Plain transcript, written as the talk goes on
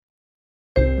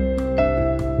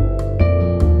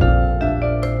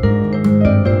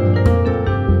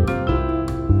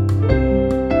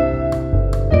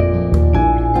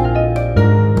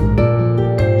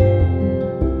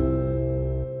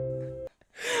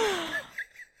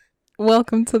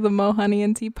Welcome to the Mo Honey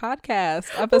and Tea podcast,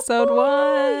 episode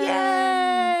 1.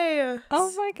 Yay!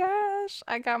 Oh my gosh,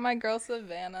 I got my girl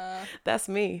Savannah. That's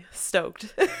me.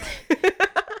 Stoked.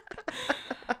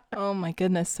 Oh my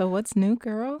goodness. So what's new,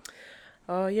 girl?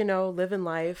 Oh, living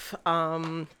life.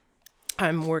 I'm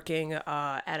working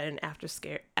at an after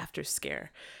school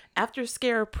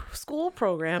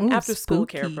program, Ooh, after school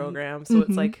care spooky. program. So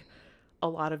it's like a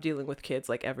lot of dealing with kids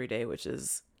like every day, which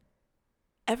is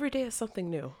every day is something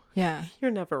new. Yeah.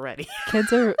 You're never ready.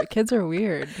 Kids are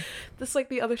weird. This like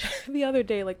the other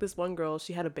day, like this one girl,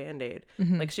 she had a Band-Aid.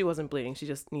 Like she wasn't bleeding, she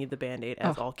just needed the Band-Aid,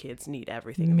 as all kids need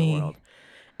everything in the world.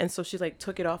 And so she like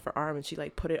took it off her arm and she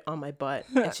like put it on my butt.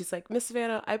 And she's like, Miss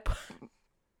Savannah, I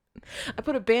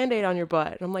put a Band-Aid on your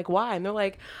butt. And I'm like, why? And they're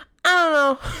like, I don't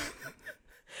know.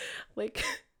 Like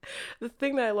the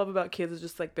thing that I love about kids is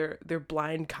just like their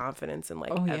blind confidence in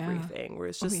like everything. Where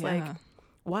it's just like,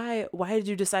 why did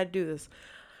you decide to do this?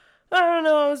 I don't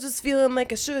know. I was just feeling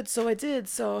like I should, so I did.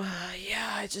 So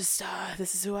I just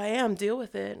this is who I am. Deal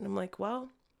with it. And I'm like, well,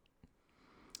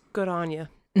 good on you.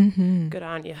 Good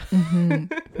on you.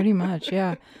 Pretty much,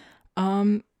 yeah.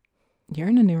 You're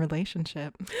in a new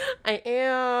relationship. I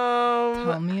am.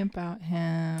 Tell me about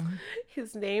him.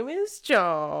 His name is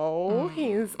Joe.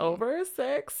 He's over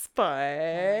 6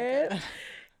 foot.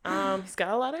 He's got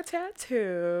a lot of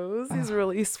tattoos. He's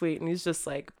really sweet, and he's just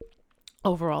like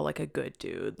overall like a good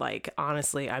dude. Like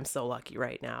honestly, I'm so lucky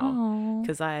right now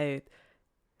because there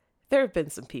have been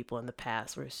some people in the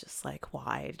past where it's just like,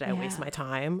 why did I waste my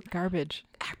time? Garbage.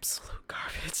 Absolute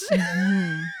garbage.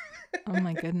 Oh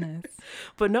my goodness.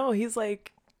 But no, he's really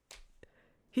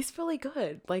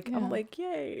good. Like I'm like,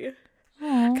 yay.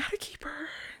 Aww. Gotta keep her.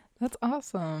 That's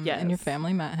awesome. Yes. And your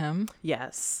family met him?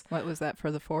 Yes. What was that for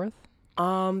the 4th?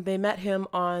 They met him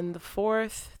on the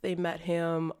 4th. They met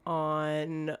him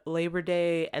on Labor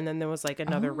Day, and then there was like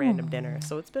another random dinner.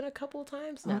 So it's been a couple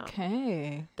times now.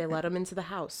 Okay. They let him into the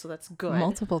house, so that's good.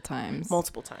 Multiple times.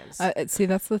 See,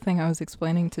 that's the thing I was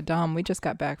explaining to Dom. We just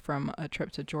got back from a trip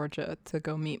to Georgia to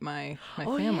go meet my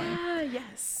family. Yeah,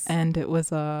 yes. And it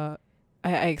was I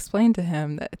explained to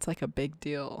him that it's like a big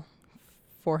deal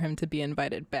for him to be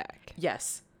invited back.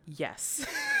 Yes.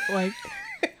 Like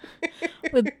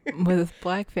with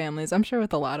black families, I'm sure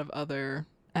with a lot of other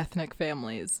ethnic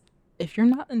families, if you're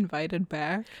not invited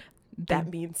back,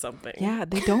 that means something. Yeah,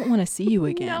 they don't want to see you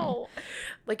again. No.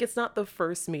 Like it's not the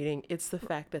first meeting, it's the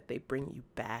fact that they bring you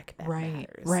back that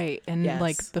matters. Right. And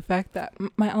like the fact that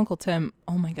my Uncle Tim,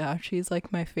 oh my gosh, he's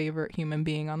like my favorite human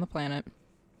being on the planet.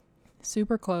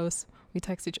 Super close. We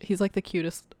text each. He's like the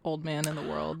cutest old man in the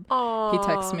world. Aww. He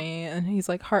texts me and he's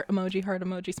like heart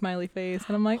emoji, smiley face,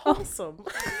 and I'm like, awesome.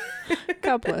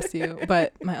 God bless you.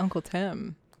 But my Uncle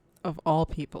Tim, of all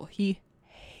people, he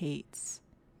hates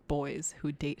boys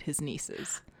who date his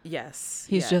nieces. Yes.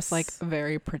 He's just like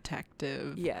very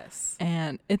protective. Yes.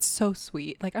 And it's so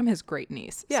sweet. Like I'm his great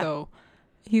niece. Yeah. So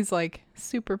he's like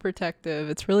super protective.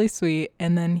 It's really sweet.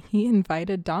 And then he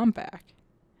invited Dom back.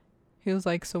 He was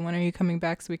like, so when are you coming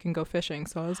back so we can go fishing?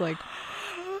 So I was like,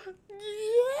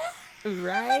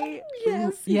 right?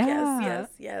 Yes.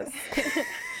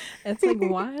 It's like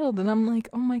wild. And I'm like,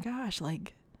 oh my gosh,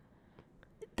 like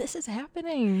this is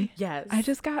happening. Yes. I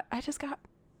just got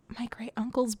my great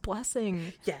uncle's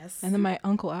blessing. Yes. And then my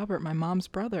Uncle Albert, my mom's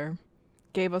brother,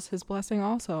 gave us his blessing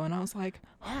also. And I was like,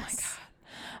 oh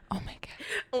my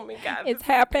God. It's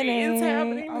happening.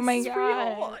 Oh my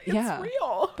God. It's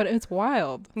real. But it's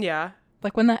wild. Yeah.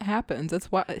 Like when that happens,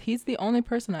 it's wild. He's the only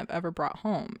person I've ever brought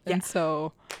home. Yeah. And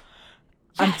so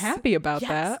I'm happy about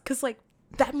that. Because like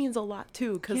that means a lot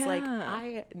too. Because like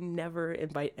I never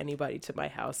invite anybody to my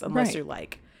house unless you're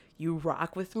like, you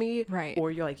rock with me. Right.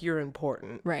 Or you're like, you're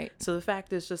important. Right. So the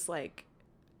fact is just like,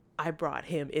 I brought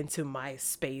him into my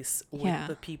space with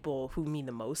the people who mean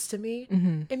the most to me.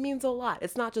 It means a lot.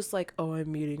 It's not just like, oh,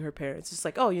 I'm meeting her parents. It's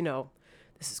like, oh,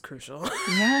 this is crucial.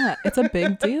 Yeah, it's a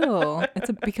big deal.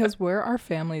 Because we're our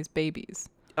family's babies.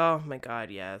 Oh my God,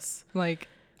 yes. Like,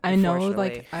 I know,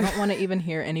 like, I don't want to even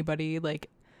hear anybody like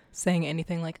saying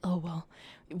anything like, oh, well,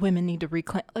 women need to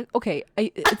reclaim. Like, okay,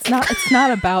 it's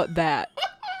not about that.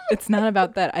 It's not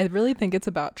about that. I really think it's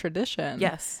about tradition.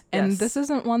 Yes. And this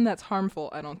isn't one that's harmful,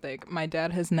 I don't think. My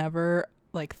dad has never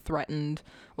like threatened,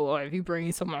 well, if you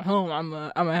bring someone home, I'm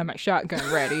gonna have my shotgun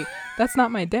ready. That's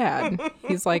not my dad.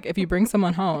 He's like, if you bring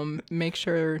someone home, make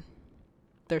sure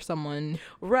there's someone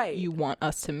you want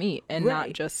us to meet and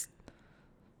not just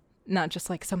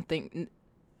like something.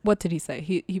 What did he say?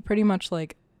 He pretty much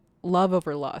like love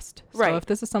over lust. So if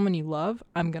this is someone you love,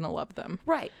 I'm gonna love them.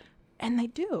 Right. And they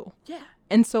do. Yeah.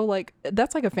 And so, like,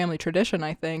 that's like a family tradition,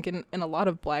 I think. In a lot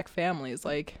of black families,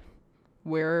 like,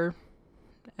 we're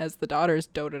as the daughters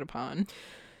doted upon,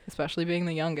 especially being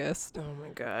the youngest. Oh my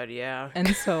God, yeah.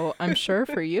 And so I'm sure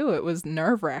for you it was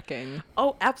nerve-wracking.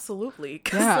 Oh, absolutely.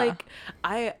 Because like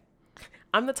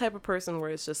I'm the type of person where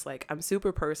it's just like I'm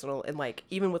super personal, and like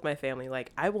even with my family,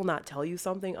 like I will not tell you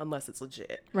something unless it's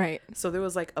legit. Right. So there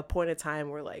was like a point of time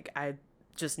where like I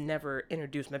just never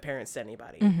introduced my parents to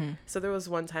anybody. So there was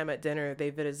one time at dinner, they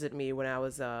visited me when I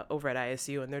was over at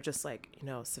ISU, and they're just like,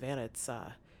 Savannah,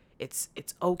 it's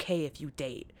okay if you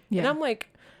date. And I'm like,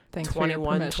 thanks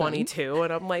 21, 22,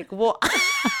 and I'm like, well,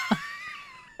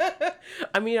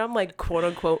 I mean, I'm like quote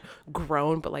unquote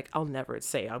grown, but like I'll never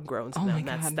say I'm grown to them.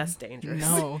 That's dangerous.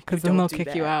 No, because then they'll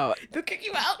kick you out. They'll kick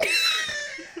you out.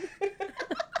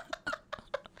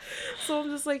 So I'm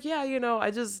just like, yeah, you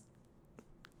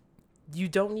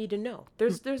don't need to know.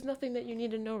 There's nothing that you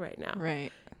need to know right now.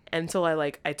 Right. Until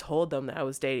I told them that I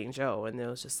was dating Joe, and it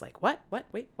was just like, what?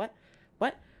 Wait, what?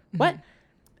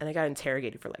 And I got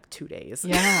interrogated for like 2 days.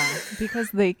 Yeah,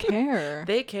 because they care.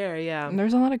 They care, yeah. And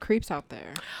there's a lot of creeps out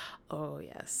there. Oh,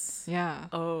 yes. Yeah.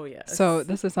 Oh, yes. So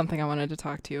this is something I wanted to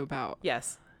talk to you about.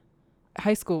 Yes.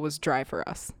 High school was dry for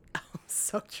us. Oh,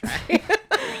 so dry.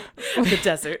 The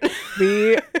desert.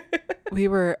 We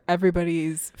were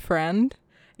everybody's friend.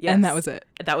 Yes. And that was it.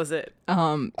 That was it.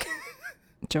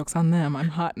 Joke's on them. I'm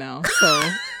hot now. So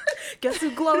guess who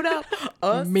glowed up?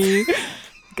 Us. Me.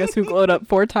 Guess who glowed up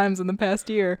 4 times in the past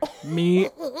year? Me.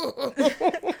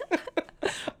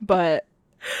 But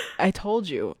I told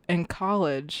you, in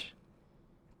college,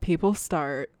 people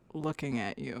start looking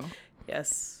at you.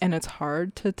 Yes. And it's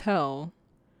hard to tell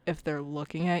if they're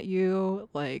looking at you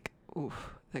like, ooh,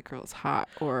 that girl's hot,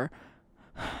 or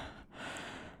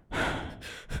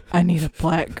I need a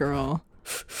black girl.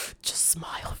 Just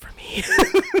smile for me.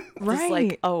 Right. Just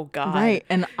like, oh God. Right.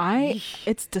 And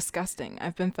it's disgusting.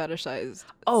 I've been fetishized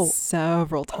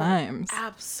several times.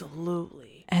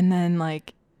 Absolutely. And then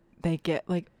like they get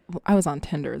like, I was on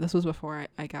Tinder. This was before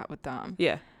I got with Dom.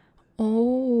 Yeah.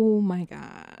 Oh my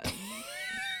God.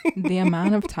 The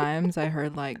amount of times I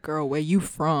heard like, girl, where you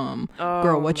from?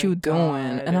 Girl, what you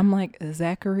doing? And I'm like,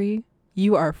 Zachary,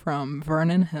 you are from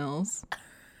Vernon Hills.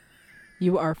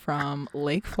 You are from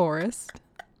Lake Forest.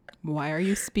 Why are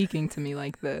you speaking to me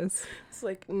like this? It's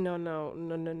like,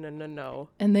 no.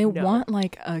 And they want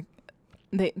like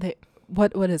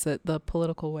what is it? The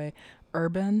political way?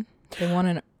 Urban? They want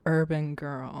an urban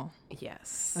girl.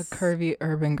 Yes. A curvy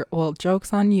urban girl. Well,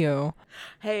 joke's on you.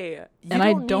 Hey, and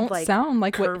I don't sound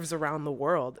like curves around the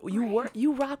world.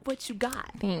 You rock what you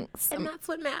got. Thanks. And that's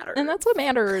what matters. And that's what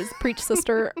matters. Preach,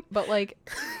 sister. But like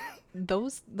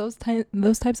those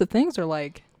types of things are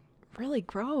like really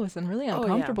gross and really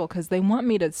uncomfortable because they want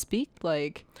me to speak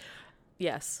like.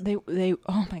 Yes. They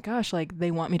oh my gosh, like they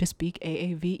want me to speak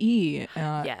AAVE.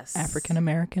 Yes. African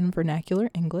American Vernacular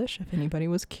English, if anybody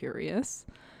was curious.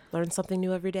 Learn something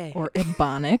new every day. Or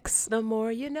Ebonics. The more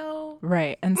you know.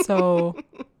 Right. And so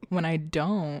when I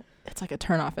don't, it's like a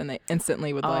turnoff, and they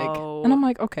instantly would like, and I'm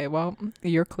like, okay, well,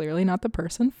 you're clearly not the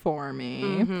person for me.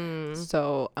 Mm-hmm.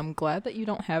 So I'm glad that you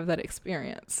don't have that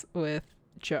experience with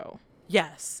Joe.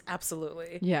 Yes,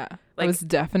 absolutely. Yeah. I was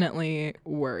definitely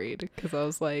worried because I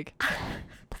was like,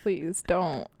 please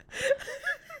don't.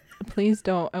 Please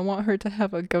don't. I want her to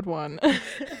have a good one.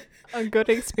 A good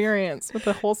experience with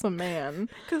a wholesome man.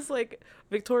 Because like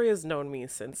Victoria's known me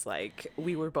since like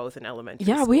we were both in elementary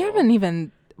school. We haven't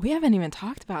even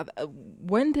talked about that.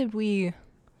 When did we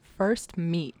first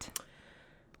meet?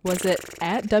 Was it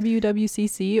at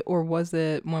WWCC, or was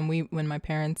it when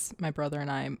my brother and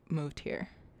I moved here?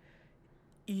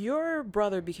 Your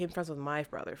brother became friends with my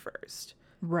brother first.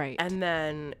 Right. And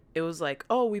then it was like,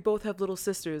 oh, we both have little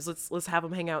sisters. Let's have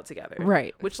them hang out together.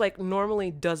 Right. Which like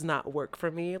normally does not work for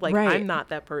me. Like I'm not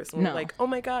that person. No. Like, oh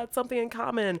my God, something in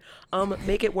common.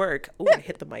 Make it work. Oh, I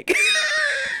hit the mic.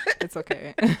 It's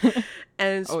okay.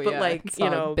 And but like,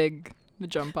 big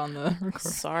jump on the record.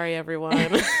 Sorry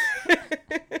everyone.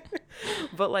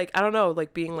 But like, I don't know,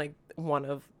 like being like one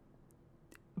of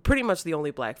pretty much the only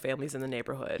black families in the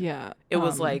neighborhood. Yeah. It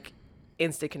was like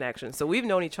instant connection. So we've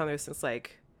known each other since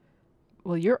like.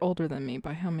 Well, you're older than me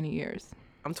by how many years?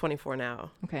 I'm 24 now.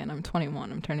 Okay, and I'm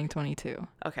 21. I'm turning 22.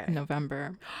 Okay. In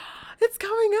November. It's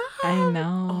coming up. I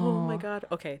know. Oh my God.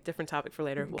 Okay, different topic for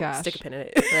later. We'll stick a pin in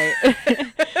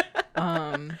it.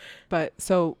 Right. But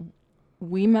so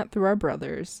we met through our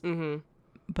brothers. Mm-hmm.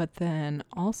 But then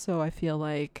also I feel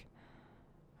like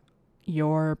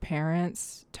your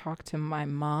parents talked to my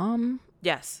mom.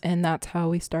 Yes. And that's how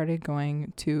we started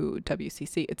going to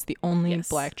WCC. It's the only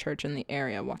black church in the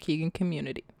area, Waukegan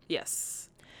community. Yes.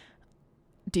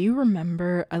 Do you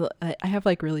remember? I have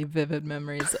like really vivid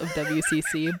memories of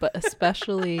WCC, but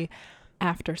especially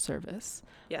after service.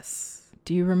 Yes.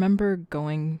 Do you remember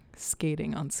going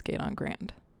skating on Skate on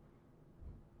Grand?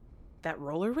 That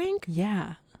roller rink?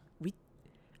 Yeah.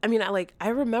 I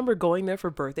remember going there for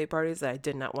birthday parties that I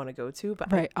did not want to go to,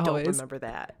 but I don't remember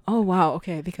that. Oh, wow.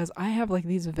 Okay. Because I have like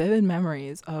these vivid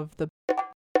memories of the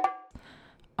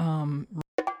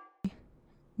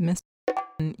Miss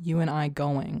you and I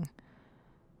going.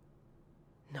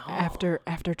 No.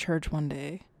 After church one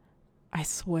day. I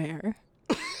swear.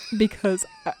 Because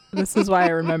this is why I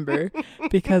remember.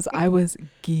 Because I was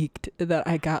geeked that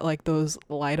I got like those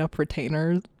light up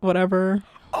retainers, whatever.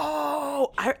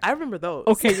 Oh, I remember those.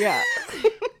 Okay, yeah.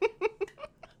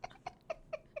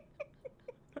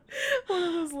 One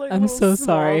of those like I'm so small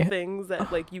sorry. things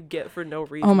that like you get for no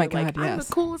reason. Oh my You're God, like, yes. I'm the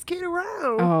coolest kid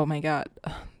around. Oh my God.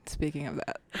 Speaking of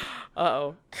that.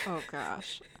 Uh-oh. Oh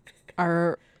gosh.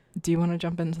 Do you want to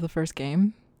jump into the first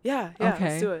game? Yeah, Okay.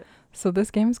 let's do it. So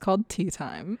this game is called Tea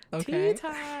Time. Okay. Tea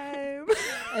time.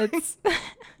 It's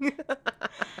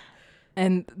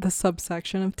and the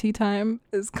subsection of Tea Time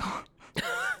is called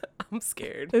I'm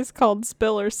scared. It's called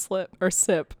Spill or Slip or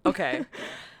Sip. Okay.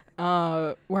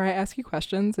 Where I ask you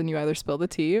questions and you either spill the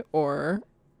tea or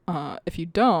if you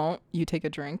don't, you take a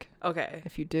drink. Okay.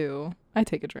 If you do, I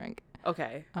take a drink.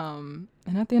 Okay. And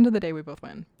at the end of the day we both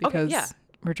win because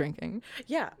we're drinking.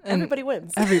 Yeah. And everybody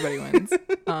wins. Everybody wins.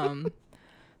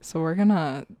 So we're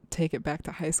gonna take it back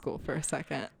to high school for a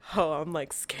second. Oh, I'm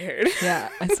like scared. Yeah,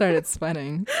 I started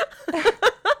sweating.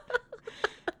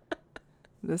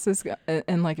 This is,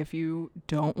 and like if you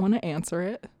don't want to answer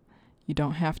it, you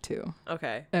don't have to.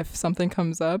 Okay. If something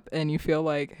comes up and you feel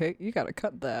like, hey, you gotta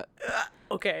cut that.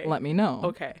 Okay. Let me know.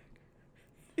 Okay.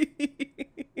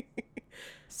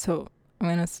 So I'm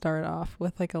gonna start off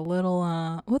with like a little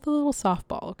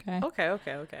softball. Okay.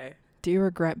 Okay. Do you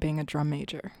regret being a drum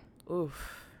major?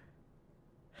 Oof.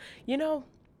 You know,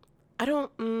 I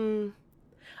don't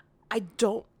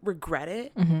regret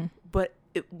it, but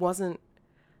it wasn't.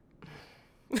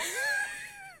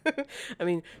 I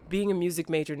mean, being a music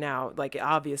major now, like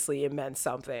obviously it meant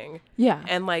something. Yeah.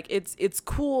 And like it's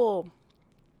cool.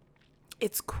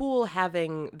 It's cool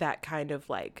having that kind of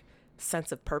like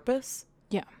sense of purpose.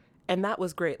 Yeah. And that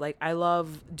was great. Like I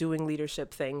love doing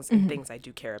leadership things and things I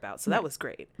do care about. So that was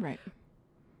great. Right.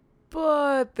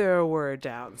 But there were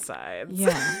downsides.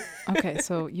 Yeah. Okay,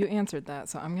 so you answered that.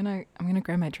 So I'm gonna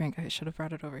grab my drink. I should have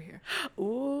brought it over here.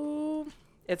 Ooh.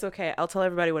 It's okay. I'll tell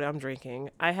everybody what I'm drinking.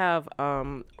 I have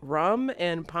rum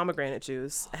and pomegranate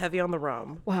juice. Heavy on the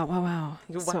rum. Wow.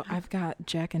 So I've got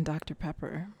Jack and Dr.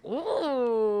 Pepper.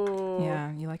 Ooh.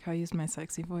 Yeah, you like how I used my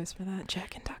sexy voice for that?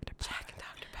 Jack and Dr. Pepper.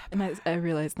 And I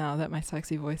realize now that my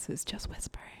sexy voice is just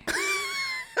whispering.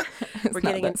 We're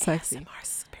getting an sexy. ASMR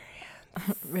experience.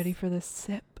 Ready for this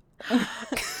sip?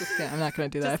 Just kidding. I'm not going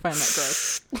to do that. I find that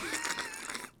gross.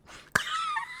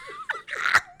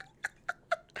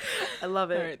 I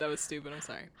love it. All right, that was stupid. I'm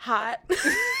sorry. Hot.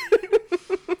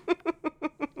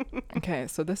 Okay,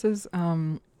 so this is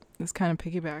this kind of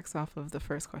piggybacks off of the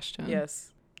first question.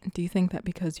 Yes. Do you think that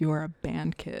because you were a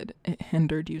band kid, it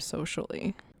hindered you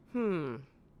socially?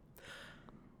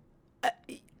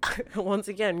 Once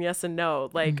again, yes and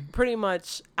no. Like pretty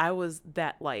much I was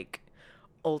that like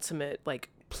ultimate like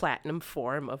platinum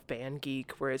form of band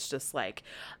geek where it's just like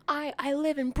I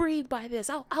live and breathe by this.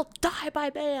 I'll die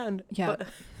by band. Yeah.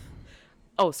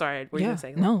 Oh, sorry. What were you gonna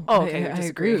say? No. Oh, okay. I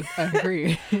agree. I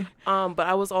agree. But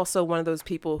I was also one of those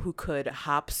people who could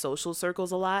hop social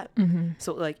circles a lot.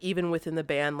 So like even within the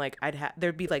band, like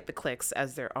there'd be like the cliques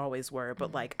as there always were,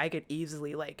 but like I could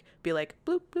easily like be like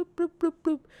bloop bloop bloop bloop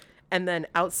bloop, and then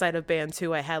outside of band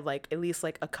too, I had like at least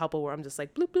like a couple where I'm just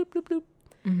like bloop bloop bloop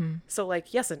bloop. So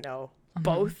like yes and no,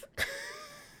 both.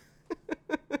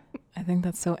 I think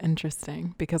that's so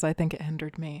interesting because I think it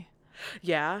hindered me.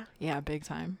 Yeah. Yeah, big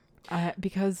time.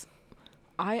 Because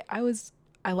I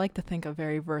like to think a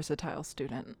very versatile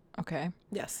student. Okay.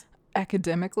 Yes.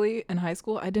 Academically in high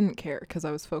school, I didn't care because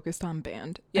I was focused on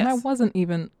band. Yes. And I wasn't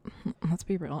even, let's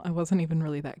be real, I wasn't even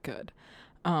really that good.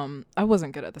 I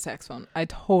wasn't good at the saxophone. I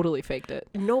totally faked it.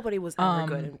 Nobody was ever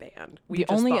good in band. We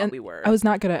we were. I was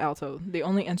not good at alto. The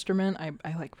only instrument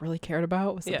I like really cared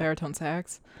about was the baritone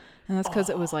sax. And that's because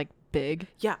it was like big.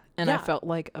 Yeah. And I felt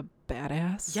like a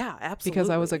badass. Yeah, absolutely. Because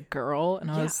I was a girl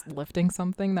and I was lifting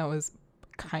something that was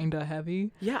kind of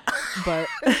heavy. Yeah. But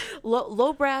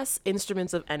low brass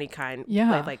instruments of any kind.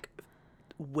 Yeah. Like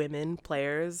women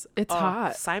players. It's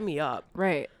hot. Sign me up.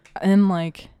 Right. And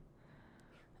like,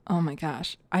 oh my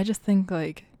gosh. I just think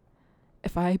like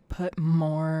if I put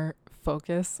more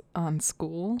focus on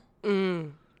school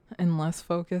and less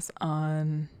focus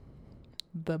on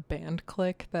the band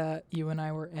clique that you and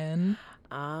I were in,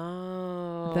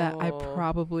 Oh. that I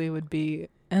probably would be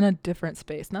in a different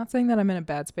space. Not saying that I'm in a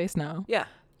bad space now. Yeah.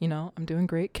 You know, I'm doing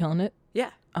great, killing it.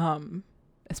 Yeah.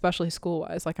 Especially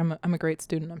school-wise. Like, I'm a great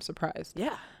student. I'm surprised.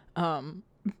 Yeah.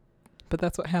 But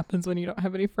that's what happens when you don't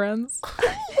have any friends.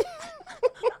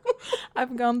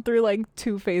 I've gone through like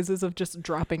 2 phases of just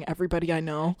dropping everybody I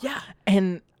know. Yeah.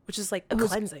 And which is like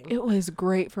cleansing. It was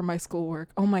great for my schoolwork.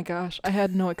 Oh my gosh. I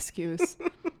had no excuse.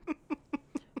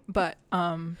 But,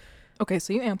 okay,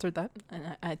 so you answered that.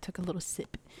 And I took a little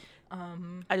sip.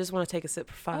 I just want to take a sip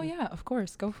for fun. Oh yeah, of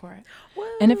course. Go for it. Woo.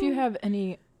 And if you have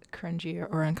any cringy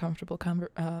or uncomfortable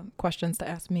questions to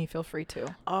ask me, feel free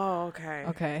to. Oh,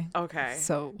 okay. Okay.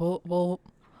 So we'll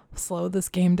slow this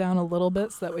game down a little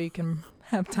bit so that way you can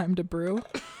have time to brew.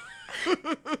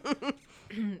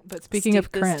 But speaking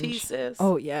of cringe,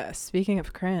 oh yeah, speaking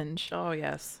of cringe, oh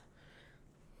yes,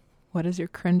 what is your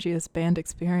cringiest band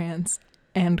experience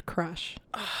and crush?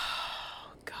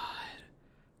 Oh God.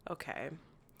 Okay,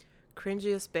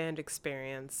 cringiest band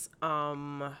experience.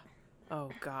 Oh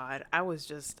God, I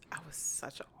was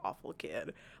such an awful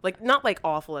kid. Like, not like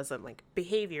awful as in like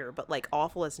behavior, but like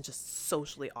awful as in just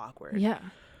socially awkward. Yeah.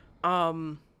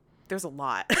 There's a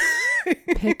lot.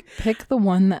 pick the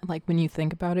one that, like, when you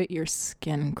think about it, your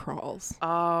skin crawls.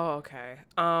 Oh, okay.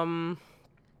 God,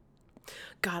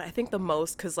 I think the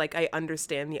most, because like I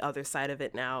understand the other side of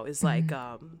it now, is like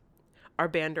our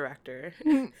band director.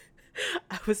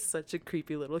 I was such a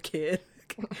creepy little kid.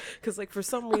 Because like for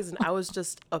some reason I was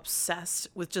just obsessed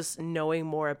with just knowing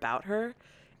more about her.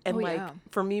 And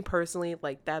for me personally,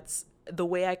 like that's the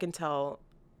way I can tell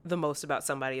the most about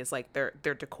somebody is like their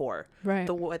decor, right?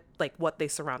 What they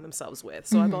surround themselves with.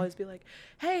 So I'd always be like,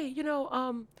 hey,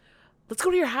 let's go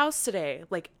to your house today.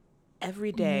 Like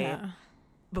every day,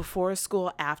 before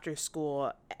school, after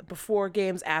school, before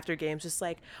games, after games, just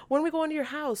like, when are we going to your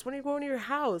house? When are you going to your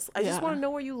house? I just want to know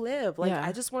where you live. Like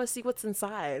I just want to see what's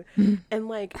inside. And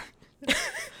like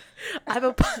I've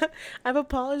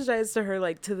apologized to her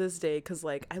like to this day, because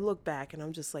like I look back and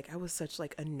I'm just like, I was such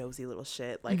like a nosy little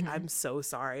shit. Like I'm so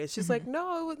sorry. And she's like,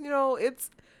 no,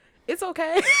 it's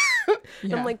okay.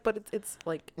 I'm like, but it's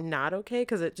like not okay,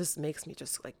 because it just makes me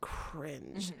just like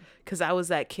cringe, because I was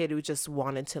that kid who just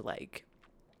wanted to like,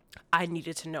 I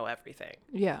needed to know everything.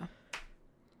 Yeah.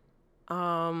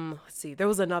 Let's see. There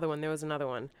was another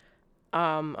one.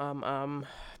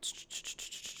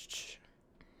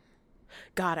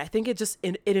 God, I think it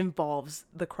involves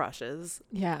the crushes.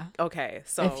 Yeah. Okay,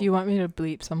 so if you want me to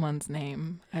bleep someone's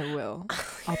name, I will.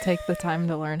 I'll take the time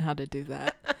to learn how to do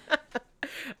that.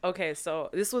 Okay, so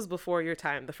this was before your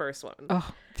time, the first one.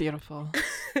 Oh, beautiful.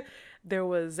 There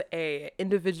was a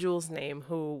individual's name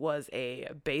who was a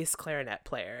bass clarinet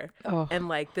player. Oh. And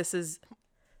like,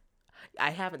 I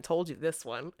haven't told you this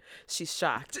one. She's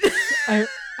shocked. I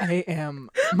am.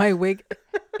 My wig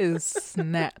is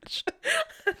snatched.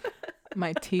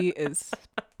 My tea is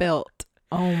spilt.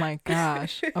 Oh my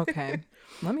gosh. Okay.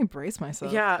 Let me brace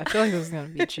myself. Yeah. I feel like this is going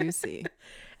to be juicy.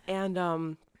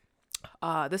 And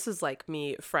this is like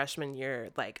me freshman year.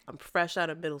 Like, I'm fresh out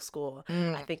of middle school.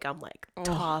 I think I'm like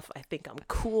tough. I think I'm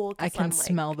cool. I can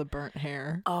smell the burnt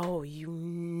hair. Oh, you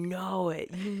know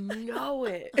it.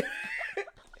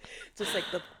 Just like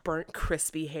the burnt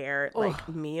crispy hair, like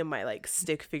me and my like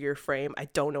stick figure frame. I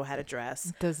don't know how to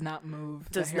dress. Does not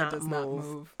move. Does not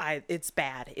move. It's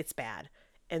bad.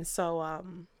 And so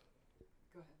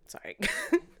sorry.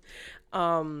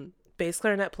 Bass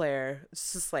clarinet player.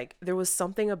 It's just like, there was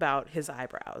something about his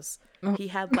eyebrows. He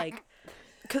had like,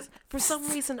 because for some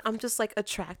reason I'm just like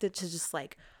attracted to just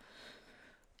like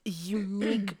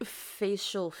unique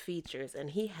facial features,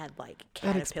 and he had like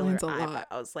caterpillar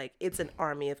eyebrows. Like, it's an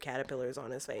army of caterpillars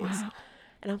on his face. Wow.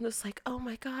 And I'm just like, oh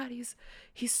my God, he's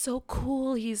so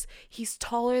cool. He's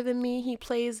taller than me. He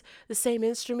plays the same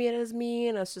instrument as me.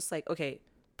 And I was just like, okay,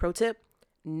 pro tip,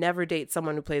 never date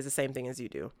someone who plays the same thing as you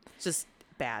do. It's just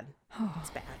bad.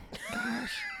 It's bad.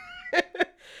 Gosh.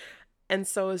 And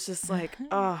so it's just like,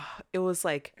 it was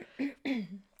like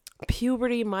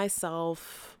puberty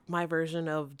myself, my version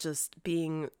of just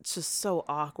being just so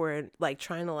awkward, like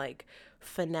trying to like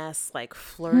finesse, like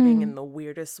flirting in the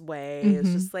weirdest way. It's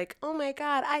just like, oh my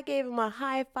God, I gave him a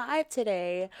high five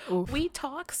today. Oof. We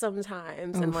talk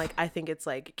sometimes. Oof. And like, I think it's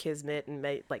like kismet and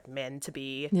like meant to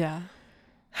be. Yeah.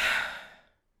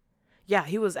 Yeah,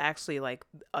 he was actually like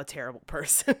a terrible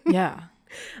person. Yeah.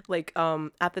 Like,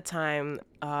 at the time,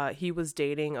 he was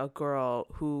dating a girl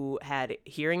who had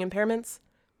hearing impairments,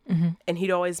 and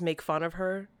he'd always make fun of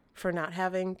her for not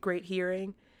having great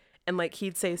hearing. And like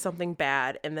he'd say something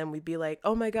bad, and then we'd be like,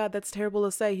 "Oh my God, that's terrible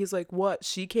to say." He's like, "What?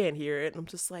 She can't hear it." And I'm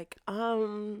just like,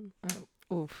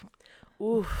 Oof.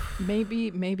 oof.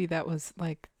 Maybe that was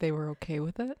like they were okay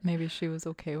with it. Maybe she was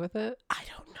okay with it. I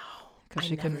don't know. Because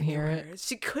she couldn't hear it.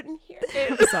 She couldn't hear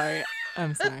it.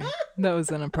 I'm sorry. That was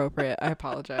inappropriate. I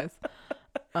apologize.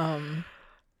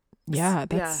 Yeah,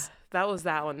 that was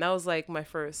that one. That was like my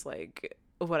first like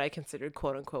what I considered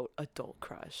quote unquote adult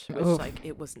crush, which Oof. like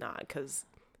it was not, because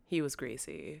he was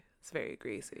greasy. It's very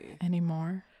greasy.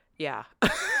 Anymore. Yeah.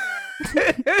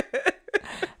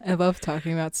 I love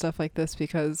talking about stuff like this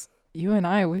because you and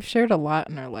I, we've shared a lot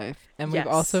in our life, and we've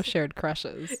also shared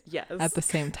crushes at the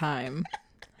same time.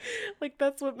 Like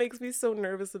that's what makes me so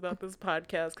nervous about this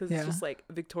podcast, because it's just like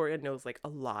Victoria knows like a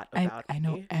lot about I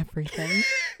know me. everything.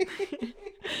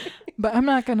 But I'm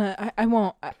not gonna, I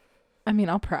won't, I mean,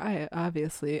 I'll pry,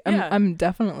 obviously. I'm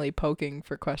definitely poking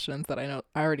for questions that I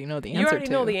already know the answer to. You already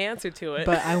know the answer to it.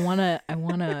 But I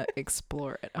wanna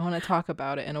explore it. I wanna talk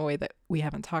about it in a way that we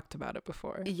haven't talked about it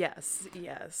before. Yes.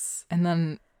 And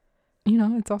then, you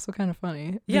know, it's also kind of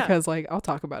funny because like I'll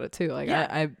talk about it too. Like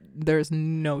I there's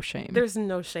no shame. There's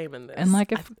no shame in this. And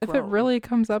like if it really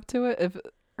comes up to it,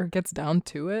 or gets down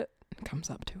to it,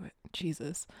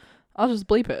 Jesus, I'll just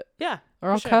bleep it. Yeah. Or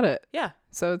I'll cut it. Yeah.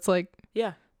 So it's like,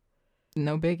 yeah,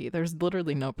 no biggie. There's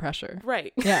literally no pressure.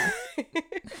 Right. Yeah.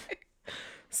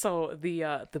 So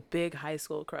the big high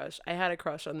school crush, I had a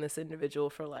crush on this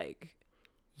individual for like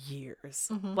years.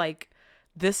 Mm-hmm. Like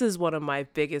this is one of my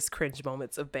biggest cringe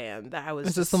moments of band that I was.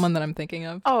 Is this the one that I'm thinking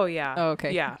of? Oh yeah. Oh,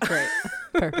 okay. Yeah. Great.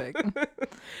 Perfect.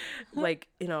 Like,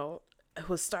 you know, it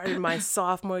was starting my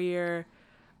sophomore year,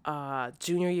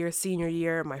 junior year, senior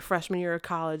year, my freshman year of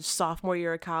college, sophomore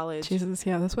year of college. Jesus,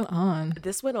 yeah, this went on.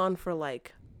 This went on for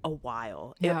like a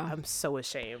while. Yeah. I'm so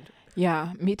ashamed.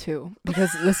 Yeah, me too.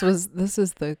 Because this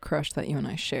is the crush that you and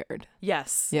I shared.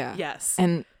 Yes. Yeah. Yes.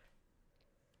 And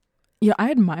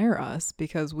I admire us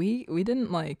because we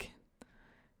didn't like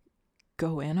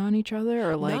go in on each other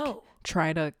or like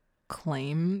try to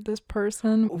claim this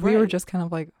person. Right. We were just kind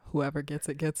of like, whoever gets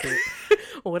it gets it.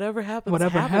 Whatever happens,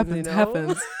 you know?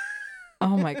 happens.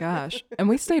 Oh my gosh. And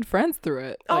we stayed friends through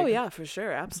it. Like, oh yeah, for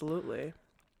sure. Absolutely.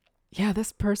 Yeah,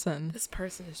 this person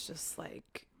is just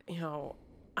like, you know,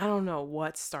 I don't know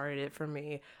what started it for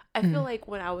me. I feel like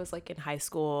when I was like in high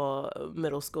school,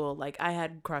 middle school, like I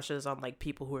had crushes on like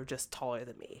people who were just taller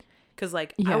than me. Cause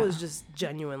like I was just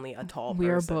genuinely a tall person.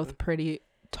 We are both pretty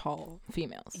tall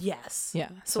females. Yes. Yeah.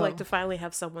 So like to finally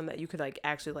have someone that you could like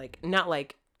actually like not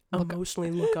like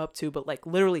emotionally look up to, but like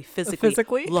literally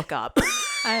physically look up.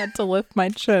 I had to lift my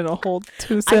chin a whole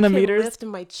 2 centimeters. I can lift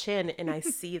my chin and I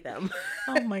see them.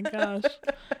 Oh my gosh.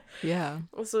 Yeah.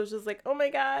 So it's just like, oh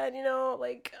my God, you know,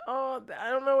 like, oh,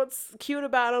 I don't know what's cute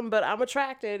about them, but I'm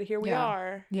attracted. Here we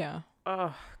are. Yeah.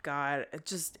 Oh God. It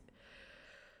just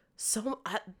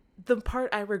the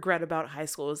part I regret about high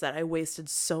school is that I wasted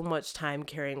so much time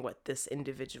caring what this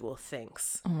individual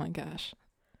thinks. Oh my gosh.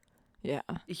 Yeah.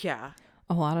 Yeah.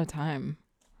 A lot of time.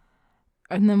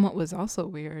 And then what was also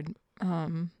weird,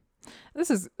 this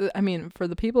is, I mean, for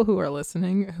the people who are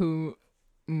listening who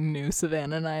knew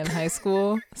Savannah and I in high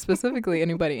school, specifically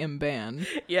anybody in band,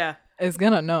 is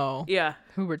gonna know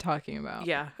who we're talking about.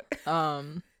 Yeah.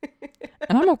 And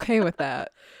I'm okay with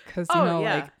that because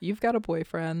like you've got a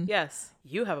boyfriend. Yes,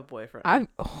 you have a boyfriend.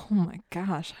 Oh my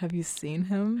gosh, have you seen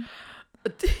him?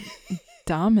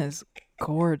 Dom is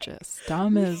gorgeous.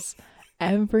 Dom is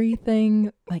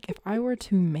everything. Like if I were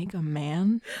to make a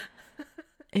man,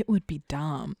 it would be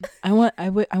Dom. I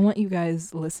want you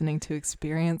guys listening to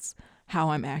experience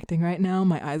how I'm acting right now.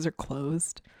 My eyes are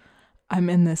closed. I'm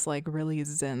in this like really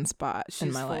zen spot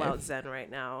in my life. She's full out zen right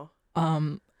now.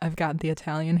 I've got the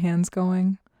Italian hands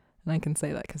going, and I can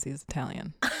say that because he's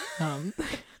Italian.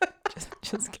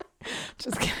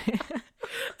 Just kidding.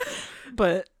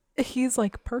 But he's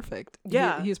like perfect.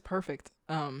 Yeah, he's perfect.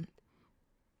 In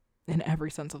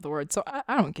every sense of the word. So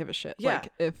I don't give a shit. Yeah.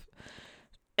 Like if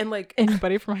like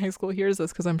anybody from high school hears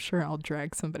this, because I'm sure I'll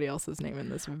drag somebody else's name in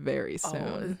this very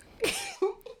soon.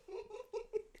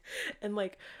 And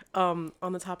like on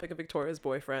the topic of Victoria's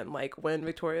boyfriend, like when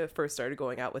Victoria first started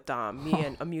going out with Dom, me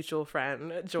and a mutual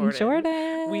friend,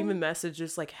 Jordan, we even messaged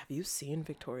just like, have you seen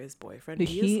Victoria's boyfriend?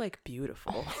 He is like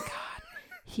beautiful. Oh my God.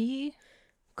 He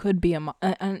could be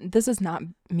and this is not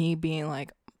me being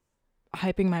like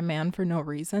hyping my man for no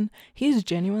reason. He's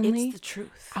genuinely it's the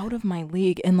truth, out of my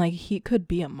league, and like he could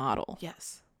be a model.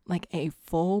 Yes. Like a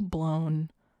full-blown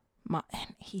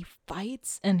and he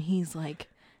fights and he's like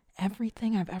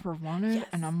everything I've ever wanted. Yes.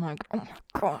 And I'm like, oh my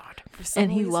God.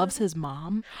 And he loves his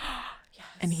mom. Yes.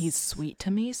 And he's sweet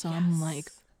to me, so yes. I'm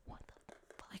like, what the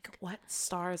fuck? like, what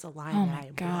stars align? Oh my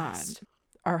God. Blessed?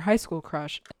 Our high school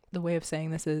crush, the way of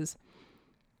saying this is,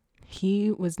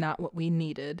 he was not what we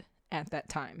needed at that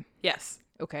time. Yes.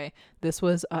 Okay. This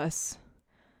was us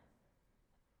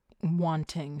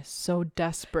wanting so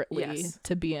desperately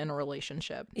to be in a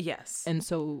relationship. Yes. And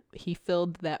so he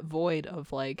filled that void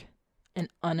of like an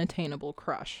unattainable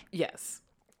crush. Yes.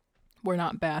 We're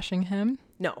not bashing him.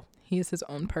 No. He is his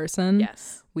own person.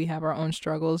 Yes. We have our own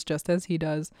struggles just as he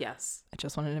does. Yes. I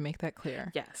just wanted to make that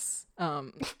clear. Yes.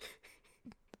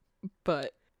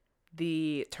 But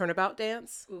the turnabout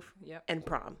dance yep. and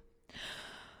prom.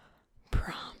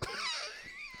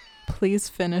 Please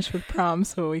finish with prom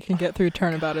so we can get through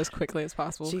turnabout as quickly as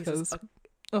possible. Jesus.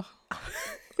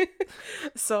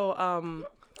 So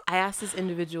I asked this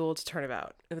individual to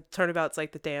turnabout. And turnabout's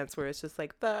like the dance where it's just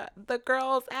like the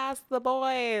girls ask the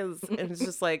boys. And it's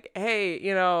just like, hey,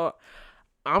 you know,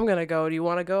 I'm gonna go. Do you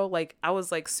want to go? Like, I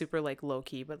was like super like low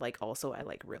key, but like also I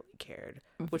like really cared,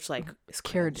 which like is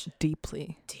cared cringe.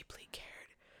 deeply cared.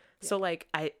 Yeah. So like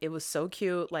it was so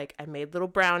cute. Like I made little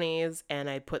brownies and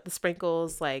I put the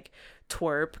sprinkles like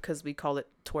twerp, because we called it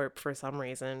twerp for some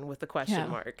reason with the question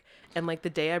mark. And like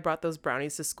the day I brought those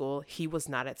brownies to school, he was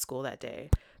not at school that day.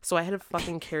 So I had to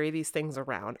fucking carry these things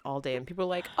around all day. And people were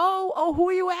like, oh, who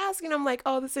are you asking? I'm like,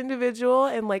 oh, this individual.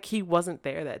 And like, he wasn't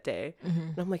there that day. Mm-hmm.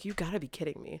 And I'm like, you gotta be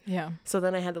kidding me. Yeah. So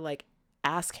then I had to like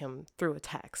ask him through a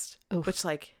text, which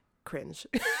like cringe.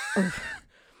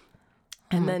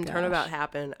 And then turnabout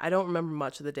happened. I don't remember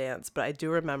much of the dance, but I do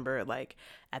remember like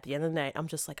at the end of the night, I'm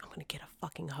just like, I'm gonna get a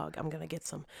fucking hug. I'm gonna get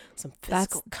some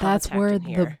physical contact. That's where in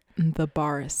here. the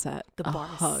bar is set. The bar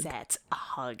is set. A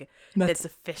hug. It's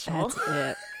official. That's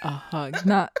it. A hug.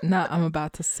 Not I'm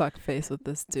about to suck face with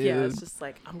this dude. Yeah, it's just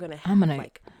like I'm gonna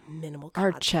like minimal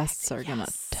contact. Our chests are gonna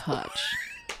touch.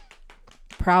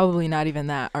 Probably not even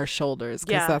that. Our shoulders,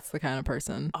 because that's the kind of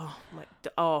person.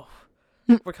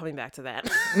 We're coming back to that.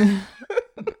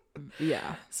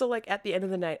 Yeah. So like at the end of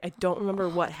the night, I don't remember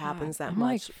what happens that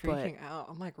much. I'm like freaking out.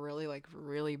 I'm like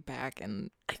really back,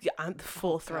 and I'm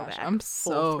full throwback. I'm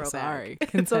so sorry.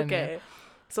 It's okay.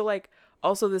 So like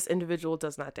also this individual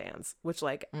does not dance, which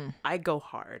like I go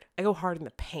hard. I go hard in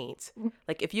the paint.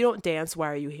 Like if you don't dance, why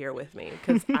are you here with me?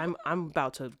 Because I'm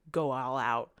about to go all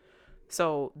out.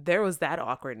 So there was that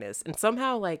awkwardness, and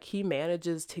somehow like he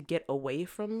manages to get away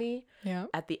from me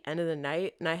at the end of the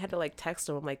night, and I had to like text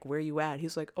him. I'm like, where you at?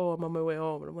 He's like, oh, I'm on my way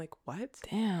home. And I'm like, what?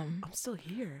 Damn, I'm still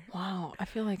here. Wow. I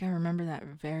feel like I remember that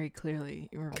very clearly.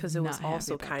 Because it was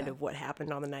also kind of what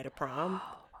happened on the night of prom.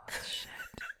 Oh, shit.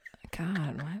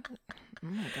 God, what? Oh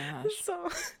my gosh.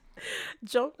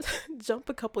 So jump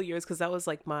a couple years, because that was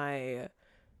like my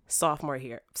sophomore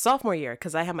year,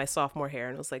 because I had my sophomore hair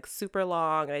and it was like super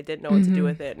long and I didn't know what to do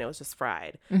with it, and it was just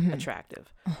fried.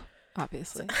 Attractive.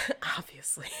 Obviously.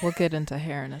 Obviously. We'll get into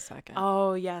hair in a second.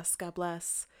 Oh yes, God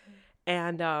bless.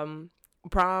 And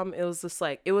prom, it was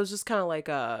just kind of like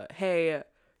hey,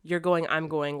 you're going, I'm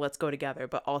going, let's go together,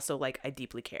 but also like I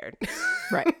deeply cared.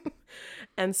 Right.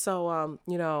 And so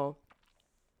you know,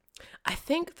 I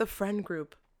think the friend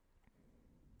group,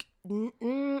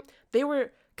 they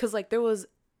were, because like there was,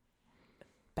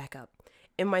 back up,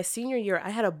 in my senior year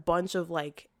I had a bunch of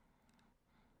like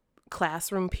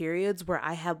classroom periods where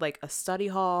I had like a study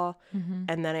hall,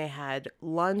 and then I had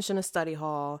lunch in a study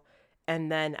hall,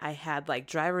 and then I had like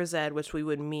driver's ed, which we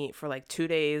would meet for like 2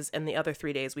 days, and the other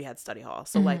 3 days we had study hall.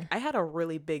 So like I had a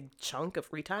really big chunk of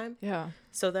free time. Yeah.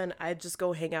 So then I'd just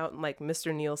go hang out in like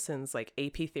Mr. Nielsen's like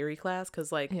AP theory class,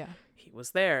 because like he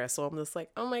was there. So I'm just like,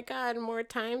 oh my God, more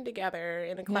time together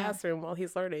in a classroom while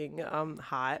he's learning.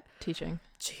 Hot. Teaching.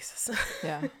 Jesus.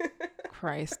 Yeah.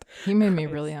 Christ. He made me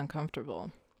really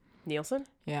uncomfortable. Nielsen?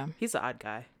 Yeah. He's an odd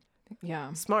guy.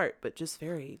 Yeah. Smart, but just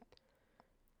very...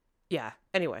 Yeah.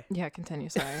 Anyway. Yeah, continue.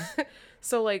 Sorry.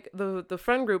 So like the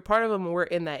friend group, part of them were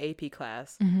in that AP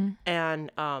class,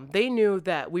 and they knew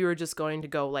that we were just going to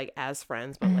go like as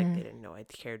friends, but like they didn't know I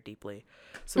cared deeply.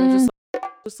 So they're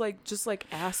just like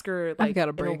ask her, like, I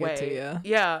gotta break it to you.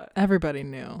 Yeah. Everybody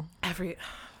knew. Fuck,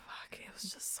 it was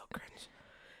just so cringe.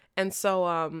 And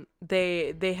so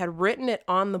they had written it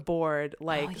on the board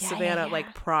like Savannah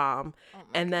like prom,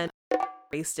 and then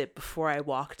erased it before I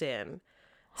walked in.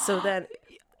 So then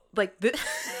like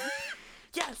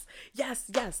yes.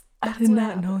 I did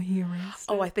not know he erased it.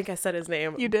 Oh, I think I said his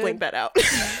name. You did. Blink that out.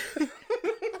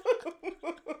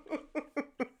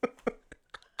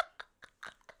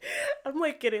 I'm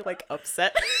like getting like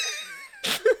upset.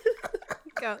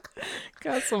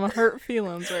 Got some hurt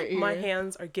feelings right here. My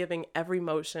hands are giving every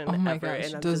motion oh my ever.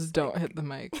 gosh, And just don't hit the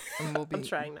mic and we'll be I'm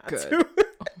trying not good. to.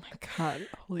 Oh my God.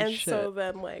 Holy and shit. so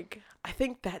then, like, I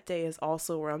think that day is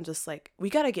also where I'm just like, we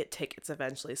got to get tickets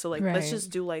eventually. So, like, let's just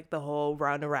do, like, the whole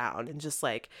run around and just,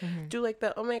 like, do, like,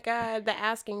 the, oh my God, the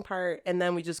asking part. And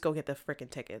then we just go get the freaking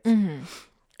tickets.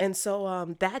 And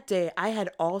so that day I had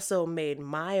also made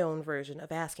my own version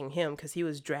of asking him because he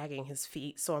was dragging his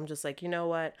feet. So I'm just like, you know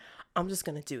what? I'm just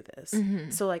going to do this.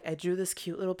 So like I drew this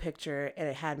cute little picture and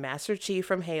it had Master Chief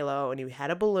from Halo and he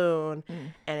had a balloon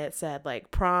and it said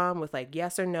like prom with like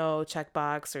yes or no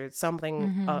checkbox or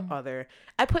something other.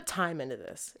 I put time into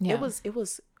this. Yeah. It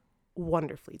was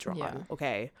wonderfully drawn. Yeah.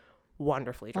 Okay.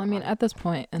 Wonderfully drawn. Well, I mean, at this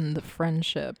point in the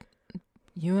friendship,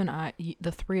 you and I,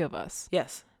 the three of us.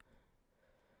 Yes.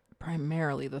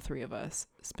 Primarily the three of us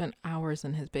spent hours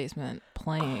in his basement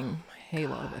playing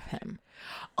Halo with him.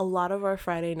 A lot of our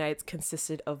Friday nights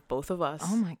consisted of both of us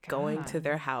going to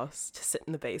their house to sit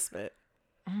in the basement.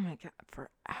 Oh my God, for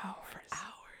hours.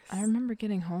 I remember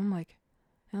getting home like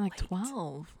at like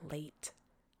 12. Late.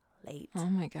 Oh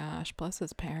my gosh, bless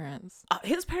his parents.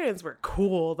 His parents were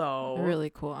cool though. Really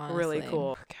cool, honestly. Really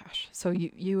cool. Oh, gosh. So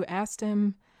you asked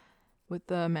him with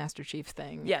the Master Chief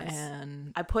thing. Yes.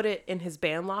 And I put it in his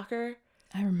band locker.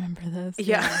 I remember this.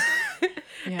 Yeah.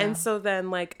 And so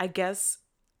then, like, I guess,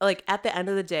 like, at the end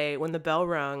of the day, when the bell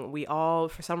rung, we all,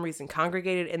 for some reason,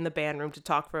 congregated in the band room to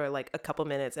talk for, like, a couple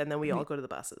minutes, and then we all go to the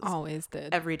buses. Always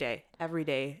did. Every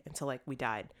day until, like, we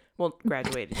died. Well,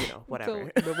 graduated, you know, whatever.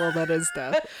 Well, that is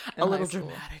death. A little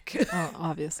dramatic. Oh,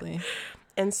 obviously.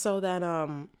 And so then,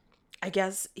 I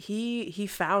guess he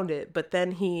found it, but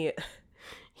then he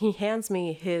hands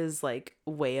me his like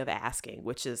way of asking,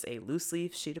 which is a loose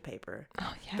leaf sheet of paper.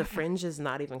 Oh yeah. The fringe is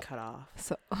not even cut off.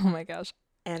 So, oh my gosh.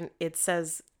 And it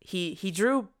says he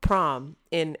drew prom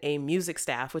in a music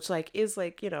staff, which like is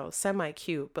like, you know, semi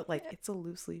cute, but like it's a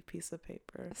loose leaf piece of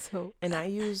paper. So and I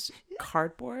used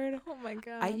cardboard. Oh my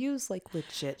God. I used like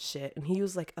legit shit, and he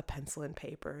used like a pencil and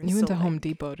paper. You went to Home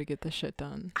Depot to get this shit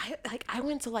done. I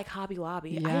went to like Hobby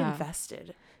Lobby. Yeah. I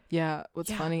invested. Yeah.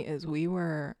 What's funny is we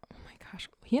were, oh my gosh,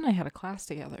 he and I had a class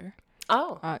together.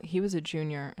 Oh. He was a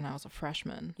junior and I was a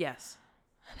freshman. Yes.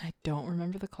 And I don't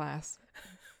remember the class.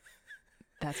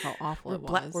 That's how awful it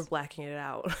was. We're blacking it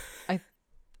out. I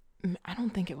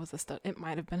don't think it was a study. It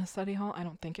might have been a study hall. I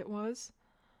don't think it was.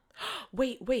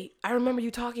 Wait. I remember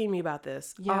you talking to me about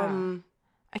this. Yeah.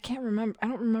 I can't remember. I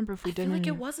don't remember if we did. I feel like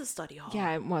it was a study hall.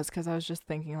 Yeah, it was, because I was just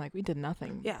thinking like we did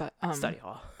nothing. Yeah, but study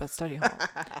hall. But study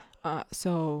hall.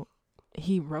 So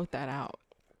he wrote that out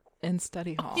in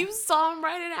study hall. You saw him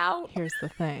write it out? Here's the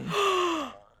thing.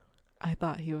 I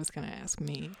thought he was gonna ask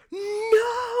me.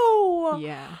 No.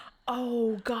 Yeah.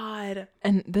 Oh God.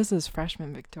 And this is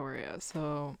freshman Victoria,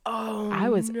 so I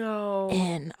was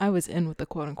in with the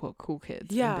quote unquote cool kids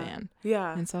in band.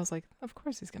 Yeah. And so I was like, of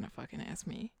course he's gonna fucking ask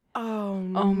me. Oh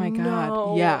my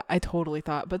God. Yeah, I totally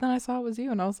thought. But then I saw it was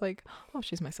you and I was like, oh,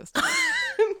 she's my sister.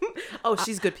 Oh,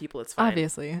 she's good people. It's fine.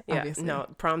 Obviously. No,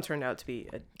 prom turned out to be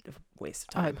a waste of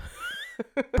time.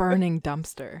 Burning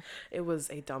dumpster. It was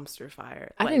a dumpster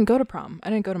fire. I didn't go to prom. I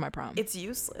didn't go to my prom. It's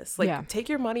useless. Like, take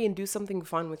your money and do something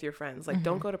fun with your friends. Like,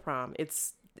 don't go to prom.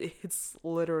 It's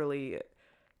literally,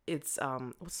 what's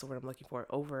the word I'm looking for?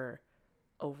 Overhyped?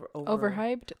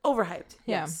 Overhyped.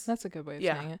 Yeah, yes. that's a good way of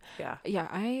saying it.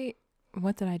 Yeah.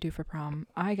 What did I do for prom?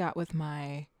 I got with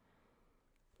my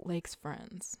Lake's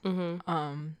friends.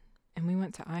 And we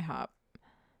went to IHOP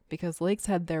because Lake's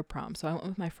had their prom. So I went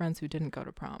with my friends who didn't go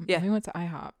to prom. Yeah. And we went to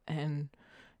IHOP and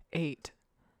ate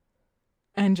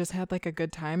and just had like a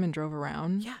good time and drove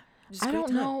around. Yeah. I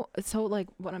don't know. So like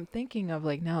what I'm thinking of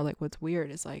like now, like what's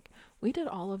weird is like we did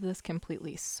all of this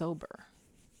completely sober.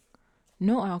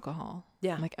 No alcohol.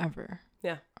 Yeah. Like ever.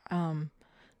 Yeah.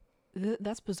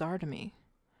 That's bizarre to me.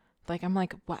 Like I'm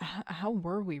like, what? How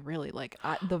were we really? Like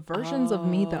the versions of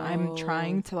me that I'm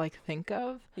trying to like think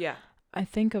of. Yeah. I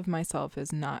think of myself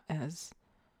as not as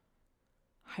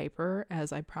hyper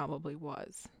as I probably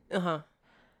was.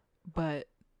 But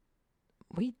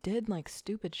we did like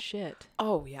stupid shit.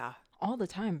 Oh yeah. All the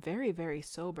time. Very, very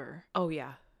sober. Oh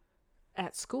yeah.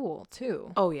 At school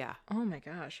too. Oh yeah. Oh my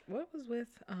gosh. What was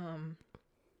with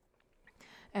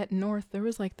at North there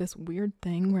was like this weird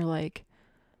thing where like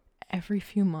every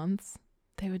few months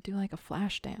they would do like a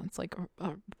flash dance. Like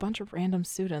a bunch of random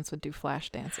students would do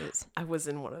flash dances. I was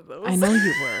in one of those. I know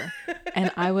you were.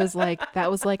 And I was like,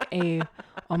 that was like a,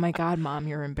 oh my God, Mom,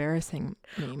 you're embarrassing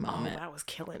me moment. Oh, that was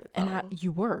killing it though. And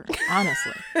you were,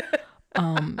 honestly.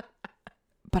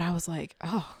 But I was like,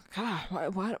 oh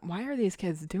God, why are these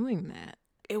kids doing that?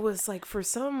 It was like for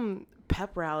some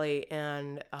pep rally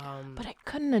and But it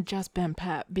couldn't have just been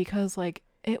pep because like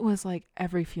it was like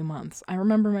every few months. I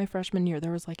remember my freshman year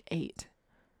there was like 8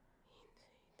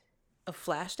 of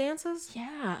flash dances.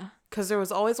 Yeah. Because there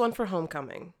was always one for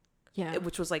homecoming. Yeah.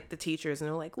 Which was like the teachers and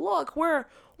they're like, look, we're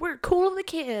cool to the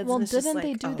kids. Well, and it's didn't like,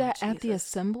 they do that at the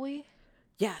assembly?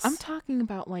 Yes. I'm talking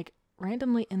about like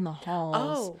randomly in the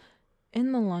halls,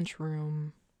 in the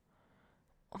lunchroom.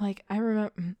 Like I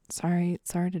remember, sorry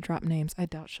to drop names. I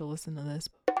doubt she'll listen to this.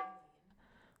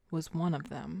 Was one of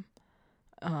them.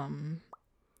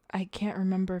 I can't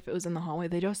remember if it was in the hallway.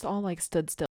 They just all like stood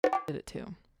still. Did it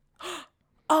too.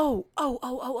 Oh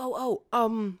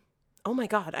my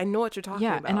God, I know what you're talking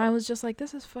about. Yeah, and I was just like,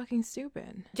 this is fucking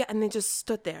stupid. Yeah, and they just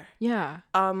stood there. Yeah.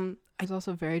 I was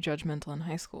also very judgmental in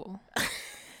high school.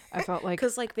 I felt like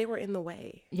because like they were in the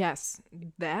way. Yes,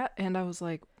 that, and I was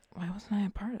like, why wasn't I a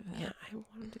part of it? Yeah, I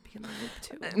wanted to be in the loop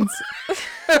too.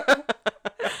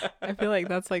 I feel like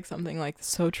that's like something like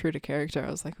so true to character.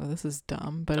 I was like, well, this is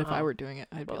dumb. But if I were doing it,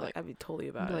 I'd be like, I'd be totally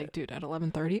about I'd be it. like, dude, at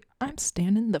 11:30, I'm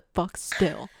standing the fuck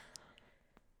still.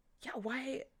 Yeah,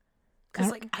 why?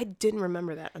 Because like I didn't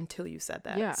remember that until you said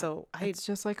that. Yeah, so it's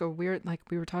just like a weird, like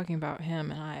we were talking about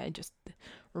him, and I just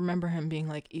remember him being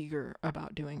like eager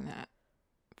about doing that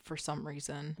for some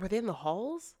reason. Were they in the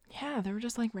halls? Yeah, they were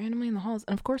just like randomly in the halls,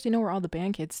 and of course, you know where all the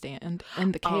band kids stand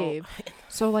in the cave.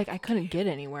 So like I couldn't get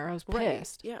anywhere. I was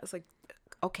pissed. Yeah, it's like,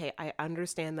 okay, I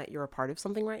understand that you're a part of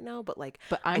something right now, but like,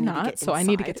 but I'm not, so I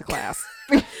need to get to class.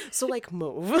 So like,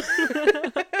 move.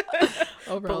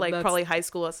 Overall, but like, probably high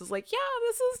school us is like, yeah,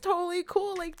 this is totally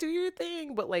cool. Like, do your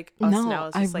thing. But like, us now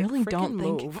is just I really like, don't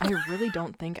think. move. I really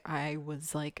don't think I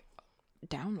was like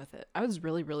down with it. I was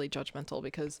really, really judgmental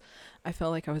because I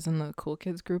felt like I was in the cool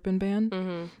kids group in band,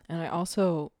 and I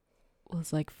also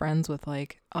was like friends with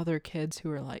like other kids who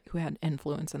were like who had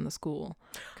influence in the school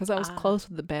because I was close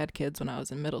with the bad kids when I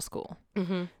was in middle school,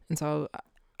 and so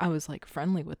I was like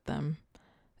friendly with them,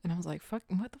 and I was like, "Fuck,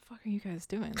 what the fuck are you guys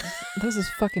doing? This is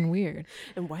fucking weird."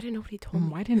 And why didn't nobody tell me?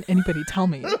 Why didn't anybody tell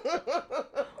me?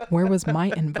 Where was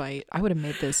my invite? I would have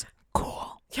made this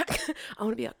cool. Yeah, I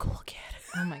want to be a cool kid.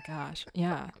 Oh my gosh,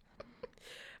 yeah.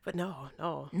 But no,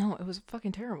 it was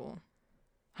fucking terrible.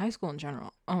 High school in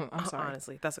general. Oh, I'm sorry.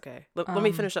 Honestly, that's okay. Let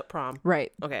me finish up prom.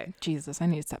 Right. Okay. Jesus, I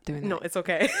need to stop doing that. No, it's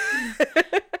okay.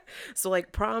 So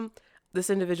like prom, this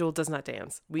individual does not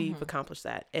dance. We've accomplished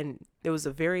that, and it was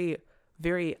a very,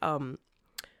 very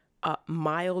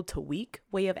mild to weak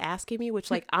way of asking me.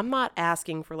 Which like I'm not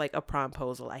asking for like a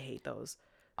promposal. I hate those.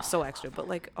 So extra, but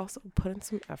like also put in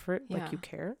some effort. Yeah. Like you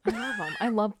care. I love them. I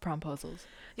love promposals.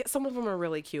 Yeah, some of them are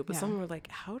really cute, but some were like,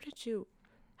 how did you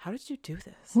do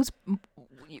this?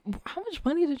 How much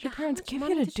money did your parents give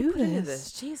you to do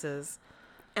this? Jesus.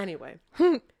 Anyway,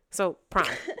 so prom.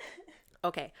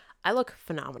 Okay, I look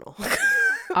phenomenal.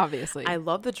 Obviously, I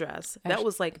love the dress. That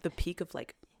was like the peak of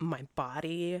like my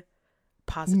body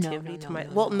positivity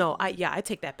I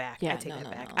take that back. Yeah, I take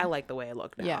that back. I like the way I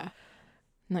look now. Yeah.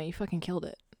 No, you fucking killed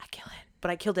it. I kill it. But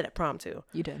I killed it at prom too.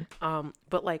 You did.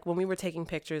 But like when we were taking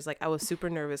pictures, like I was super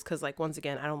nervous because like once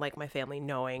again I don't like my family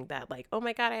knowing that like, oh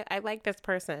my God, I like this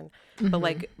person. But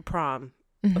like prom,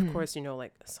 of course, you know,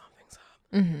 like something's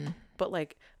up. But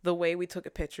like the way we took a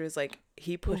picture is like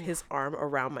he put his arm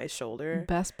around my shoulder.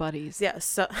 Best buddies. Yeah.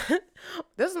 So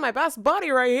this is my best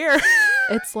buddy right here.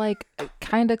 It's like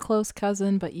kind of close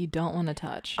cousin, but you don't want to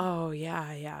touch. Oh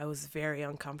yeah. It was very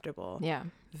uncomfortable. Yeah.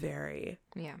 Very.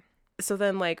 Yeah. So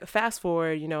then like fast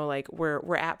forward, you know, like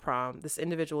we're at prom. This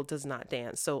individual does not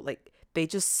dance. So like they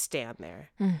just stand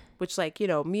there, which like, you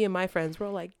know, me and my friends were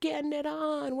like getting it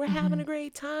on. We're having a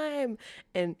great time.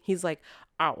 And he's like,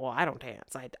 oh, well, I don't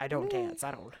dance. I don't dance.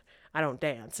 I don't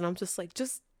dance. And I'm just like,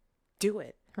 just do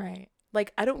it. Right.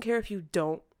 Like, I don't care if you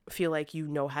don't feel like you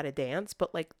know how to dance,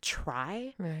 but like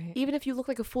try. Right. Even if you look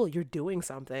like a fool, you're doing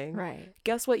something. Right.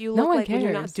 Guess what you look like when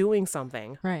you're not cares. doing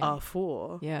something? Right. A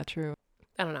fool. Yeah, true.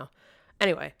 I don't know.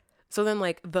 Anyway, so then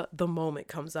like the moment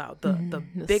comes out, the the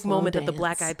big slow moment that the dance.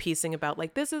 Black Eyed Peas sing about,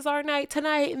 like, this is our night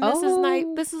tonight, and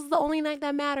this is the only night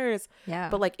that matters. Yeah.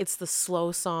 But like it's the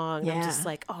slow song. Yeah. I'm just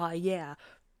like, oh yeah,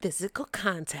 physical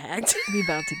contact. We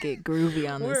about to get groovy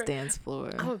on this dance floor.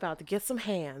 I'm about to get some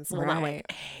hands. Well, not like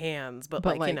hands, but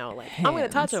like you know, like hands. I'm gonna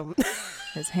touch them.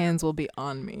 His hands will be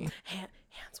on me. Hands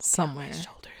will somewhere. be on my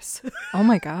shoulders. Oh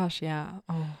my gosh, yeah.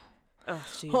 Oh. Oh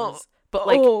Jesus. But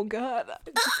like, oh God,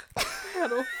 I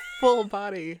had a full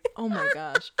body. Oh my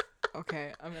gosh.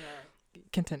 Okay, I'm gonna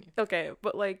continue. Okay,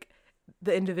 but like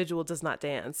the individual does not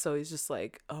dance, so he's just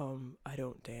like, I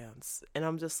don't dance, and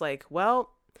I'm just like, well,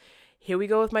 here we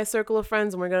go with my circle of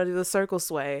friends, and we're gonna do the circle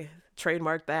sway.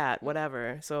 trademark that,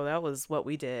 whatever. So that was what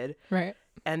we did. Right.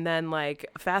 And then like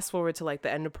fast forward to like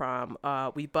the end of prom,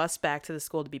 we bussed back to the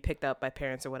school to be picked up by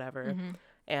parents or whatever.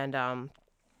 And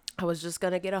I was just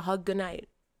gonna get a hug goodnight.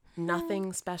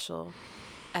 Nothing special.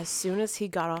 As soon as he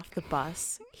got off the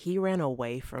bus, he ran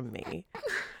away from me.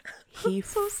 He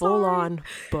full on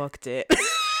booked it.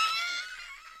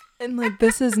 And like,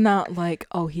 this is not like,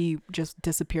 oh, he just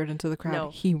disappeared into the crowd. No,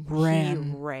 he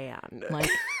ran. Like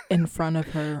in front of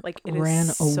her. Like it ran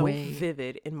is away. so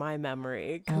vivid in my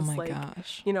memory. Oh my like,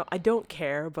 gosh. You know, I don't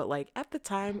care, but like at the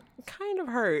time, it kind of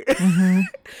hurt.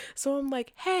 So I'm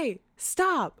like, hey,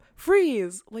 stop,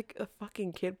 freeze, like a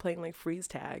fucking kid playing like freeze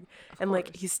tag. And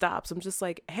like he stops. I'm just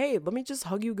like, hey, let me just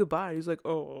hug you goodbye. He's like,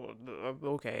 oh,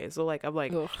 okay. So like I'm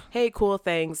like, hey, cool,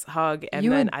 thanks, hug,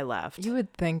 and then I left. You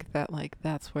would think that like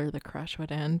that's where the crush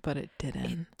would end, but it didn't.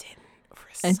 It didn't.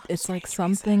 And it's like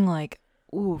something reason. Like,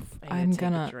 oof, I'm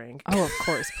gonna drink. Oh, of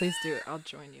course, please do it. I'll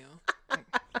join you.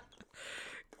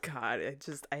 God,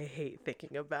 I hate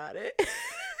thinking about it.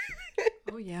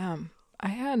 Oh yeah.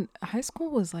 High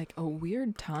school was like a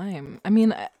weird time. I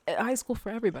mean, high school for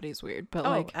everybody is weird, but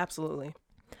like absolutely.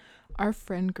 Our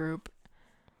friend group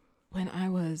when I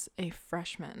was a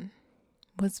freshman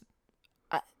was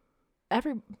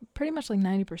pretty much like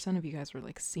 90% of you guys were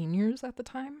like seniors at the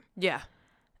time. Yeah.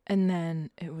 And then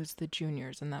it was the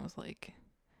juniors, and that was like,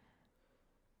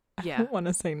 yeah. I don't want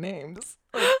to say names.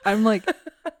 I'm like,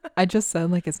 I just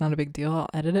said like it's not a big deal. I'll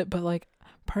edit it, but like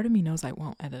part of me knows I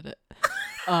won't edit it.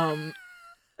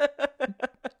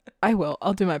 I will.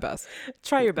 I'll do my best.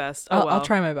 Try your best. I'll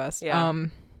try my best. Yeah.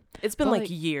 It's been like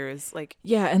years. Like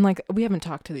yeah, and like we haven't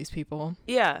talked to these people.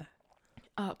 Yeah.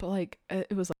 But like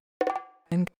it was like,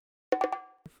 and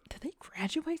did they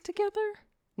graduate together?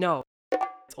 No,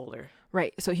 it's older.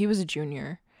 Right. So he was a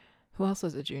junior. Who else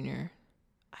was a junior?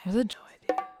 I have no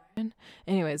idea.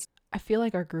 Anyways, I feel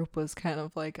like our group was kind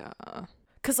of like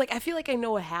cause like I feel like I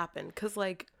know what happened. Cause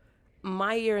like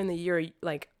my year and the year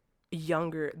like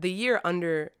younger, the year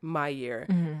under my year,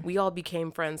 we all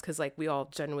became friends because like we all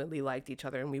genuinely liked each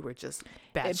other and we were just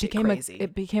batshit crazy.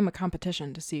 It became a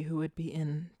competition to see who would be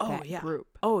in that group.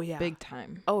 Oh yeah, big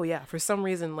time. Oh yeah, for some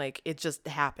reason like it just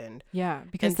happened. Yeah,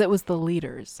 because that was the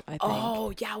leaders. I think.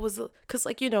 Oh yeah, it was because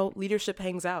like you know leadership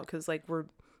hangs out because like we're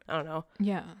I don't know.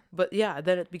 Yeah. But yeah,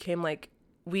 then it became like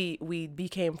we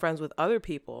became friends with other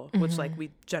people, which like we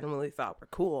genuinely thought were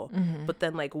cool. But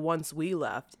then like once we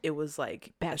left, it was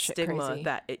like a stigma crazy.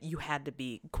 that you had to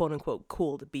be quote unquote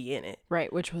cool to be in it.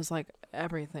 Right, which was like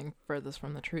everything furthest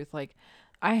from the truth. Like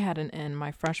I had an in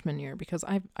my freshman year because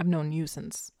I've known you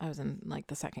since I was in like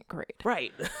the second grade.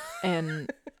 Right.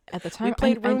 And at the time we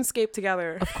played RuneScape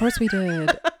together. Of course we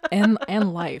did.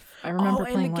 and Life. I remember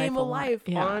playing the game of Life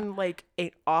yeah. on like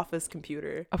an office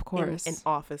computer. Of course. In an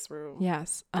office room.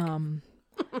 Yes. And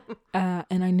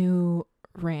I knew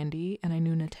Randy and I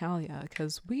knew Natalia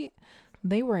because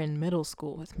they were in middle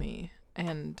school with me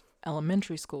and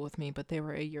elementary school with me, but they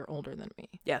were a year older than me.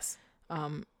 Yes.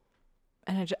 And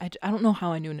I don't know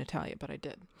how I knew Natalia, but I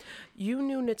did. You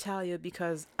knew Natalia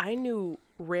because I knew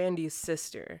Randy's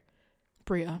sister.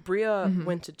 Bria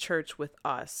went to church with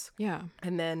us. Yeah.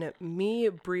 And then me,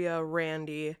 Bria,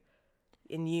 Randy,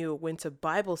 and you went to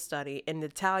Bible study, and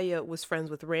Natalia was friends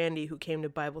with Randy, who came to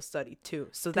Bible study too.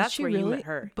 So that's where you met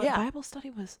her. But Bible study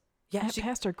was at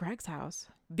Pastor Greg's house.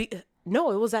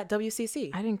 No, it was at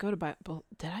WCC. I didn't go to Bible.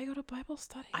 Did I go to Bible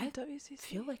study at WCC? I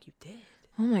feel like you did.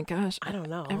 Oh my gosh. I don't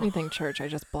know. Everything church, I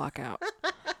just block out.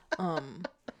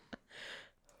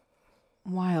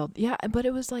 Wild. Yeah, but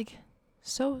it was like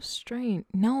so strange.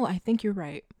 No, I think you're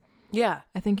right. Yeah.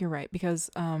 I think you're right because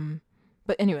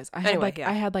but anyways, I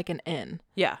had like an in.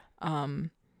 Yeah. And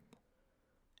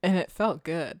it felt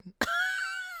good.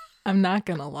 I'm not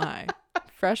going to lie.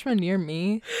 Freshman year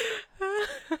me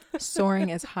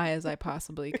soaring as high as I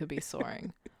possibly could be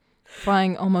soaring.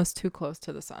 Flying almost too close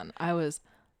to the sun. I was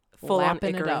full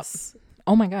lapping on it up. Icarus.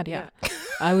 Oh my god, yeah.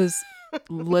 I was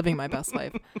living my best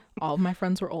life. All of my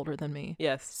friends were older than me.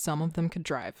 Yes. Some of them could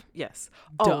drive. Yes.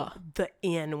 Duh. Oh, the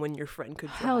in when your friend could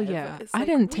drive. Hell yeah. It's I like,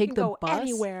 didn't take the bus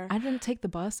anywhere. I didn't take the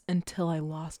bus until I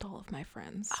lost all of my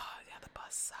friends. Oh yeah, the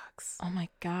bus sucks. Oh my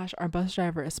gosh, our bus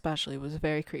driver especially was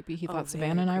very creepy. He thought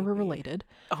Savannah and I were related.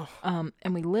 Oh.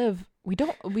 And we live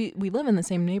in the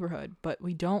same neighborhood, but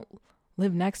we don't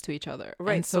live next to each other.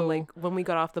 Right. And so like when we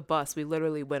got off the bus, we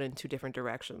literally went in two different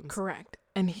directions. Correct.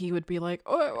 And he would be like,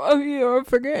 "Oh, you're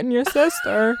forgetting your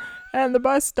sister and the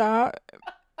bus stop."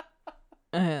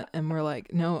 And we're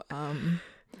like, "No,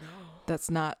 that's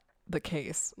not the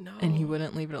case." No. And he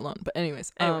wouldn't leave it alone. But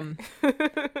anyways, anyway.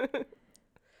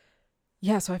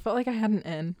 yeah, so I felt like I had an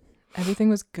in. everything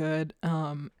was good.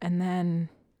 And then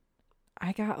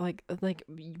I got like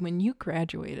when you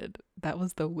graduated, that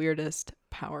was the weirdest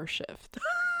power shift.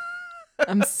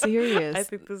 I'm serious. I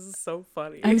think this is so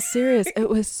funny. I'm serious. It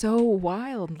was so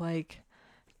wild. Like,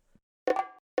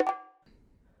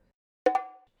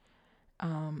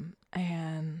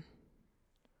 and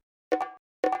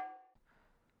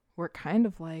we're kind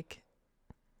of like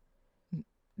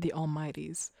the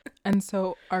almighties. And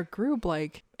so our group,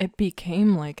 like, it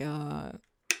became like a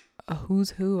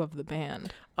who's who of the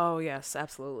band. Oh, yes,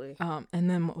 absolutely. And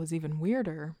then what was even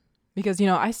weirder, because, you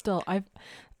know,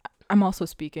 I'm also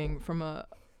speaking from a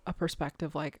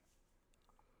perspective, like,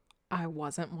 I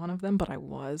wasn't one of them, but I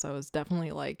was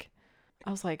definitely like,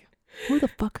 I was like, who the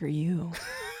fuck are you?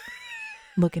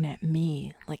 Looking at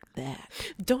me like that.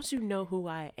 Don't you know who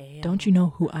I am? Don't you know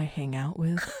who I hang out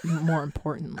with? More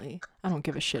importantly, I don't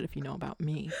give a shit if you know about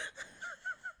me.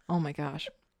 Oh my gosh.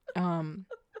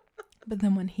 But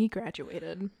then when he and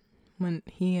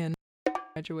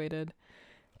graduated,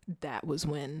 that was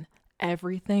when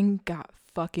everything got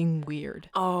fucking weird.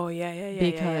 Oh, yeah.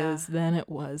 Because then it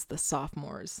was the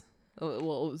sophomores.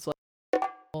 Well, it was like,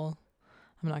 I'm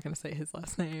not going to say his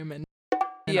last name and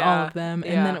all of them.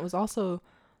 And then it was also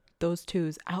those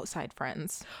two's outside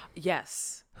friends.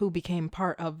 Yes. Who became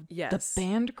part of the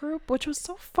band group, which was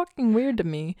so fucking weird to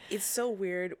me. It's so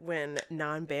weird when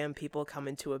non-band people come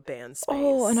into a band space.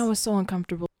 Oh, and I was so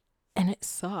uncomfortable. And it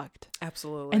sucked.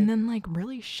 Absolutely. And then, like,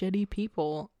 really shitty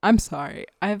people. I'm sorry.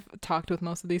 I've talked with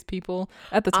most of these people.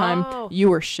 At the time, you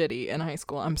were shitty in high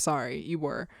school. I'm sorry. You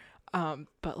were.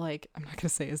 But, like, I'm not going to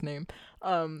say his name.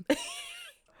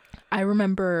 I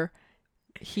remember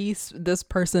this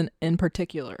person in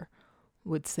particular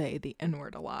would say the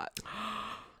N-word a lot.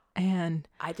 And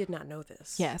I did not know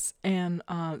this. Yes. And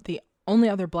the only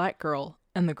other black girl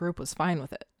in the group was fine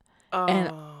with it. Oh. And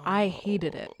I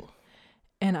hated it.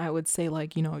 And I would say,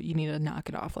 like, you know, you need to knock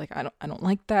it off. Like, I don't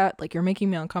like that. Like, you're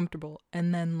making me uncomfortable.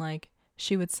 And then, like,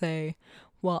 she would say,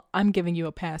 well, I'm giving you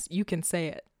a pass. You can say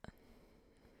it.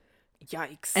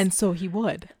 Yikes. And so he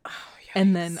would. Oh, yikes.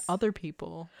 And then other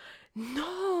people.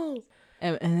 No.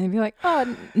 And they'd be like,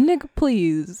 oh, nigga,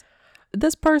 please.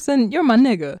 This person, you're my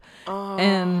nigga. Oh.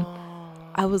 And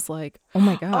I was like, oh,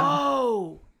 my God.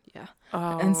 Oh. Yeah.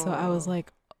 Oh. And so I was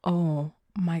like, oh,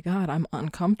 my God, I'm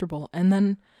uncomfortable. And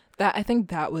then I think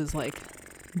that was like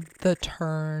the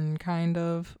turn kind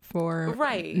of for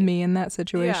me in that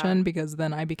situation, because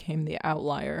then I became the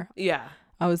outlier. Yeah.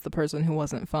 I was the person who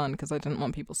wasn't fun because I didn't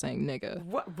want people saying nigga.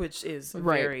 Which is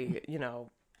very, you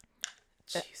know,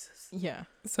 Jesus. Yeah.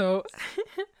 So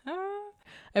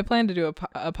I plan to do a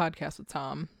podcast with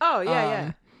Tom. Oh,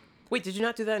 yeah. Wait, did you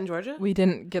not do that in Georgia? We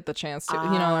didn't get the chance to. You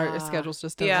know, our schedules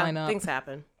just didn't line up. Things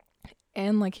happen.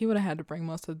 And, like, he would have had to bring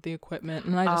most of the equipment,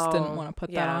 and I just didn't want to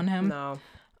put that on him. No.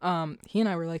 He and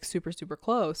I were, like, super, super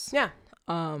close. Yeah.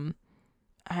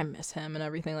 I miss him and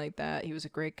everything like that. He was a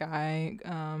great guy.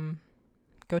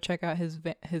 Go check out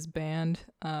his band,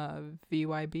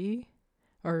 VYB,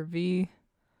 or V.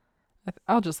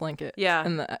 I'll just link it. Yeah.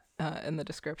 In the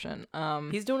description.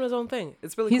 He's doing his own thing.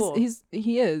 It's really cool.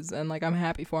 He is, and, like, I'm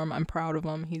happy for him. I'm proud of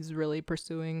him. He's really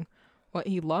pursuing what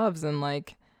he loves, and,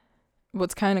 like,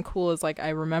 what's kind of cool is, like, I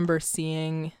remember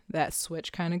seeing that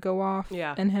switch kind of go off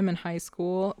in him in high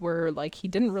school, where, like, he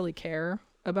didn't really care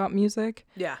about music.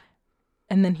 Yeah.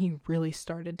 And then he really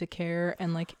started to care,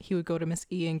 and, like, he would go to Miss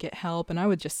E and get help, and I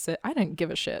would just sit. I didn't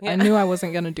give a shit. Yeah. I knew I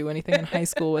wasn't going to do anything in high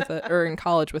school with it, or in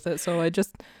college with it, so I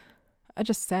just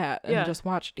sat and just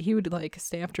watched. He would, like,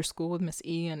 stay after school with Miss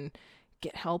E and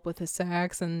get help with his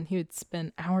sax, and he would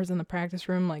spend hours in the practice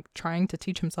room, like, trying to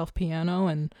teach himself piano,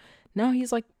 and now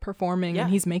he's, like, performing and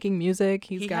he's making music.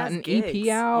 He got an EP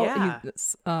out.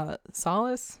 Yeah.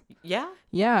 Solace. Yeah.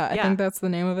 Yeah. I think that's the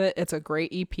name of it. It's a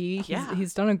great EP.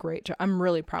 He's done a great job. I'm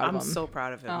really proud of him. I'm so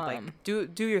proud of him. Like, do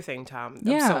your thing, Tom.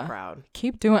 I'm so proud.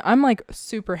 Keep doing. I'm, like,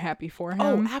 super happy for him.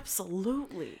 Oh,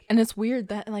 absolutely. And it's weird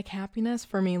that, like, happiness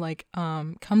for me, like,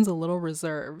 comes a little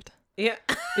reserved. Yeah.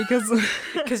 Because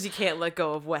you can't let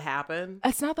go of what happened.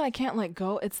 It's not that I can't let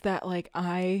go. It's that, like,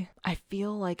 I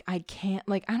feel like I can't,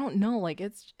 like, I don't know. Like,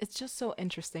 it's just so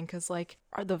interesting because, like,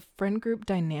 the friend group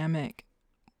dynamic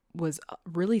was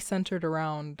really centered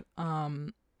around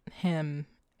him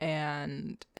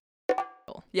and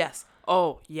yes.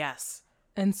 Oh, yes.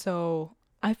 And so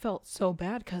I felt so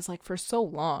bad because, like, for so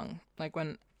long, like,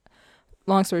 when,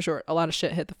 long story short, a lot of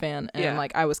shit hit the fan, and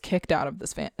like, I was kicked out of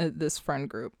this friend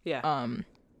group. Yeah.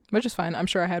 Which is fine. I'm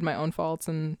sure I had my own faults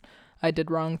and I did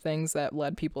wrong things that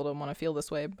led people to want to feel this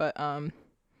way. But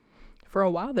for a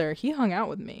while there, he hung out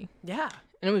with me. Yeah.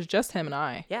 And it was just him and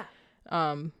I. Yeah.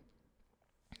 And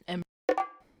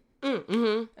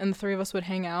And the three of us would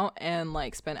hang out and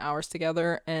like spend hours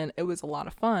together, and it was a lot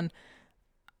of fun.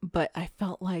 But I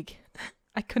felt like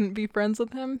I couldn't be friends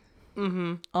with him.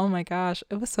 Oh my gosh,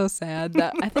 it was so sad.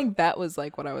 That I think that was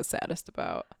like what I was saddest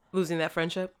about. Losing that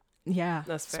friendship? Yeah.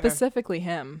 That's fair. Specifically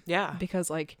him. Yeah. Because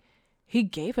like he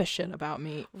gave a shit about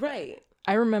me. Right.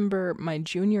 I remember my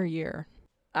junior year,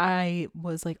 I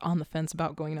was like on the fence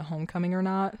about going to homecoming or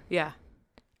not. Yeah.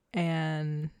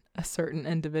 And a certain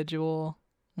individual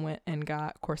went and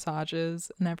got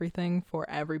corsages and everything for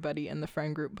everybody in the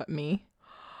friend group but me.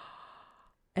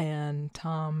 And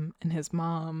Tom and his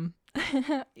mom.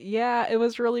 Yeah, it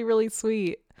was really, really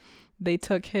sweet. They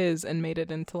took his and made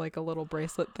it into like a little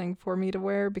bracelet thing for me to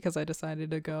wear because I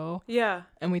decided to go. Yeah.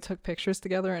 And we took pictures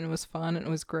together and it was fun and it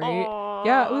was great. Aww.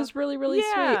 Yeah, it was really, really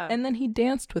sweet. Yeah. And then he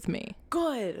danced with me.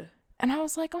 Good. And I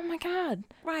was like, oh my God.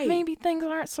 Right. Maybe things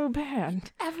aren't so bad.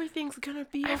 Everything's gonna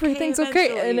be okay. Everything's eventually.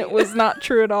 okay. And it was not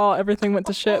true at all. Everything went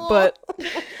to shit. But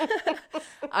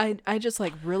I just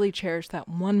like really cherished that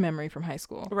one memory from high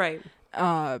school. Right.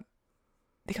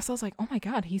 Because I was like, oh my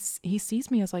God, he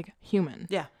sees me as like human.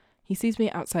 Yeah. He sees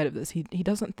me outside of this. He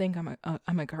doesn't think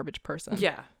I'm a garbage person.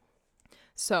 Yeah.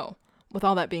 So with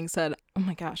all that being said, oh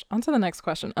my gosh, on to the next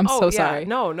question. I'm so sorry.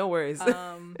 No worries.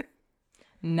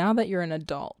 Now that you're an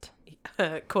adult,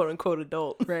 quote unquote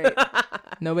adult, right?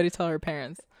 Nobody tell her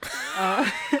parents.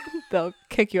 They'll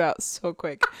kick you out so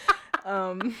quick.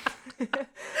 Who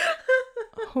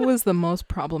was the most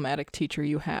problematic teacher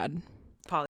you had?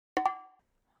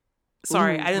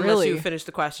 Sorry, Ooh, I didn't really? let you finish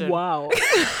the question. Wow.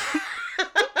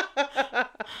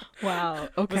 Wow.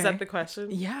 Okay. Was that the question?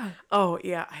 Yeah. Oh,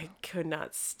 yeah. I could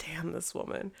not stand this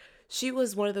woman. She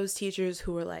was one of those teachers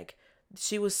who were like,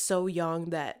 she was so young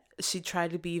that she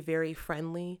tried to be very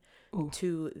friendly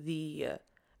to the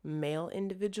male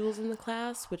individuals in the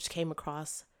class, which came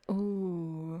across a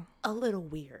little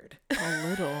weird. A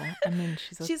little. I mean,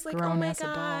 she's like, grown oh my ass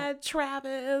God, adult.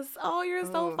 Travis, oh, you're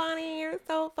so funny. You're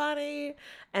so funny.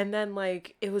 And then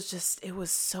like, it was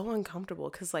so uncomfortable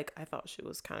because like, I thought she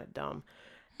was kind of dumb.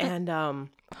 And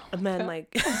then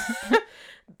like,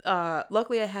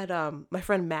 luckily I had my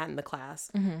friend Matt in the class,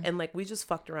 and like we just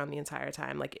fucked around the entire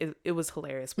time. Like it was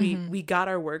hilarious. We got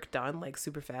our work done like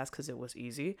super fast because it was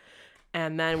easy,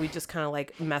 and then we just kind of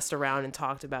like messed around and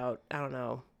talked about, I don't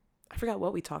know, I forgot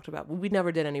what we talked about. We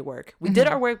never did any work. We did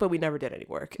our work, but we never did any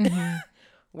work.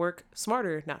 Work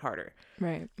smarter, not harder.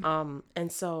 Right.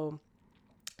 And so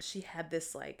she had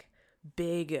this like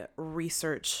big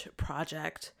research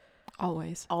project.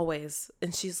 Always.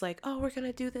 And she's like, oh, we're going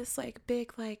to do this like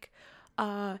big like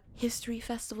history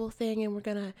festival thing.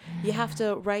 And you have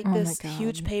to write this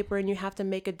huge paper and you have to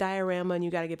make a diorama and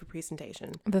you got to give a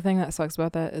presentation. The thing that sucks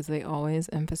about that is they always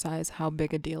emphasize how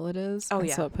big a deal it is. Oh, and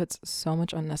yeah. So it puts so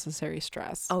much unnecessary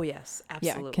stress. Oh, yes.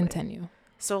 Absolutely. Yeah, continue.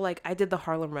 So like I did the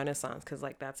Harlem Renaissance because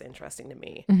like that's interesting to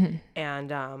me.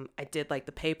 And I did like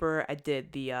the paper. I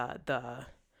did the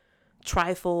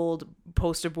trifold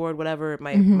poster board, whatever,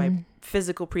 my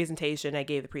physical presentation. I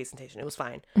gave the presentation. It was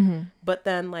fine. But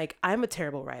then like I'm a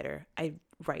terrible writer. I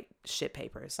write shit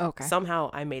papers. Okay.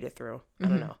 Somehow I made it through. I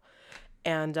don't know.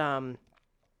 And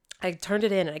I turned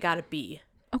it in and I got a B.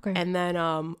 Okay. And then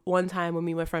one time when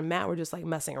me and my friend Matt were just like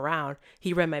messing around,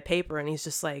 he read my paper and he's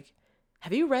just like,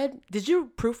 did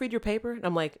you proofread your paper? And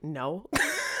I'm like, no.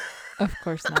 Of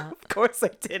course not. Of course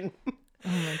I didn't. Oh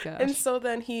my gosh. And so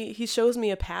then he shows me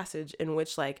a passage in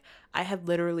which like I had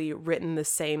literally written the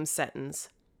same sentence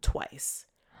twice.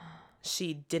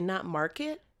 She did not mark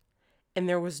it and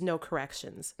there was no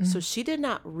corrections. So she did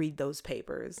not read those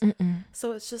papers.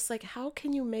 So it's just like, how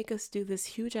can you make us do this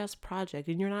huge ass project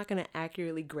and you're not going to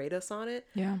accurately grade us on it?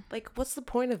 Yeah. Like, what's the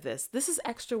point of this? This is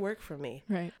extra work for me.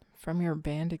 Right. From your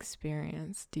band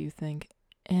experience, do you think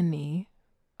any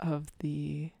of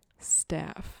the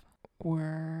staff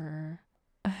were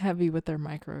heavy with their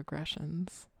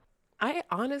microaggressions? I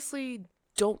honestly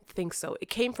don't think so. It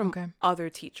came from other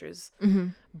teachers,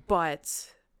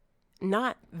 but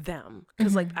not them.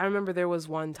 Because like I remember there was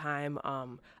one time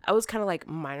I was kind of like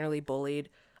minorly bullied.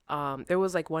 There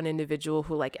was like one individual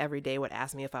who like every day would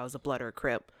ask me if I was a Blood or a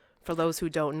Crip. For those who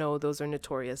don't know, those are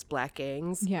notorious black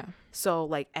gangs. Yeah. So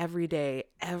like every day,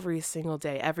 every single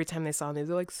day, every time they saw me,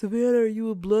 they're like, Savannah, are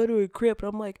you a Blood or a Crip?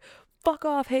 And I'm like, fuck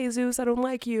off, Jesus, I don't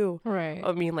like you. Right.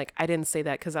 I mean, like, I didn't say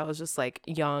that because I was just like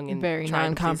young and very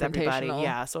trying to please everybody.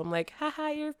 Yeah. So I'm like, haha,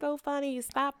 you're so funny.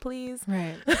 Stop, please.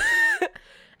 Right.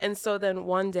 And so then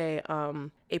one day,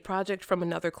 a project from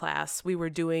another class, we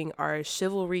were doing our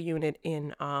chivalry unit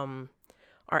in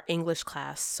our English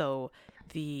class. So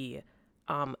the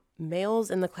males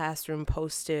in the classroom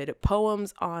posted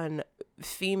poems on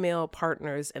female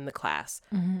partners in the class.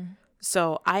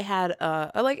 So I had it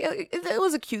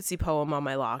was a cutesy poem on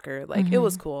my locker. Like, it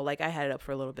was cool. Like, I had it up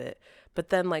for a little bit. But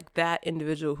then, like, that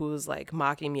individual who was, like,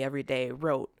 mocking me every day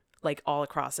wrote, like, all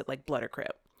across it, like, Blood or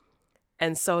Crip.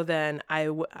 And so then I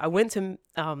went to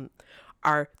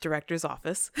our director's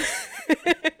office.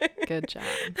 Good job.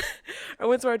 I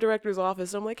went to our director's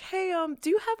office, and I'm like, hey, do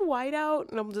you have whiteout?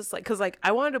 And I'm just like, because, like,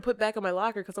 I wanted to put back in my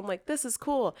locker because I'm like, this is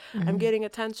cool. I'm getting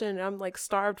attention, and I'm, like,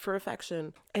 starved for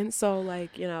affection. And so,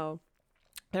 like, you know,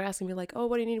 they're asking me, like, oh,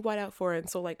 what do you need whiteout for? And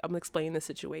so, like, I'm explaining the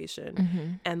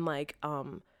situation. And, like,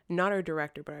 not our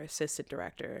director, but our assistant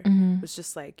director was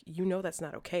just like, you know, that's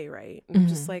not okay, right? And I'm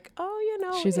just like, oh, you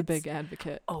know. She's a big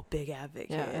advocate. Oh, big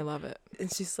advocate. Yeah, I love it.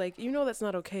 And she's like, you know, that's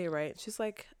not okay, right? And she's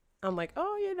like, I'm like,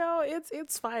 oh, you know,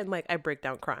 it's fine. Like, I break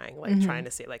down crying, like, trying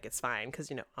to say, like, it's fine. Because,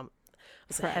 you know, I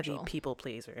was a heavy people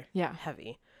pleaser. Yeah.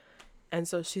 Heavy. And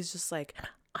so she's just like,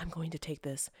 I'm going to take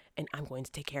this and I'm going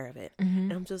to take care of it.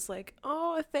 And I'm just like,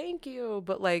 oh, thank you.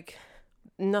 But, like,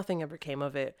 nothing ever came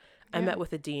of it. I met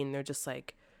with the dean. They're just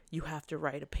like, you have to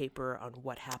write a paper on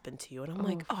what happened to you. And I'm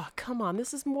like, oh, come on.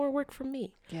 This is more work for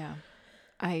me. Yeah.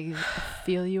 I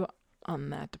feel you on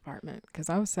that department because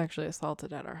I was sexually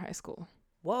assaulted at our high school.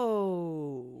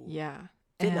 Whoa. Yeah.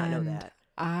 Did not know that.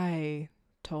 I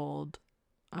told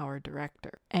our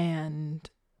director and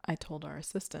I told our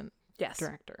assistant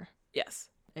director. Yes.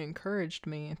 Encouraged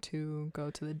me to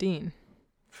go to the dean.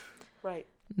 Right.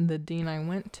 The dean I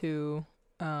went to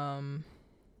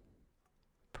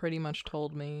pretty much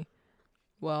told me,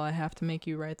 well, I have to make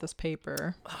you write this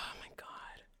paper. Oh my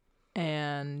God.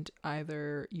 And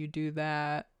either you do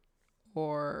that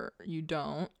or you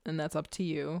don't, and that's up to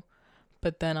you.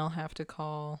 But then I'll have to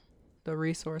call the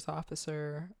resource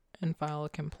officer and file a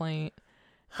complaint,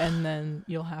 and then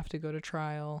you'll have to go to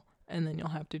trial, and then you'll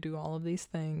have to do all of these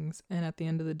things. And at the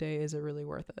end of the day, is it really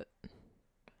worth it?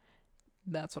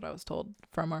 That's what I was told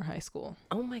from our high school.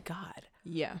 Oh my God.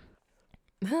 Yeah.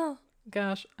 Well,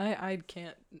 gosh, I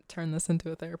can't turn this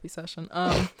into a therapy session.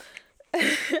 I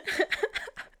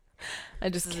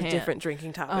just this can't. Is a different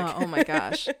drinking topic. Oh my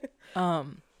gosh.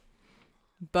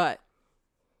 But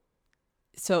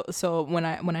so when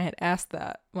I had asked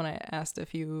that, when I asked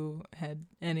if you had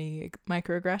any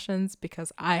microaggressions,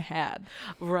 because I had.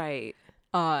 Right.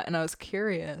 And I was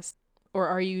curious, or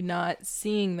are you not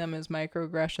seeing them as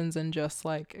microaggressions and just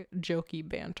like jokey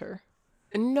banter?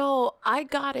 No, I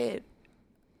got it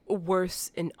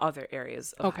worse in other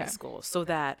areas of high school. So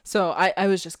I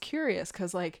was just curious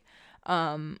because like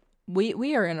we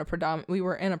were in a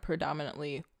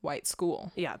predominantly white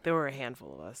school. Yeah, there were a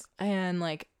handful of us. And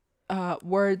like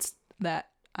words that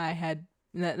I had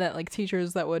that like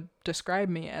teachers that would describe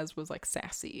me as was like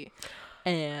sassy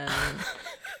and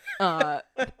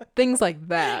things like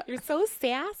that. You're so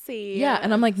sassy. Yeah,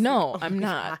 and I'm like, no, I'm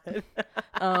not.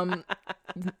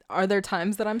 Are there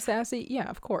times that I'm sassy? Yeah,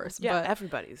 of course. Yeah, but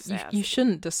everybody's sassy. You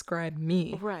shouldn't describe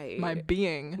me, right? My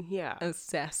being, yeah, as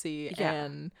sassy. Yeah.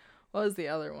 And what was the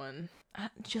other one?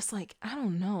 Just like, I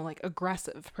don't know, like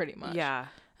aggressive, pretty much. Yeah.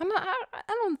 I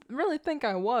don't really think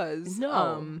I was. No.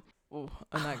 I'm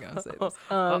not gonna say this.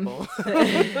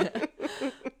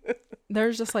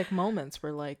 There's just like moments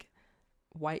where like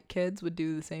white kids would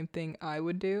do the same thing I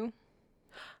would do.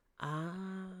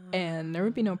 And there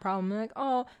would be no problem. Like,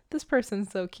 oh, this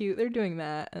person's so cute. They're doing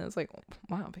that. And it's like,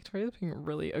 wow, Victoria's being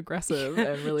really aggressive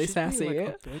and really sassy. Being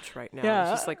like a bitch right now. Yeah.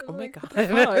 It's just like, oh my God.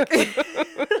 Fuck.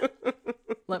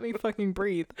 Let me fucking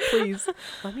breathe, please.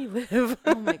 Let me live.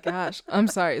 Oh my gosh. I'm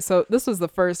sorry. So this was the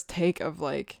first take of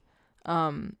like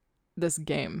this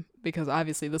game, because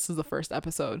obviously this is the first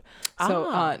episode.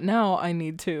 So now I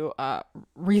need to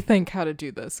rethink how to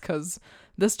do this, because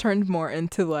this turned more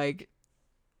into like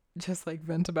just like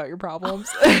vent about your problems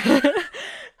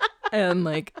and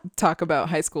like talk about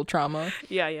high school trauma.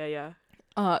 Yeah.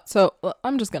 So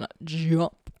I'm just gonna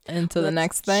jump into the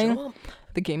next thing.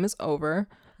 The game is over.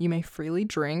 You may freely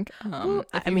drink.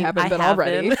 If you haven't been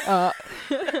already.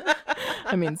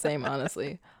 I mean, same,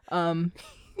 honestly. Time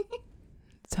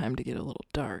to get a little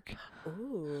dark.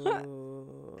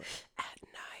 Ooh. At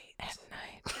night.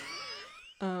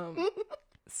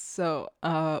 So,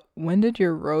 when did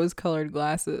your rose-colored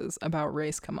glasses about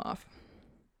race come off?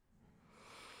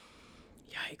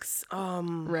 Yikes.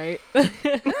 Right?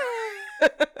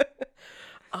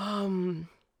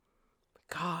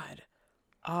 God.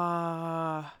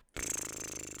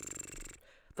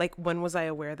 Like, when was I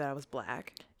aware that I was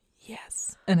black?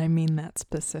 Yes. And I mean that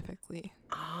specifically.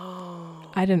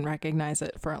 Oh. I didn't recognize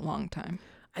it for a long time.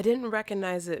 I didn't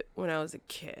recognize it when I was a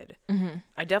kid. Mm-hmm.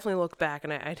 I definitely look back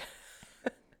and I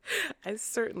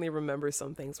certainly remember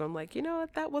some things where I'm like, you know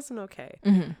what, that wasn't okay.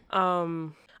 Mm-hmm.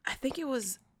 I think it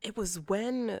was It was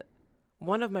when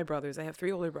one of my brothers, I have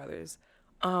 3 older brothers,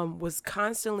 was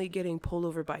constantly getting pulled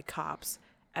over by cops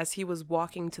as he was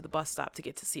walking to the bus stop to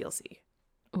get to CLC.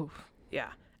 Oof.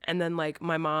 Yeah. And then like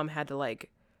my mom had to like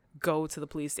go to the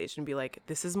police station and be like,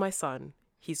 this is my son.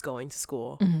 He's going to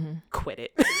school. Quit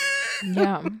it.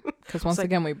 Yeah. Because once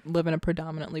again, we live in a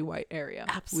predominantly white area.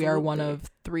 Absolutely. We are one of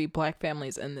 3 black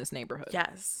families in this neighborhood.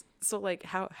 Yes. So like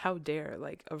how dare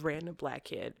like a random black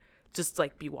kid just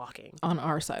like be walking on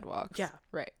our sidewalks. Yeah.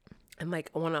 Right. And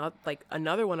like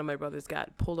another one of my brothers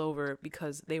got pulled over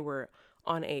because they were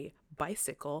on a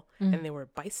bicycle and they were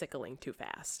bicycling too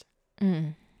fast.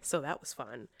 So that was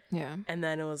fun. Yeah. And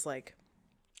then it was like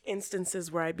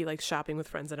instances where I'd be like shopping with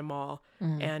friends at a mall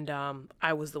and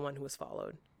I was the one who was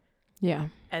followed. Yeah.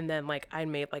 And then like I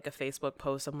made like a Facebook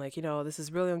post. I'm like, this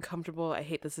is really uncomfortable. I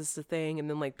hate this is the thing. And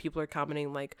then like people are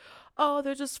commenting like, oh,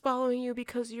 they're just following you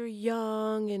because you're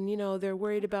young and they're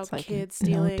worried about like, kids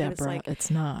stealing. No, Deborah, and it's like,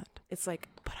 it's not. It's like,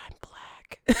 but I'm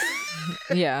black.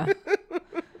 Yeah.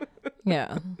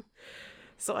 Yeah.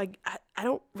 So I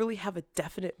don't really have a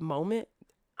definite moment.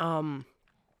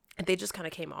 They just kind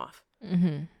of came off.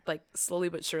 Like slowly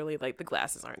but surely, like the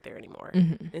glasses aren't there anymore.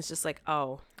 It's just like,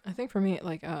 oh. I think for me,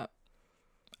 like,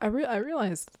 I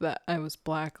realized that I was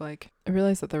black. Like, I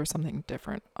realized that there was something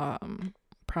different.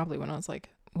 Probably when I was like,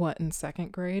 in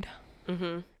 2nd grade.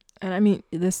 And I mean,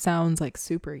 this sounds like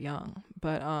super young,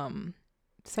 but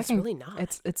it's really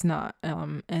not. It's not.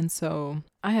 And so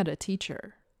I had a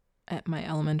teacher at my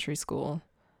elementary school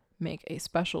make a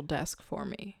special desk for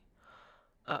me.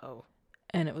 Uh-oh.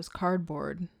 And it was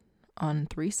cardboard on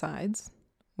 3 sides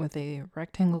with a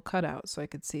rectangle cutout so I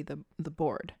could see the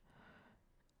board.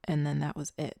 And then that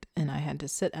was it. And I had to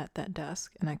sit at that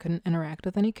desk and I couldn't interact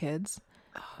with any kids.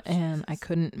 And I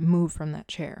couldn't move from that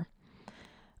chair.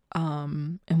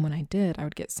 And when I did, I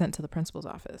would get sent to the principal's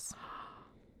office.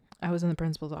 I was in the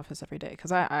principal's office every day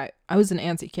because I was an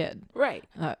antsy kid. Right.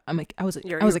 I was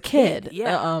a kid.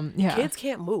 Yeah. Yeah. Kids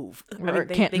can't move. Or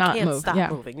they can't move. Stop Yeah.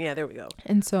 moving. Yeah. There we go.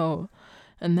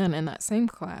 And then in that same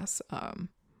class,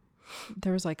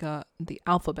 there was like the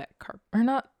alphabet carpet, or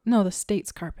not? No, the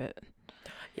state's carpet.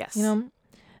 Yes.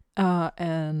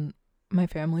 And my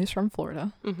family's from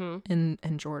Florida, in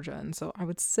Georgia, and so I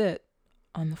would sit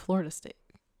on the Florida state.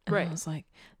 And I was like,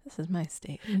 this is my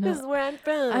state. This is where I'm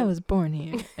from. I was born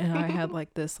here. And I had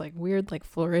like this like weird like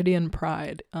Floridian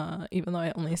pride, even though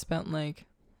I only spent like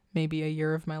maybe a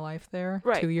year of my life there,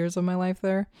 2 years of my life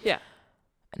there. Yeah.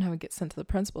 And I would get sent to the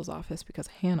principal's office because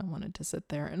Hannah wanted to sit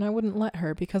there. And I wouldn't let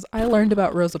her because I learned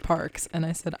about Rosa Parks. And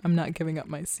I said, I'm not giving up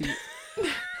my seat.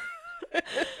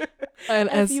 And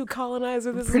as you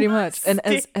colonizer, this pretty is much. And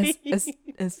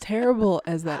as terrible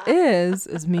as that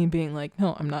is me being like,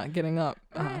 no, I'm not getting up.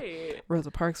 Rosa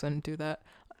Parks wouldn't do that.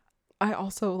 I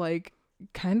also like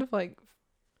kind of like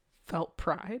felt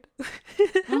pride that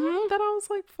I was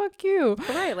like, fuck you.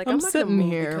 Right. Like I'm not sitting gonna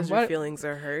move here because your feelings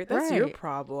are hurt. That's your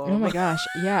problem. Oh my gosh.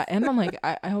 Yeah. And I'm like,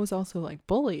 I was also like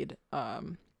bullied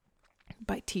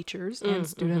by teachers and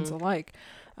students alike.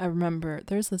 I remember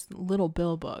there's this Little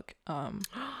Bill book.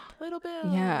 Little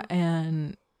Bill. Yeah.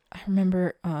 And I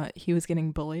remember he was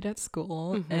getting bullied at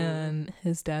school and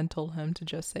his dad told him to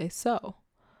just say, so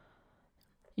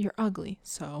you're ugly.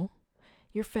 So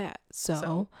you're fat.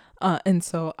 So. And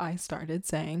so I started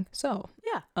saying, so.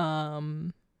 Yeah.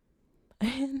 And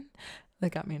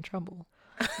that got me in trouble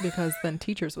because then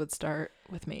teachers would start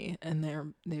with me and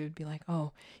they would be like,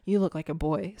 oh, you look like a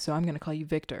boy. So I'm going to call you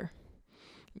Victor.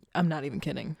 I'm not even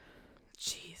kidding.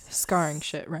 Jesus. Scarring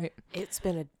shit, right? It's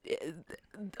been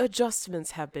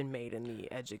adjustments have been made in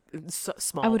the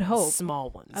small. I would hope. Small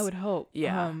ones. I would hope.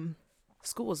 Yeah.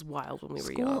 School was wild when we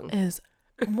were young.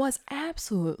 Was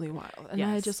absolutely wild. And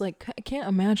I just like I can't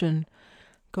imagine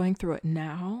going through it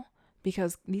now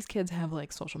because these kids have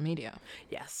like social media.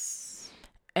 Yes.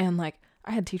 And like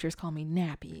I had teachers call me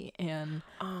nappy and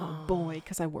a boy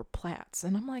because I wore plaits.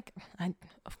 And I'm like,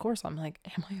 of course, I'm like,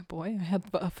 am I a boy? I had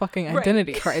a fucking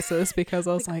identity crisis because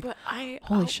I was like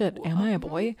holy shit, am I a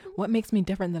boy? What makes me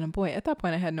different than a boy? At that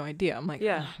point, I had no idea. I'm like,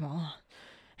 well,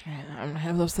 I don't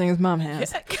have those things mom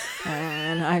has.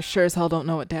 And I sure as hell don't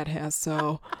know what dad has.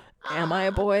 So am I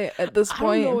a boy at this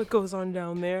point? I don't know what goes on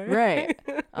down there. Right.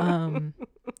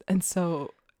 And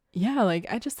so, yeah, like,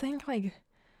 I just think, like,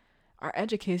 our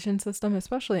education system,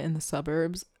 especially in the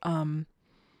suburbs,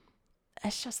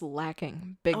 it's just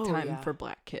lacking big time for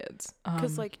black kids.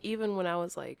 Because, like, even when I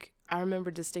was, like, I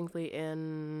remember distinctly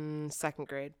in 2nd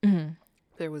grade,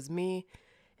 there was me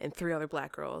and 3 other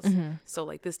black girls. So,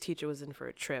 like, this teacher was in for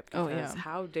a trip because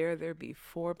how dare there be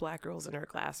 4 black girls in her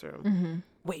classroom?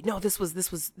 Wait, no, this was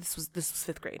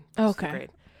 5th grade. Okay. 5th grade.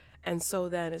 And so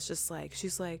then it's just like,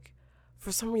 she's like,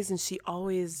 for some reason, she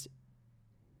always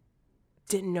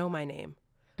didn't know my name.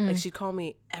 Like, she'd call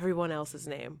me everyone else's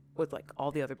name with like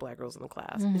all the other black girls in the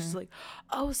class. And she's like,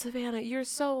 oh, Savannah, you're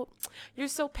so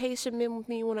patient with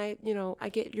me when I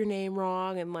get your name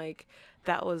wrong. And like,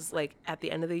 that was like at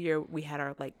the end of the year, we had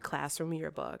our like classroom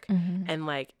yearbook, and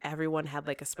like everyone had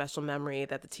like a special memory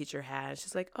that the teacher had.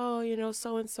 She's like, oh,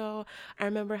 so and so, I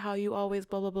remember how you always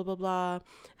blah blah blah blah blah,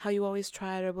 how you always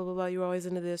tried or blah blah blah, you were always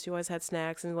into this, you always had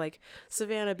snacks. And like,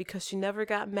 Savannah, because she never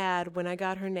got mad when I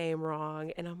got her name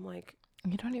wrong. And I'm like,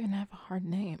 you don't even have a hard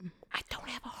name. I don't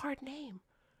have a hard name.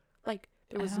 Like,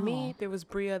 there was me, there was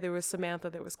Bria, there was Samantha,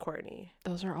 there was Courtney.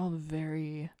 Those are all they're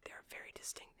very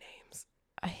distinct names.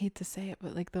 I hate to say it,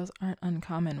 but like, those aren't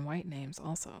uncommon white names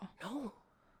also. No.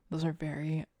 Those are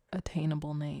very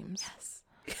attainable names. Yes.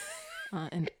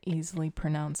 And easily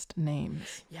pronounced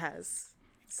names. Yes.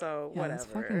 So, yeah, whatever.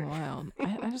 That's fucking wild.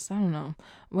 I don't know.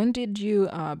 When did you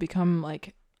become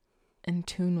like in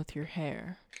tune with your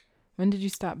hair? When did you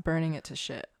stop burning it to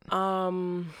shit?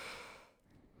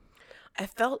 I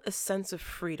felt a sense of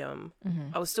freedom.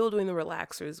 I was still doing the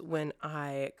relaxers when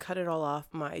I cut it all off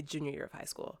my junior year of high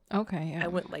school. Okay, yeah. I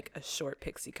went like a short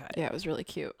pixie cut. Yeah, it was really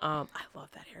cute. I love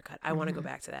that haircut. I want to go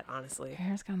back to that, honestly. Your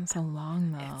hair's gotten so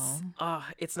long though.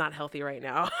 It's not healthy right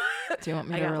now. Do you want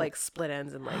me I to got like split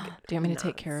ends and like do you want me to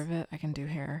take care of it? I can do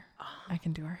hair. I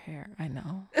can do our hair. I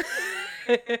know.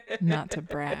 Not to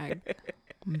brag,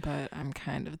 but I'm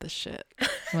kind of the shit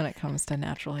when it comes to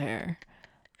natural hair.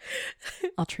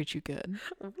 I'll treat you good.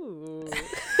 Ooh.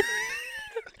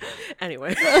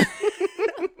 Anyway.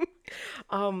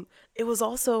 It was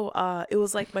also it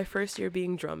was like my first year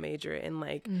being drum major, and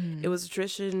like it was a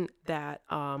tradition that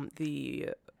the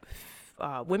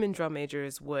women drum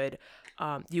majors would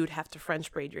you would have to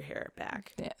French braid your hair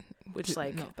back. Yeah. Which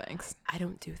like, no thanks. I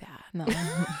don't do that. No.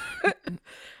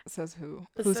 Says who?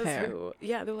 Whose hair? Who?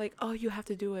 Yeah, they're like, oh, you have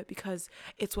to do it because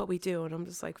it's what we do. And I'm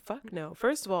just like, fuck no.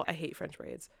 First of all, I hate French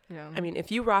braids. Yeah. I mean, if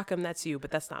you rock them, that's you,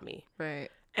 but that's not me. Right.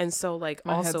 And so like,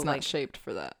 my also head's like, not shaped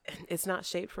for that. It's not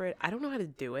shaped for it. I don't know how to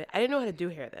do it. I didn't know how to do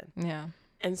hair then. Yeah.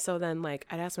 And so then like,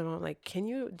 I'd ask my mom like, do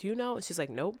you know? And she's like,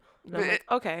 nope. And I'm like,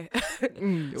 okay.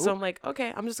 Nope. So I'm like,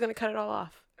 okay, I'm just going to cut it all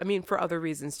off. I mean, for other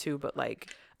reasons too, but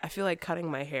like, I feel like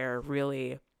cutting my hair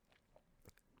really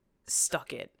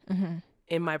stuck it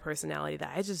in my personality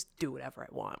that I just do whatever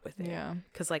I want with it. Yeah.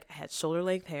 Because like, I had shoulder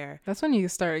length hair. That's when you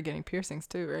started getting piercings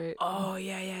too, right? Oh,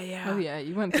 yeah. Oh, yeah.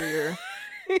 You went through your...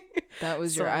 That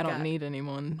was So your I I don't got- need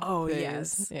anyone Oh, phase.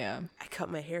 yes. Yeah. I cut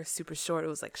my hair super short. It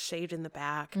was like shaved in the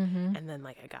back. And then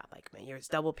like I got like my ears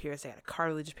double pierced. I got a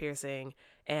cartilage piercing.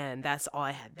 And that's all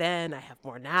I had then. I have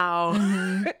more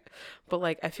now. But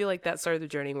like, I feel like that started the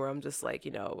journey where I'm just like,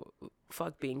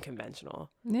 fuck being conventional.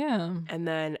 Yeah. And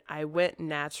then I went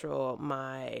natural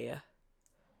my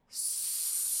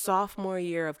sophomore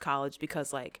year of college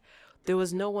because like there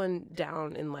was no one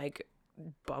down in like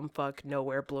bumfuck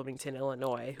nowhere Bloomington,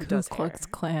 Illinois who does Ku hair. Klux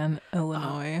Klan,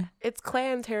 Illinois. It's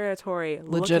Klan territory.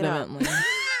 Legitimately.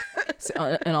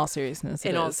 In all seriousness.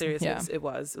 In all seriousness, it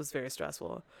was very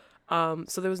stressful.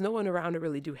 So there was no one around to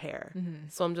really do hair.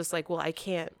 So I'm just like, well, I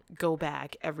can't go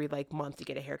back every like month to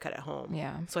get a haircut at home.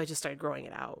 Yeah. So I just started growing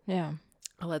it out. Yeah.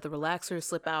 I let the relaxer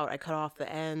slip out. I cut off the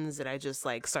ends, and I just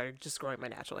like started just growing my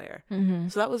natural hair.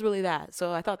 So that was really that.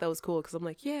 So I thought that was cool because I'm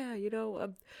like, yeah,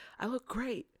 I look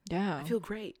great. Yeah. I feel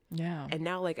great. Yeah. And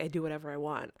now like I do whatever I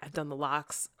want. I've done the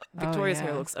locks. Victoria's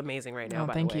hair looks amazing right now. Oh,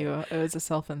 by thank the way. you. It was a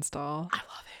self-install. I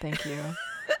love it. Thank you.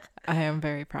 I am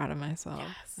very proud of myself.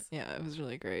 Yes. Yeah, it was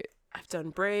really great. I've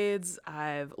done braids.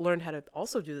 I've learned how to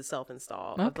also do the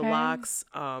self-install of the Okay. locks,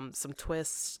 some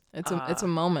twists. It's a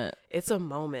moment. It's a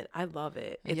moment. I love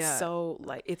it. It's Yeah. so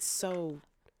like it's so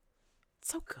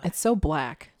good. It's so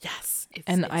black. Yes.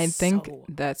 And I think so...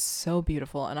 that's so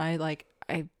beautiful. And I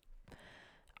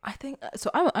think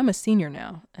so. I'm a senior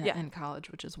now in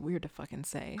college, which is weird to fucking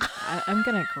say. I'm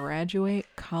gonna graduate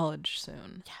college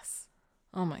soon. Yes.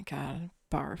 Oh my god,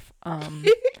 barf.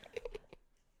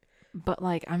 But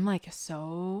like I'm like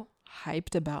so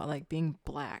hyped about like being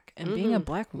black and being a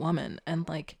black woman and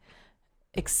like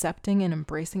accepting and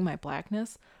embracing my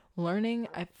blackness. Learning,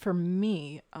 for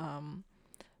me,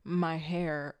 my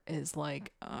hair is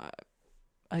like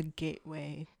a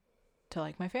gateway to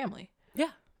like my family.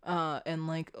 Yeah. And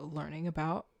like learning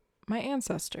about my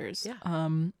ancestors. Yeah.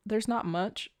 There's not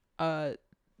much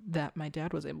that my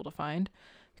dad was able to find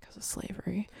because of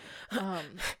slavery.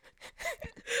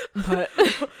 But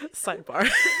sidebar.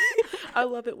 I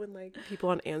love it when like people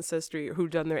on Ancestry who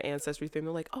done their ancestry thing,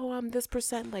 they're like, oh, I'm this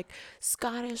percent like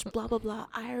Scottish, blah blah blah,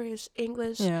 Irish,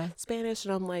 English, Spanish,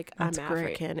 and I'm like, I'm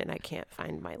African and I can't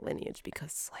find my lineage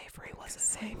because slavery was a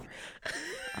thing.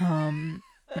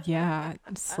 Yeah,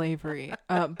 slavery.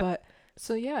 But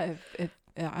so yeah,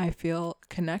 I feel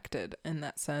connected in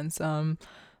that sense.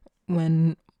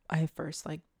 When I first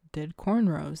like did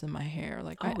cornrows in my hair,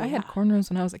 like I had cornrows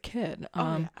when I was a kid.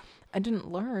 I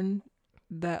didn't learn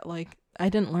that, like, I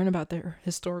didn't learn about their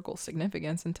historical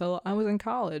significance until I was in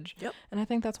college. Yep. And I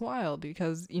think that's wild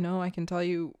because, you know, I can tell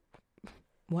you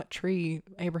what tree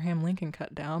Abraham Lincoln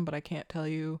cut down, but I can't tell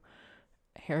you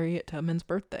Harriet Tubman's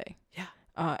birthday.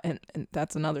 Yeah. And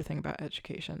that's another thing about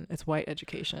education. It's white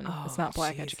education. It's not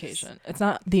black education. It's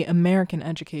not the American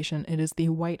education. It is the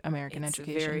white American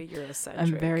education. It's very Eurocentric.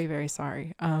 I'm very, very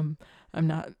sorry. I'm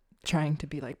not trying to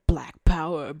be like black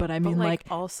power, but I mean, but like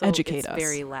also educate us. It's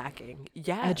very lacking.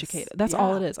 Yes. Educate. That's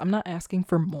all it is. I'm not asking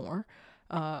for more.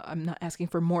 I'm not asking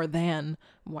for more than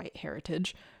white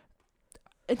heritage.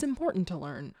 It's important to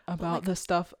learn about the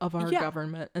stuff of our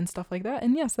government and stuff like that.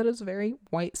 And yes, that is very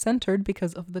white centered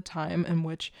because of the time in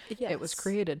which it was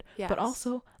created. Yes. But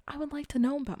also, I would like to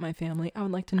know about my family. I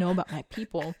would like to know about my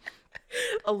people.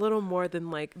 A little more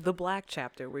than like the black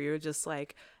chapter where you're just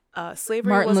like, slavery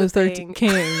Martin was Luther a thing.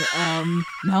 King,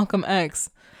 Malcolm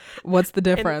X. What's the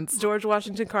difference? And George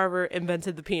Washington Carver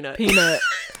invented the peanut.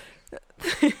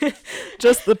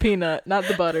 Just the peanut, not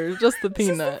the butter. Just the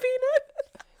peanut. Just the peanut.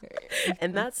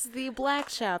 And that's the black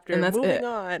chapter. And that's moving it.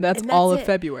 on. That's all of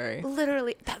February.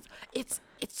 Literally, it's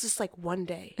just like one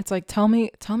day. It's like tell me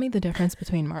the difference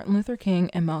between Martin Luther King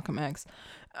and Malcolm X.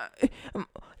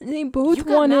 They both you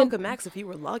got Malcolm X if you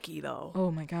were lucky, though.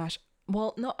 Oh my gosh.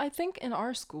 Well, no, I think in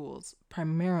our schools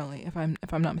primarily, if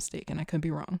I'm not mistaken, I could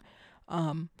be wrong.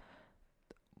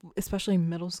 Especially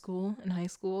middle school and high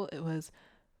school, it was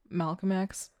Malcolm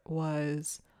X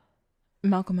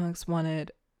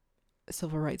wanted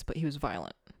civil rights, but he was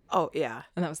violent. Oh yeah,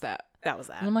 and that was that.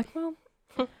 And I'm like, well,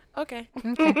 okay.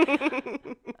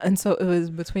 And so it was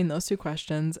between those two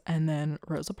questions, and then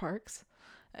Rosa Parks,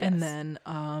 and then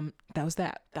that was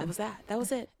that. That was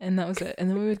it. And that was it. And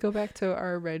then we would go back to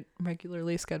our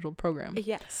regularly scheduled program.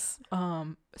 Yes.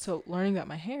 So learning about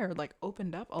my hair like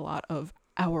opened up a lot of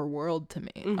our world to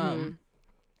me.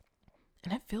 And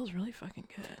it feels really fucking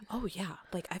good. Oh yeah,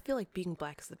 like I feel like being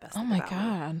black is the best. Oh my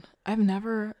god,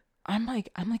 I'm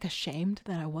like ashamed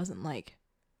that I wasn't like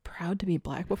proud to be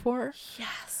black before.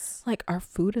 Yes. Like our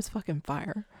food is fucking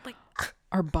fire. Like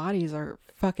our bodies are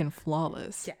fucking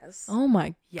flawless. Yes. Oh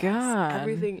my god.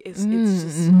 Everything is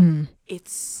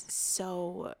it's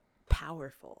so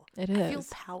powerful. It is. I feel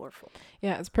powerful.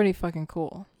 Yeah, it's pretty fucking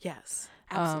cool. Yes.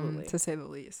 Absolutely. To say the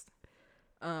least.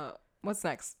 What's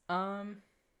next?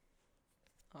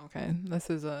 Okay, this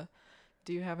is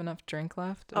do you have enough drink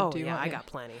left? Oh, yeah, I got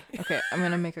plenty. Okay, I'm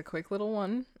going to make a quick little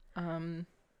one.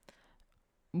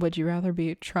 Would you rather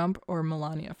be Trump or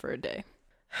Melania for a day?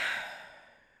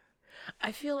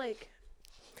 I feel like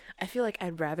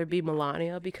I'd rather be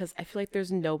Melania because I feel like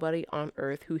there's nobody on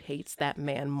earth who hates that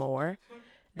man more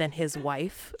than his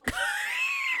wife.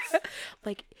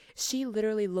 Like, she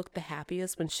literally looked the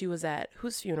happiest when she was at,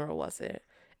 whose funeral was it?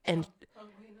 And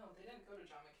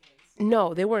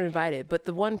no, they weren't invited, but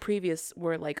the one previous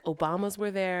where like Obama's were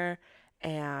there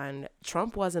and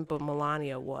Trump wasn't, but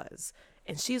Melania was.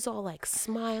 And she's all like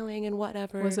smiling and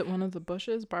whatever. Was it one of the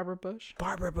Bushes? Barbara Bush?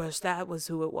 Barbara Bush, that was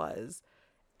who it was.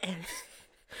 And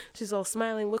she's all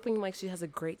smiling, looking like she has a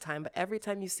great time. But every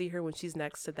time you see her when she's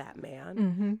next to that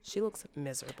man, she looks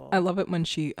miserable. I love it when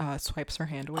she swipes her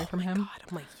hand away from him. God,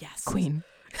 I'm like, yes. Queen.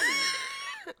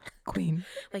 Queen.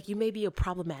 Like, you may be a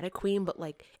problematic queen, but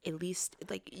like at least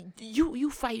like you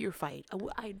fight your fight.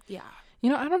 Yeah. You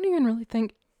know, I don't even really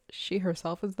think she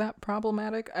herself is that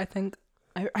problematic. I think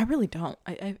I really don't.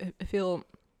 I feel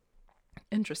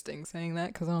interesting saying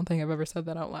that because I don't think I've ever said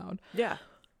that out loud. Yeah.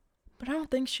 But I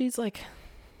don't think she's like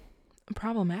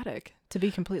problematic, to be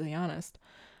completely honest.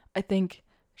 I think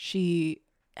she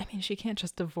can't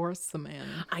just divorce the man.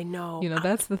 I know. You know,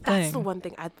 that's the thing. That's the one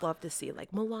thing I'd love to see.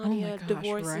 Like, Melania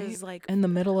divorces, like... in the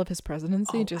middle of his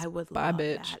presidency, just I would bye, love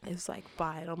bitch. That. It's like,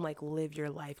 bye. And I'm like, live your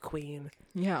life, queen.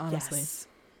 Yeah, honestly. Yes.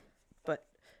 But,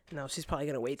 no, she's probably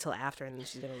going to wait till after and then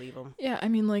she's going to leave him. Yeah, I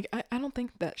mean, like, I don't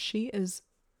think that she is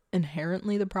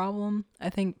inherently the problem. I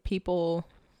think people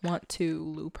want to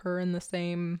loop her in the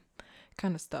same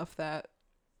kind of stuff that,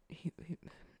 he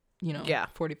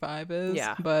 45 is.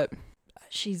 Yeah. But...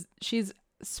 She's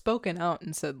spoken out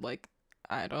and said, like,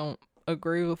 I don't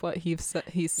agree with what he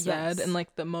said in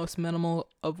like the most minimal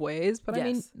of ways, but I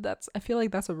mean, I feel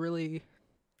like that's a really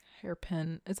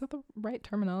hairpin. Is that the right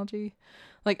terminology?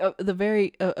 Like a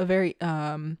very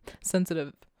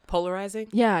sensitive. Polarizing?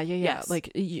 Yeah. Yes.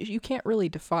 Like you can't really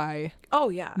defy. Oh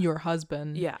yeah. Your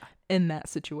husband. Yeah. In that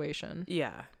situation.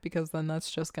 Yeah. Because then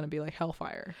that's just gonna be like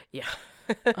hellfire. Yeah.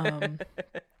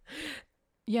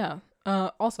 Yeah.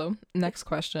 Also, next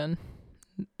question.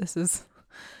 This is.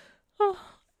 Oh,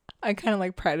 I kind of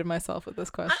like prided myself with this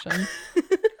question.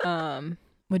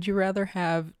 Would you rather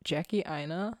have Jackie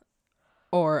Aina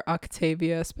or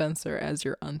Octavia Spencer as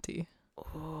your auntie?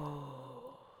 Oh.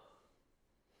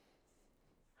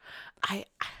 I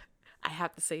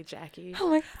have to say Jackie. Oh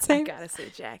my God, same. I gotta say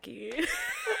Jackie.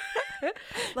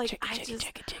 Like I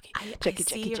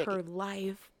see her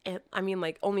life, and I mean,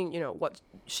 like only what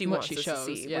she wants us to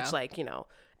see, which like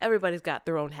everybody's got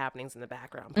their own happenings in the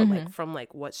background, but like from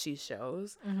like what she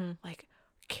shows, like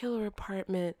killer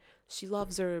apartment. She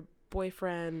loves her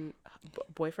boyfriend,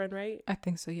 right? I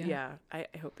think so. Yeah. I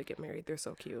hope they get married. They're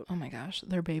so cute. Oh my gosh,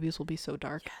 their babies will be so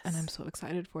dark, and I'm so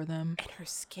excited for them. And her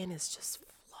skin is just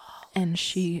flawless. And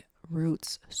she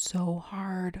roots so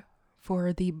hard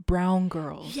for the brown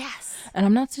girls. Yes. And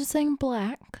I'm not just saying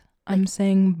black. I'm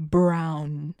saying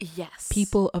brown. Yes.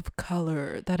 People of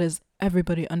color. That is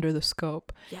everybody under the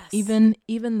scope. Yes. Even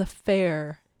the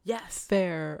fair. Yes.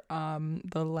 Fair.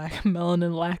 The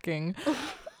melanin lacking.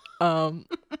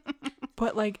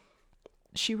 But like,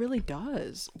 she really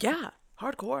does. Yeah.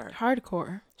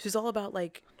 Hardcore. She's all about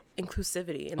like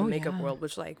inclusivity in the makeup world,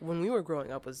 which like when we were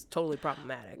growing up was totally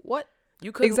problematic. What?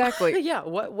 You could exactly. Yeah.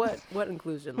 What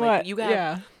inclusion? Like what? You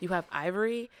have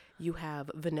Ivory, you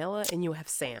have Vanilla, and you have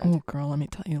Sand. Oh girl, let me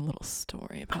tell you a little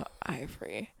story about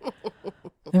Ivory.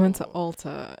 They went to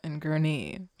Ulta in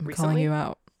Gurnee. I'm Recently? calling you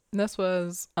out. This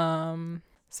was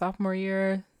sophomore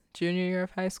year, junior year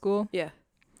of high school. Yeah.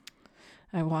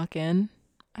 I walk in.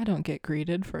 I don't get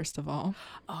greeted, first of all.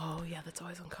 Oh yeah, that's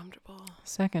always uncomfortable.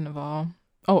 Second of all.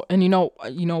 Oh, and you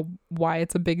know why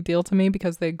it's a big deal to me?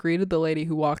 Because they greeted the lady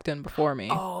who walked in before me.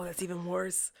 Oh, that's even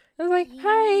worse. I was like,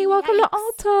 "Hi, welcome to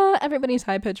Ulta." Everybody's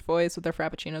high-pitched voice with their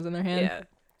frappuccinos in their hand. Yeah.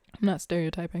 I'm not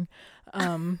stereotyping.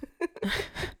 And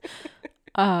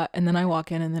then I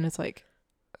walk in, and then it's like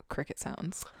cricket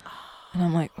sounds. And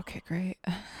I'm like, "Okay, great.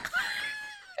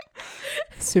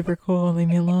 Super cool. Leave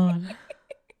me alone."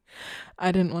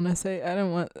 I didn't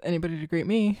want anybody to greet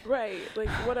me. Right. Like,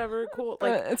 whatever. Cool.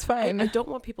 Like, it's fine. I don't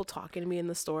want people talking to me in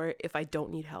the store if I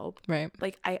don't need help. Right.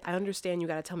 Like, I understand you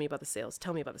got to tell me about the sales.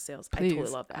 Tell me about the sales. Please. I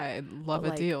totally love that. I love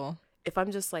a deal. If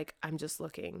I'm just like, I'm just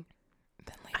looking.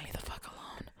 Then leave me the fuck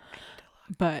alone.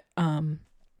 But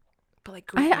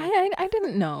like, I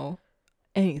didn't know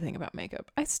anything about makeup.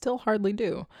 I still hardly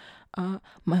do. My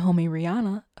homie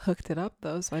Rihanna hooked it up,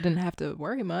 though, so I didn't have to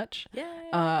worry much. Yes.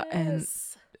 And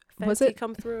Fenty was it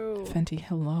come through? Fenty,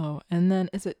 hello. And then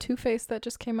is it Too Faced that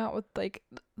just came out with like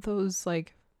those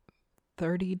like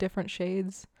 30 different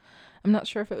shades? I'm not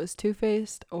sure if it was Too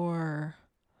Faced or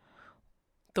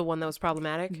the one that was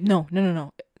problematic. No.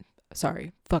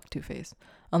 Sorry, fuck Too Faced.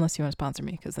 Unless you want to sponsor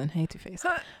me, because then hey, Too Faced.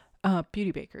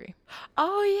 Beauty Bakery.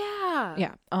 Oh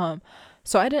yeah. Yeah.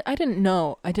 So I didn't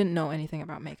know anything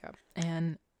about makeup,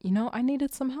 and I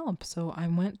needed some help. So I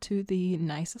went to the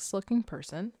nicest looking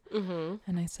person,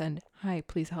 and I said, "Hi,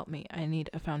 please help me. I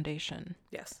need a foundation."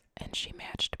 Yes. And she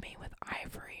matched me with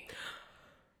Ivory.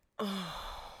 Oh.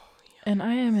 Yeah. And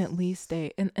I am at least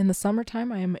in the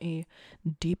summertime, I am a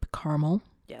deep caramel.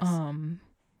 Yes.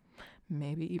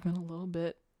 Maybe even a little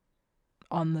bit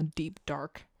on the deep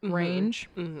dark range.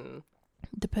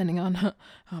 Depending on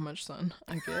how much sun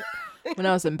I get. When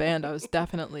I was in band, I was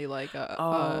definitely like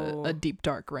a deep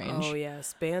dark range. Oh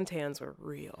yes, band tans were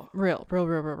real. Real.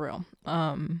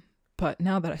 But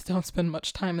now that I don't spend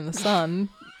much time in the sun,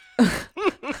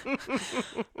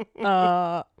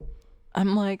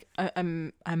 I'm like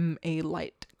I'm a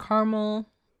light caramel,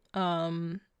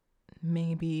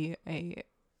 maybe a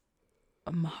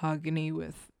mahogany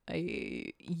with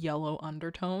a yellow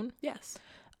undertone. Yes.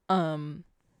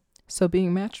 So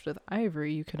being matched with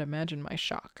Ivory, you could imagine my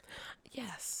shock.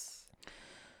 Yes.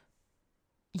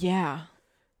 Yeah.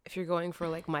 If you're going for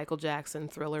like Michael Jackson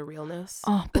Thriller realness.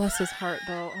 Oh, bless his heart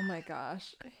though. Oh my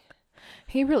gosh.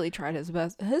 He really tried his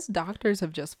best. His doctors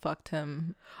have just fucked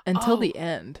him until the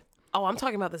end. Oh, I'm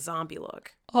talking about the zombie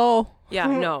look. Oh. Yeah,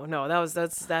 no.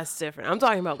 That's different. I'm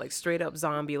talking about like straight up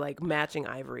zombie, like matching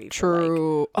Ivory for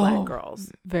true. Like black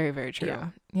girls. Very, very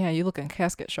true. Yeah, you looking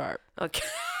casket sharp. Okay.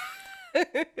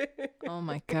 Oh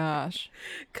my gosh.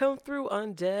 Come through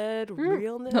undead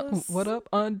realness. What up,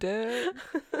 undead?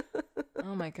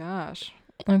 Oh my gosh.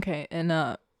 Okay,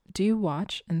 and do you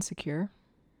watch Insecure?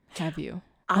 Have you?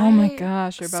 Oh my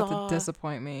gosh, you're about to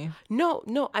disappoint me.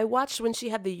 No, I watched when she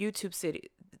had the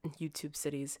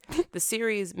the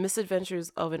series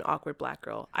Misadventures of an Awkward Black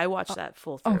Girl. I watched that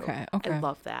full through. Okay. I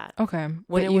love that. Okay.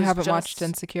 But you haven't watched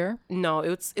Insecure? No,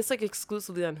 it's like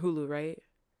exclusively on Hulu, right?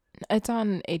 It's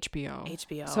on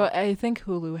HBO. So I think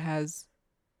Hulu has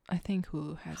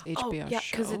HBO yeah,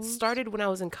 shows. because it started when I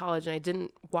was in college and I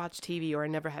didn't watch TV, or I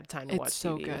never had time to watch TV. It's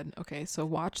so good. Okay, so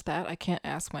watch that. I can't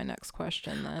ask my next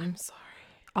question then. I'm sorry.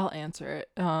 I'll answer it.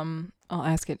 I'll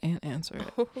ask it and answer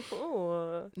it.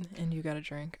 And you got a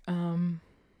drink.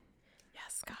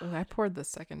 Yes, God. I poured the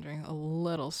second drink a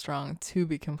little strong, to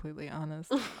be completely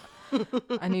honest.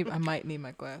 I might need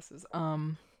my glasses.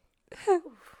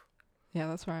 Yeah,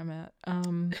 that's where I'm at.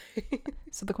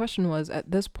 So the question was,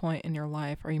 at this point in your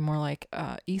life, are you more like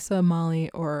Issa, Molly,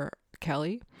 or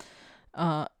Kelly?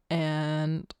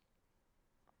 And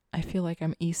I feel like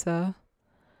I'm Issa.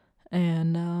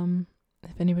 And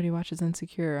if anybody watches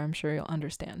Insecure, I'm sure you'll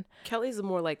understand. Kelly's a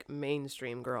more like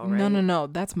mainstream girl, right? No.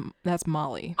 That's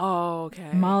Molly. Oh,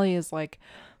 okay. Molly is like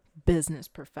business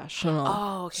professional.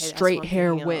 Oh, okay. Straight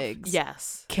hair wigs.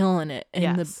 Yes. Killing it.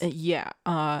 Yes.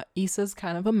 Issa's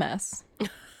kind of a mess.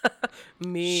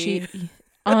 Me.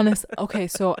 Okay,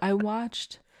 so I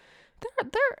watched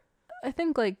I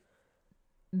think like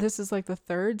this is like the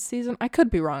third season. I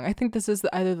could be wrong. I think this is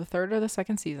either the third or the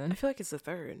second season. I feel like it's the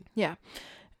third. Yeah.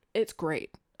 It's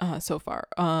great so far.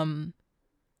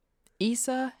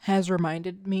 Issa has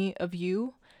reminded me of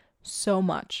you so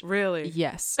much. Really?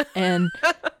 Yes. And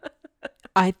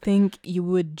I think you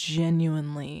would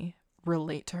genuinely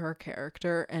relate to her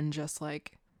character and just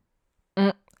like,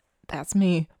 that's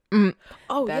me.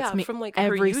 That's me. From like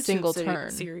every her YouTube single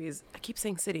turn. Series. I keep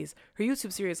saying cities. Her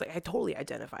YouTube series, like I totally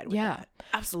identified with that.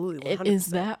 Absolutely. 100%. It is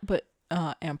that, but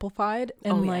amplified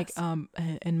and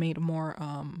and made more.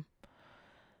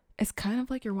 It's kind of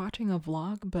like you're watching a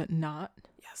vlog, but not.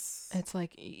 Yes. It's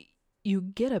like you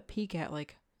get a peek at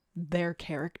like their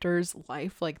character's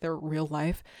life, like their real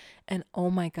life, and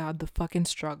oh my God, the fucking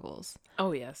struggles.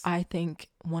 Oh yes. I think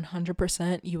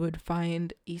 100% you would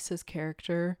find Issa's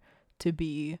character to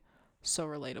be so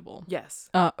relatable. Yes.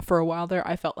 For a while there,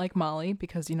 I felt like Molly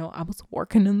because I was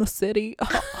working in the city.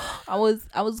 I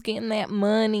was getting that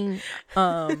money.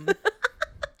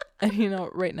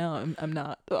 And right now I'm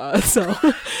not. So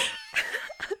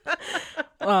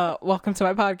welcome to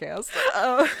my podcast.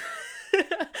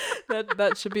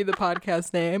 That should be the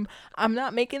podcast name. I'm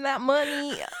not making that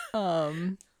money.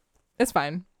 It's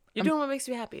fine. You're doing what makes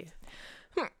you happy.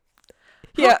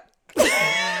 Yeah.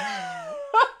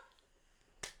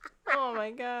 Oh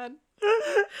my God.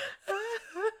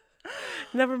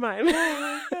 Never mind.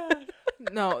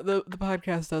 No, the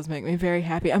podcast does make me very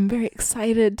happy. I'm very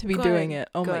excited to be doing it.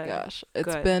 Oh my gosh.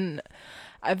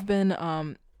 I've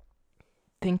been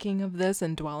thinking of this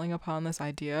and dwelling upon this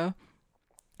idea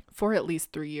for at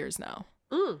least 3 years now.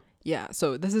 Yeah,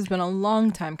 so this has been a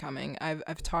long time coming.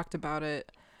 I've talked about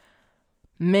it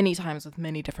many times with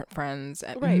many different friends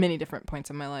at many different points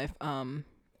in my life.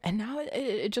 And now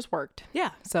it just worked. Yeah.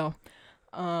 So,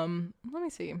 let me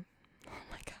see. Oh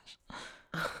my gosh.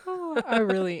 Oh, I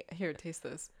really here, taste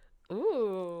this.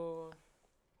 Ooh.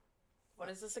 What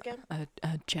is this again? A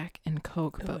Jack and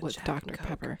Coke, but with Dr.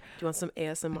 Pepper. Do you want some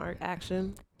ASMR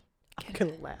action? I'm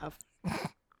gonna laugh.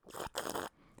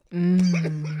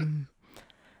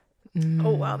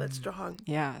 Oh wow, that's strong.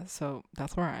 Yeah, so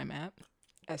that's where I'm at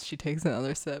as she takes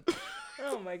another sip.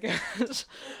 Oh my gosh.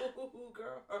 Ooh,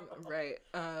 girl. Right.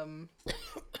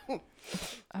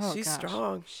 She's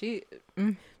strong. She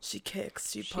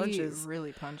kicks. She punches. She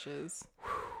really punches.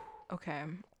 Okay.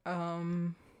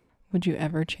 Would you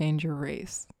ever change your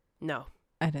race? No.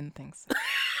 I didn't think so.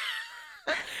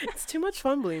 It's too much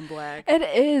fun being black. It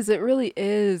is. It really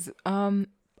is.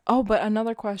 Oh, but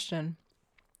another question.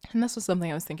 And this was something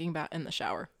I was thinking about in the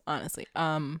shower, honestly.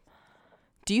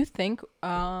 Do you think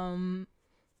I'm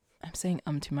saying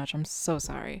too much. I'm so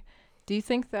sorry. Do you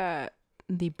think that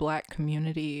the black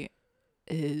community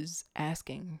is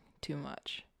asking too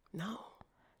much? No.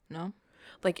 No?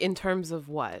 Like in terms of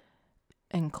what?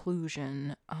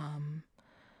 Inclusion,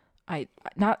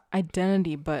 not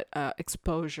identity, but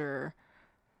exposure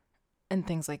and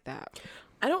things like that.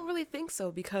 I don't really think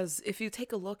so, because if you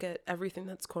take a look at everything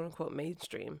that's quote unquote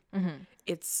mainstream,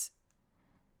 it's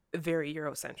very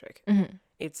Eurocentric.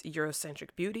 It's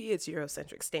Eurocentric beauty, it's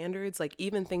Eurocentric standards, like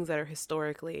even things that are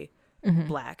historically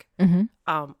black.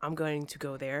 I'm going to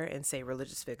go there and say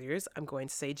religious figures. I'm going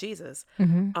to say Jesus.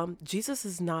 Jesus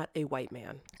is not a white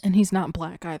man, and he's not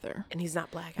black either. He's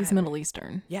Middle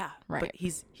Eastern. Yeah, right. But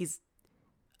he's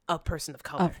a person of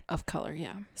color. Of color,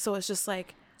 yeah. So it's just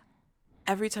like,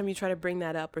 every time you try to bring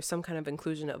that up or some kind of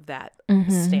inclusion of that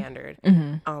Mm-hmm. standard,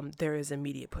 Mm-hmm. there is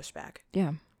immediate pushback.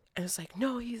 Yeah. And it's like,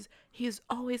 no, he's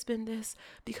always been this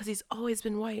because he's always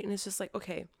been white. And it's just like,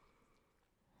 okay,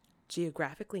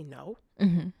 geographically, no.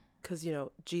 Mm-hmm. Because, you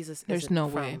know, Jesus There's isn't no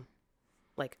from, way.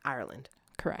 like, Ireland.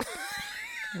 Correct.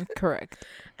 Correct.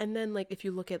 And then, like, if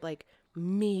you look at, like,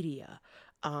 media,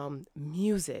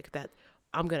 music, that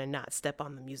I'm going to not step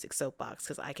on the music soapbox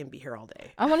because I can be here all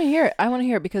day. I want to hear it. I want to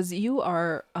hear it because you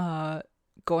are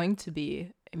going to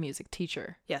be a music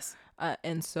teacher. Yes.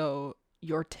 And so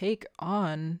your take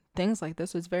on things like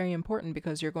this is very important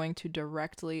because you're going to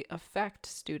directly affect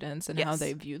students and how Yes.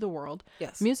 they view the world.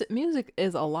 Yes. Music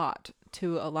is a lot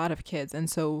to a lot of kids. And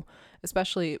so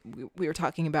especially we were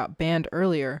talking about band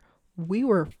earlier. We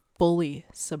were fully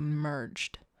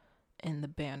submerged in the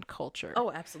band culture.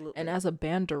 Oh, absolutely. And as a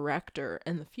band director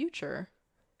in the future,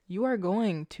 you are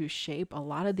going to shape a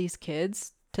lot of these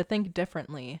kids to think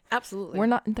differently. Absolutely.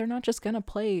 They're not just going to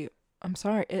play, I'm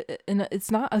sorry, and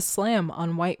it's not a slam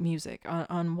on white music,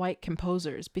 on white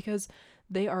composers, because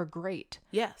they are great.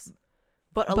 Yes.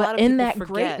 But a But lot of in people that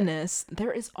forget. greatness,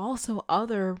 there is also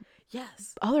other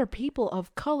people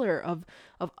of color, of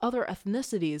other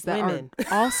ethnicities that Women.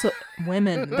 are also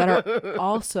women that are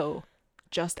also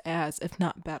just as, if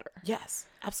not better. Yes,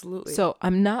 absolutely. So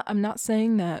I'm not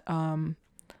saying that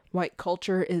white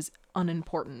culture is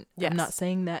unimportant. Yes. I'm not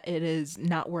saying that it is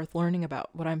not worth learning about.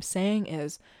 What I'm saying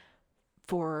is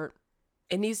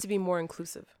it needs to be more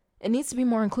inclusive. it needs to be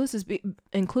more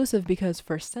inclusive because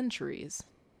for centuries,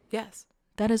 Yes.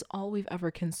 that is all we've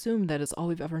ever consumed. That is all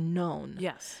we've ever known.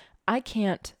 Yes. I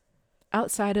can't,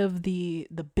 outside of the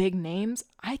big names,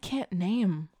 I can't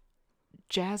name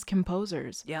jazz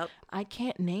composers. Yep. I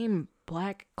can't name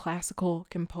Black classical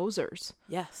composers.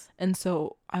 Yes. And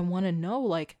so I want to know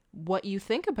like what you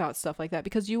think about stuff like that,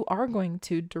 because you are going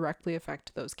to directly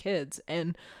affect those kids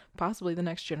and possibly the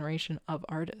next generation of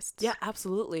artists. Yeah,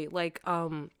 absolutely. Like a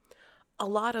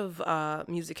lot of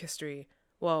music history.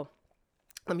 Well,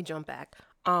 let me jump back.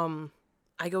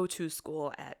 I go to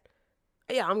school at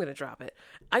I'm going to drop it.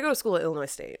 I go to school at Illinois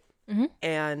State. Mm-hmm.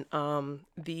 And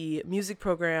the music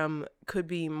program could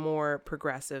be more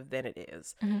progressive than it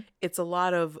is. Mm-hmm. It's a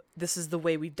lot of, this is the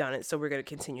way we've done it, so we're going to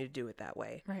continue to do it that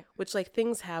way. Right. Which, like,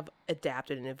 things have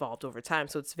adapted and evolved over time,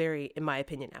 so it's very, in my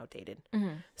opinion, outdated.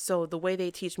 Mm-hmm. So the way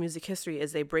they teach music history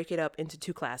is they break it up into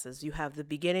two classes. You have the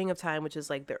beginning of time, which is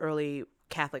like the early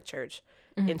Catholic Church,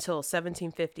 until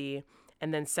 1750,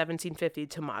 and then 1750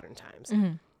 to modern times.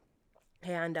 Mm-hmm.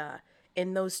 And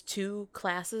in those two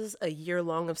classes, a year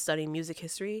long of studying music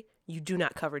history, you do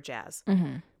not cover jazz,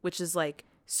 which is like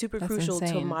super That's crucial to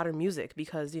insane. modern music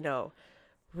because, you know,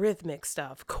 rhythmic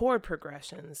stuff, chord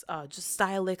progressions, just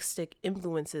stylistic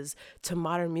influences to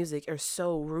modern music are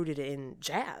so rooted in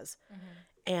jazz.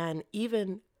 And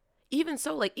even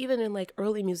so, like, even in like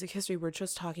early music history, we're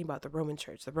just talking about the Roman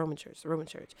Church,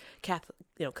 Catholic,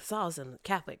 you know, Catholicism,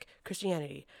 Catholic,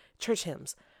 Christianity, church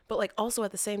hymns. But like also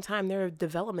at the same time, there are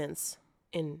developments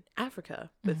in Africa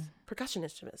with percussion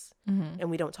instruments. And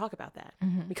we don't talk about that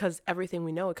because everything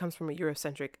we know, it comes from a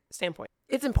Eurocentric standpoint.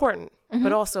 It's important,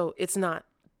 but also it's not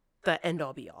the end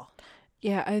all be all.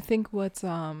 Yeah, I think what's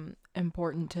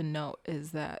important to note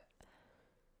is that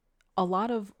a lot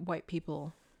of white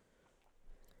people,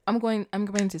 I'm going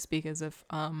to speak as if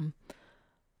I'm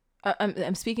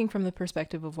speaking from the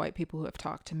perspective of white people who have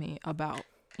talked to me about,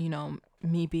 you know,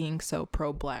 me being so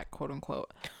pro-black, quote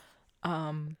unquote.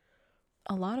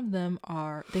 A lot of them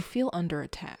they feel under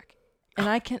attack, and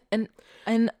I can,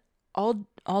 and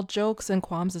all jokes and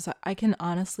qualms aside, I can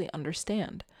honestly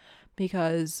understand,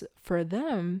 because for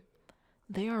them,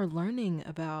 they are learning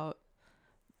about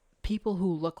people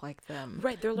who look like them.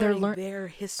 Right, they're learning their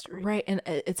history. Right, and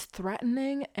it's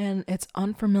threatening and it's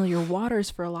unfamiliar waters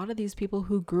for a lot of these people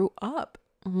who grew up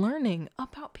learning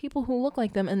about people who look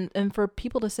like them, and for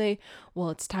people to say,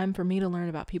 well, it's time for me to learn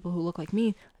about people who look like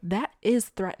me, that is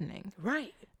threatening.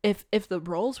 Right. If the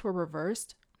roles were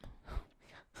reversed,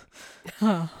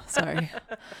 oh, sorry,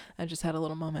 I just had a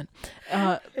little moment.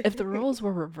 If the roles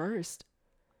were reversed,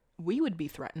 we would be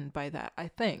threatened by that, I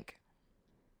think.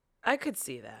 I could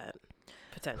see that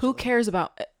potentially. Who cares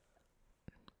about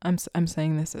I'm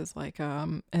saying this as like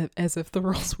as if the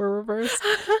roles were reversed.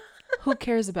 Who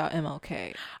cares about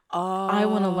MLK? Oh, I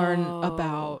want to learn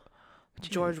about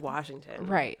George Washington.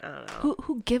 Right. I don't know.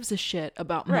 Who gives a shit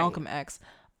about Right. Malcolm X?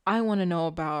 I want to know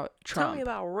about Trump. Tell me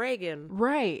about Reagan.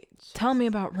 Right. Tell me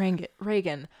about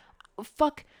Reagan.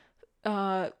 Fuck.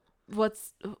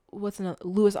 What's another?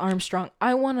 Louis Armstrong.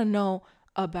 I want to know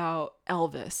about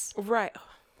Elvis. Right.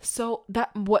 So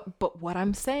what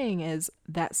I'm saying is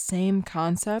that same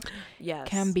concept Yes.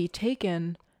 can be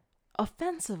taken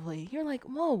offensively. You're like,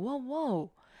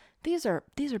 whoa. These are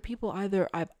people either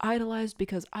I've idolized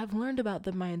because I've learned about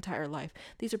them my entire life.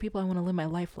 These are people I want to live my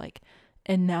life like.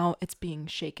 And now it's being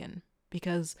shaken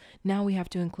because now we have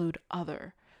to include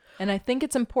other. And I think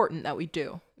it's important that we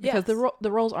do because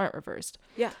the roles aren't reversed.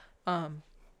 Yeah.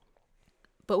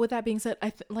 But with that being said,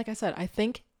 like I said, I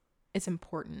think it's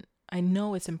important. I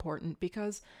know it's important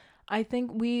because I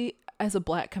think we as a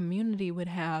Black community would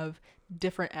have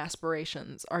different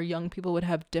aspirations. Our young people would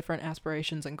have different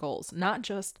aspirations and goals, not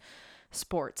just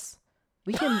sports.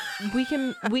 We can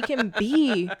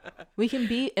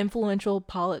be influential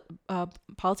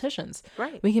politicians.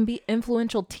 Right. We can be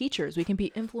influential teachers. We can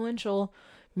be influential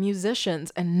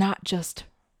musicians, and not just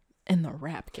in the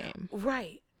rap game.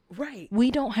 Right.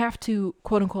 We don't have to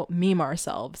quote unquote meme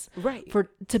ourselves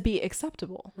to be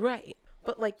acceptable. Right.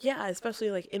 But like, yeah,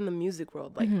 especially like in the music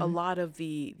world, like a lot of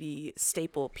the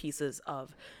staple pieces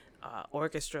of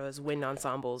orchestras, wind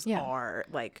ensembles are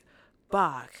like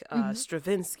Bach,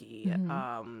 Stravinsky,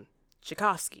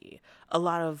 Tchaikovsky, a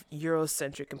lot of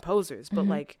Eurocentric composers. But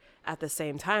like at the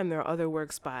same time, there are other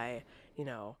works by,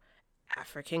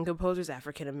 African composers,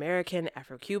 African American,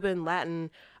 Afro-Cuban,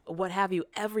 Latin, what have you,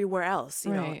 everywhere else,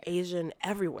 you know, Asian,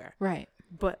 everywhere. Right.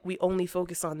 But we only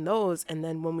focus on those. And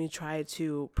then when we try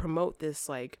to promote this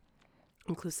like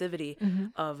inclusivity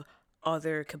of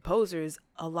other composers,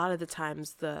 a lot of the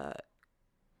times the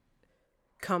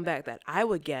comeback that I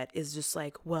would get is just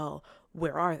like, well,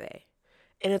 where are they?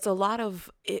 And it's a lot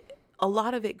of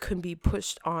it can be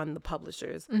pushed on the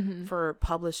publishers for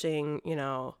publishing,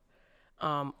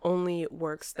 only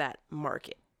works that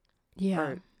market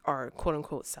are quote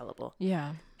unquote sellable.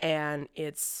 Yeah. And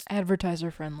it's advertiser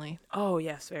friendly. Oh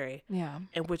yes, very. Yeah.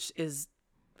 And which is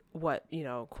what,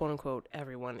 quote unquote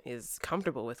everyone is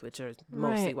comfortable with, which are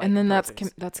mostly white. And then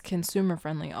composers. that's consumer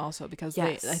friendly also, because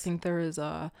I think there is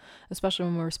especially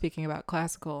when we were speaking about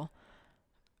classical,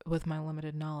 with my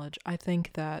limited knowledge, I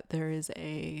think that there is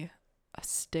a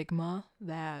stigma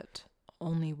that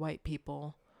only white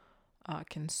people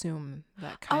consume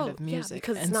that kind of music,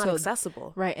 because it's not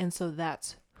accessible. Right. And so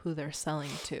that's who they're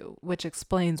selling to, which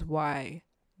explains why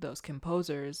those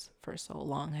composers for so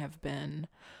long have been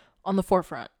on the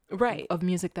forefront of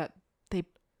music that they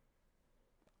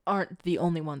aren't the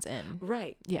only ones in.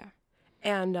 Right. Yeah.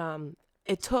 And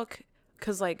it took,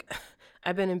 because like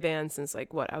I've been in bands since like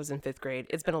I was in 5th grade.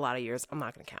 It's been a lot of years. I'm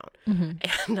not going to count.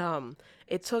 And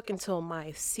it took until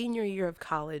my senior year of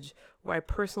college where I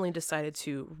personally decided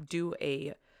to do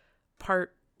a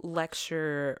part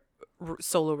lecture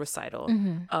solo recital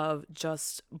of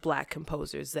just Black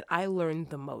composers that I learned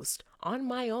the most on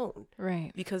my own.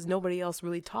 Right. Because nobody else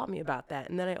really taught me about that.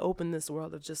 And then I opened this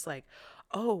world of just like,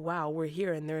 oh, wow, we're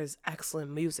here and there's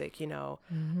excellent music,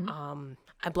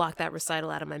 I blocked that recital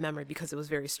out of my memory because it was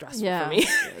very stressful for me.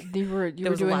 you were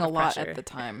doing a lot at the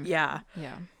time. Yeah.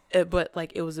 Yeah. But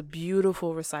like it was a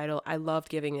beautiful recital. I loved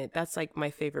giving it. That's like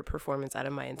my favorite performance out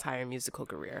of my entire musical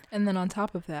career. And then on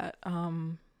top of that,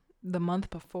 the month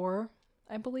before,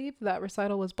 I believe, that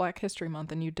recital was Black History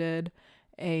Month, and you did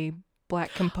a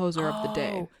Black composer of the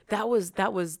day. That was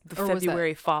the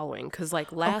February following, because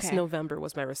like last November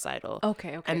was my recital.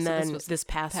 Okay. And so then this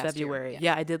past February,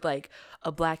 I did like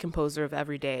a Black composer of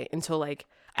every day until like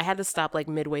I had to stop like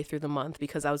midway through the month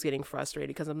because I was getting frustrated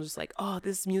because I'm just like, oh,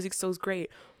 this music so great.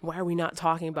 Why are we not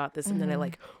talking about this? And then I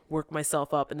like work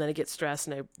myself up, and then I get stressed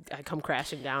and I come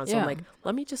crashing down. So I'm like,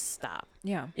 let me just stop.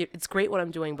 Yeah. It's great what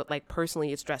I'm doing, but like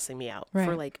personally it's stressing me out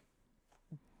for like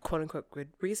quote unquote good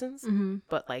reasons.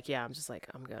 But like, I'm just like,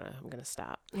 I'm gonna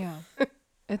stop. Yeah.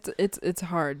 It's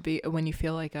hard when you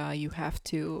feel like you have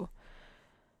to.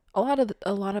 A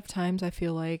lot of times I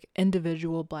feel like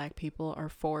individual Black people are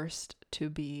forced to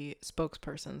be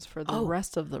spokespersons for the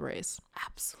rest of the race.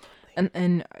 Absolutely.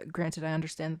 And granted, I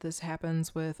understand that this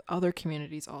happens with other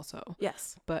communities also.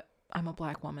 Yes. But I'm a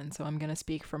Black woman, so I'm going to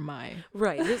speak from my...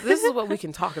 Right. This is what we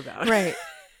can talk about. Right.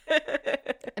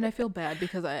 And I feel bad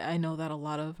because I know that a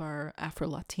lot of our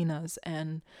Afro-Latinas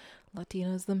and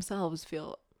Latinas themselves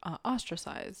feel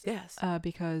ostracized. Yes.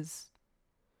 Because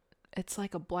it's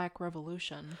like a Black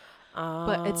revolution.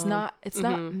 But it's not,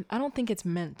 I don't think it's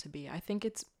meant to be. I think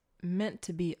it's meant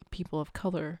to be people of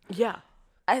color. Yeah.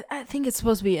 I think it's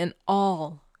supposed to be an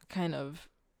all kind of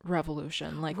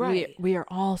revolution. Like we are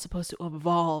all supposed to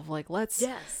evolve. Like let's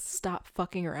stop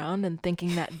fucking around and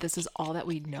thinking that this is all that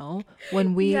we know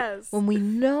when we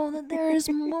know that there is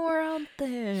more out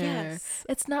there. Yes.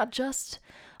 It's not just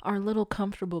our little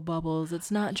comfortable bubbles.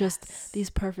 It's not just these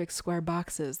perfect square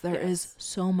boxes. There is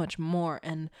so much more.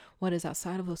 And what is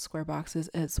outside of those square boxes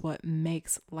is what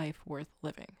makes life worth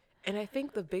living. And I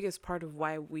think the biggest part of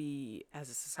why we as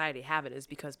a society have it is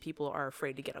because people are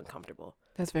afraid to get uncomfortable.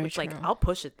 That's very true. Like, I'll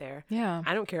push it there. Yeah.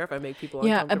 I don't care if I make people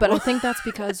uncomfortable. Yeah, but I think that's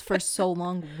because for so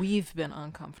long we've been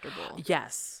uncomfortable.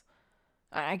 Yes.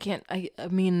 I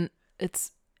mean,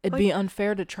 it'd be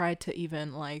unfair to try to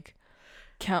even like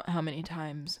count how many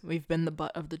times we've been the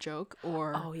butt of the joke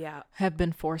or have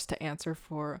been forced to answer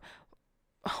for.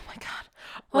 Oh my god!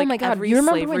 Like, oh my god! Every You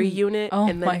remember slavery unit,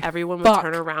 and then everyone would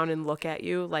turn around and look at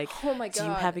you like, "Oh my god! Do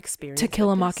you have experience To Kill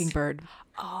a this? Mockingbird?"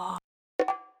 Oh,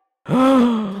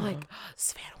 like,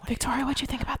 Savannah, Victoria, what'd you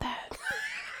think about that?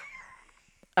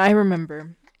 I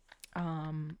remember.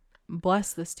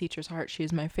 Bless this teacher's heart. She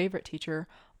is my favorite teacher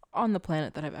on the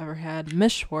planet that I've ever had.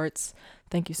 Miss Schwartz,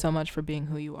 thank you so much for being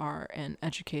who you are and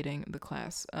educating the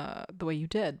class the way you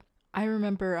did. I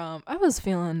remember I was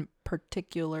feeling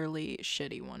particularly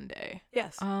shitty one day.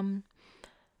 Yes.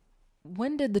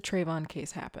 When did the Trayvon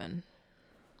case happen?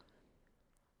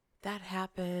 That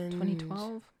happened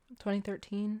 2012,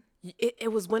 2013?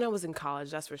 It was when I was in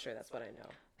college, that's for sure. That's what I know.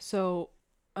 So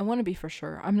I want to be for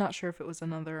sure. I'm not sure if it was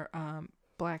another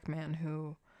black man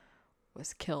who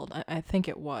was killed. I think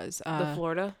it was. The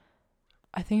Florida?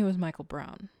 I think it was Michael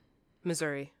Brown.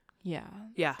 Missouri. Yeah.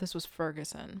 Yeah. This was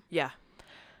Ferguson. Yeah.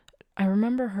 I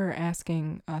remember her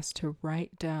asking us to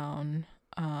write down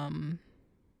a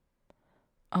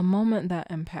moment that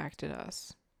impacted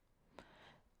us.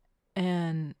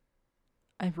 And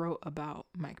I wrote about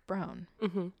Mike Brown.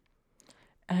 Mm-hmm.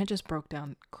 And I just broke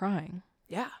down crying.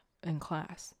 Yeah. In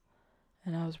class.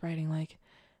 And I was writing like,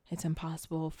 it's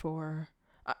impossible for...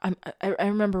 I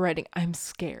remember writing, I'm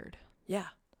scared. Yeah.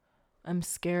 I'm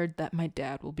scared that my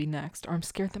dad will be next, or I'm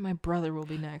scared that my brother will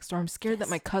be next, or I'm scared that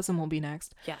my cousin will be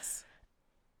next. Yes.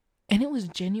 And it was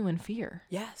genuine fear.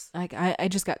 Yes. Like I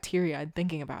just got teary-eyed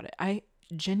thinking about it. I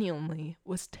genuinely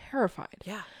was terrified.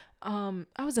 Yeah. I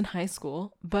was in high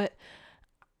school, but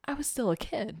I was still a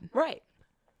kid. Right.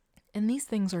 And these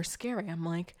things are scary. I'm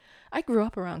like, I grew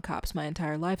up around cops my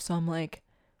entire life, so I'm like,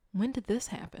 when did this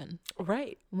happen?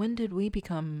 Right. When did we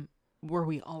become, were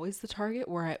we always the target?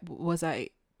 Was I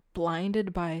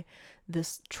blinded by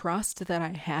this trust that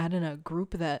I had in a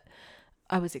group that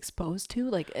I was exposed to?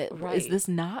 Like, is this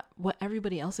not what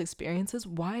everybody else experiences?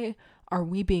 Why are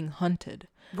we being hunted?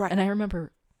 Right. And I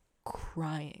remember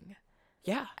crying.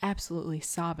 Yeah. Absolutely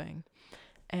sobbing.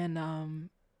 And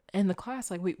in the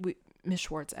class, like we Miss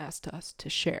Schwartz asked us to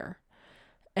share.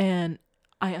 And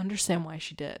I understand why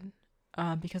she did.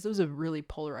 Because it was a really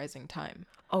polarizing time.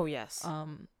 Oh, yes.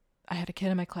 I had a kid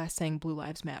in my class saying Blue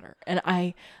Lives Matter. And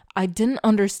I didn't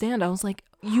understand. I was like,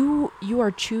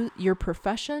 your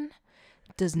profession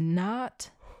does not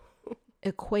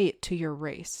equate to your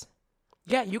race.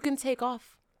 Yeah, you can take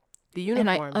off the uniform.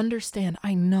 And I understand.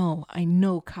 I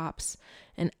know cops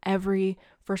and every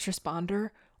first responder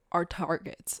are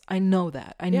targets. I know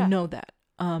that. I know that.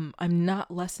 I'm not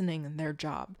lessening their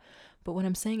job. But what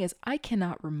I'm saying is I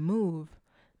cannot remove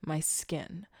my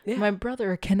skin. Yeah. My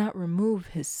brother cannot remove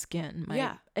his skin.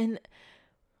 And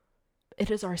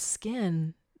it is our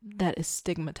skin that is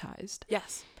stigmatized.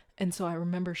 Yes. And so I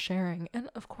remember sharing and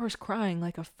of course crying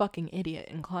like a fucking idiot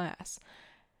in class.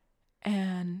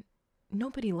 And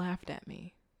nobody laughed at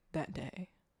me that day.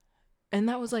 And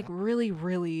that was like really,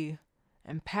 really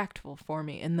impactful for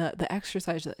me. And the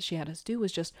exercise that she had us do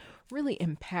was just really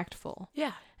impactful.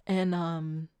 Yeah. And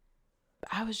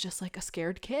I was just like a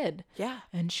scared kid. Yeah.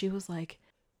 And she was like,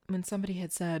 when somebody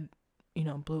had said,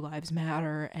 Blue Lives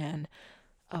Matter and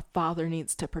a father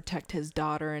needs to protect his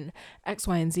daughter and X,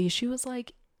 Y, and Z, she was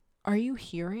like, are you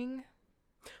hearing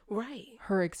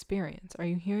her experience? Are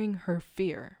you hearing her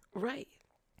fear? Right.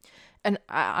 And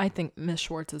I think Miss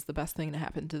Schwartz is the best thing to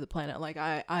happen to the planet. Like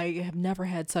I have never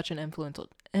had such an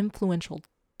influential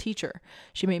teacher.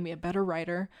 She made me a better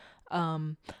writer.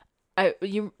 Do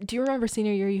you remember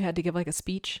senior year you had to give like a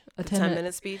speech, a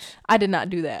 10-minute speech? I did not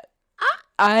do that.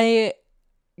 I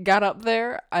got up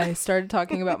there, I started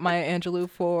talking about Maya Angelou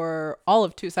for all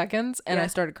of 2 seconds, and I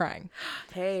started crying.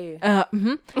 Hey.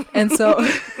 And so,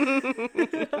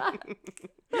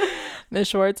 Ms.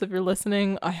 Schwartz, if you're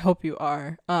listening, I hope you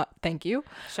are. Thank you.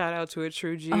 Shout out to a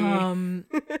true G.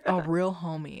 A real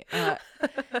homie.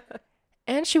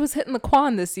 And she was hitting the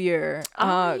Quan this year.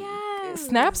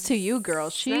 Snaps to you,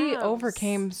 girl. She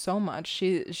overcame so much.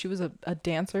 She was a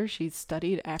dancer. She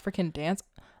studied African dance.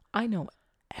 I know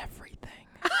everything.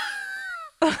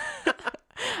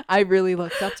 I really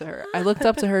looked up to her. I looked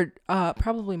up to her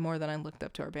probably more than I looked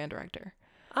up to our band director.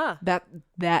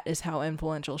 That is how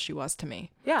influential she was to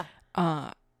me. Yeah.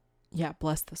 Yeah,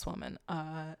 bless this woman.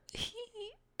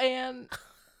 And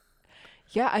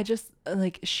yeah, I just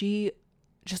she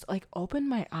just opened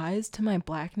my eyes to my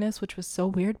blackness, which was so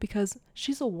weird because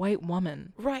she's a white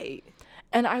woman. Right.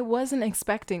 And I wasn't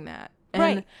expecting that.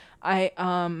 And I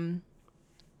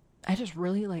just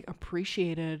really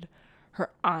appreciated her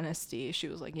honesty. She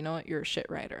was like, you know what, you're a shit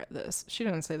writer at this. She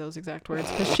didn't say those exact words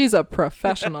because she's a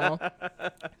professional.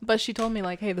 But she told me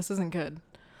hey, this isn't good.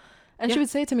 And she would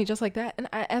say it to me just like that. And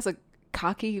I, as a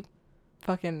cocky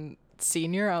fucking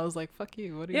senior, I was like, fuck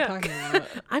you. What are you talking about?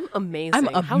 I'm amazing.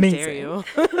 How dare you?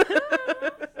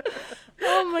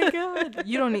 Oh my God.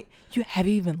 Have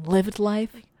you even lived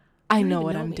life? I know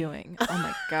what I'm doing. Oh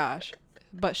my gosh.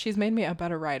 But she's made me a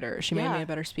better writer. She made me a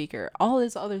better speaker. All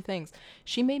these other things.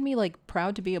 She made me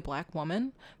proud to be a black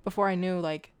woman before I knew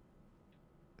it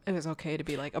was okay to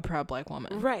be a proud black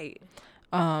woman. Right.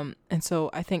 And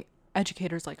so I think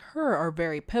educators like her are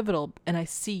very pivotal, and I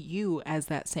see you as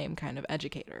that same kind of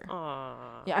educator. Aww.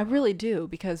 Yeah, I really do,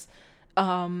 because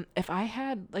if I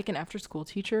had an after school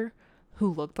teacher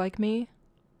who looked like me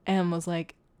and was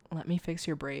like, let me fix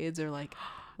your braids, or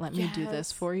let me do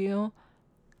this for you,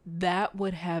 that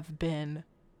would have been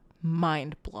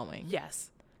mind-blowing. Yes.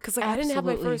 Because I didn't have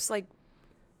my first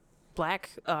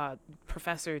black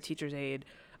professor, teacher's aide,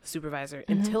 supervisor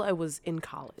until I was in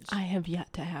college. I have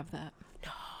yet to have that.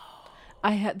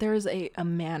 No. There's a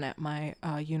man at my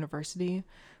university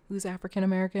who's African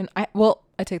American. I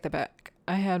take that back.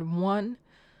 I had one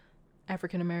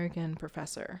African American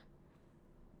professor,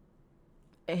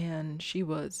 and she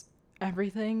was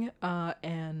everything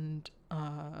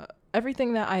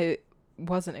everything that I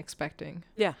wasn't expecting.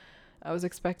 Yeah. I was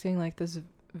expecting this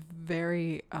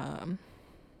very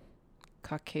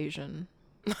Caucasian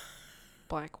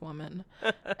black woman.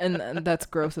 And that's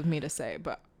gross of me to say,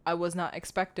 but I was not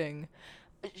expecting.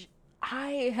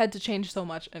 I had to change so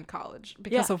much in college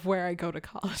because of where I go to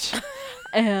college.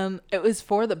 And it was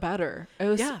for the better.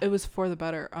 It was for the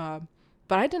better.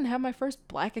 But I didn't have my first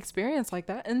black experience like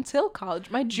that until college,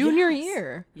 my junior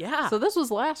year. Yeah. So this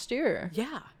was last year.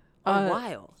 Yeah. A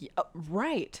while.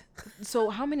 Right. So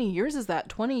how many years is that?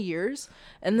 20 years?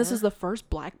 And this is the first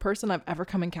black person I've ever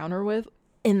come encounter with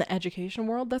in the education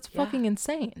world? That's fucking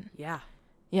insane. Yeah.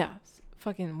 Yeah. It's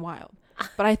fucking wild.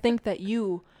 But I think that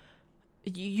you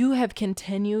have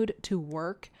continued to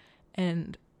work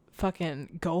and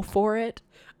fucking go for it.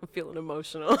 I'm feeling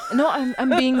emotional. No, I'm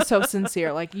being so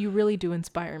sincere. You really do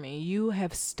inspire me. You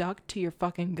have stuck to your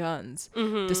fucking guns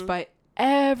despite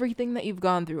everything that you've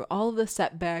gone through, all of the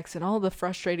setbacks and all the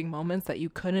frustrating moments that you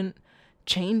couldn't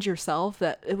change yourself,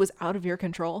 that it was out of your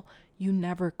control. You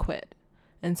never quit.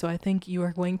 And so I think you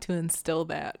are going to instill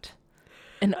that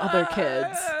in other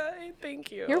kids.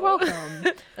 Thank you. You're welcome.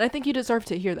 And I think you deserve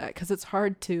to hear that, because it's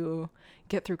hard to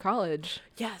get through college.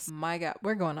 Yes. My God,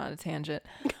 we're going on a tangent.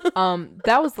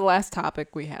 That was the last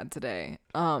topic we had today.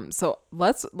 So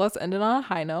let's end it on a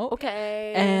high note.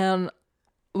 Okay. And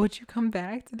would you come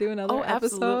back to do another episode?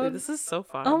 Absolutely. This is so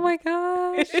fun. Oh my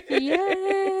gosh.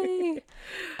 Yay.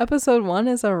 Episode 1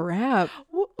 is a wrap.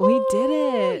 We did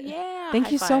it. Yeah. Thank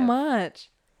you so much.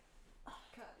 Oh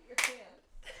God, your hand.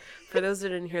 For those who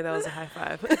didn't hear, that was a high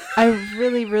five. I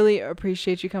really, really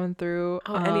appreciate you coming through.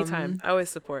 Oh, anytime. I always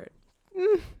support.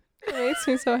 It makes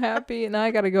me so happy. Now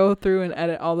I gotta go through and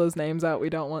edit all those names out we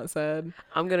don't want said.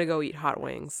 I'm gonna go eat hot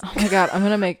wings. Oh my God, I'm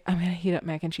gonna heat up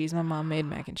mac and cheese. My mom made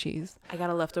mac and cheese. I got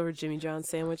a leftover Jimmy John's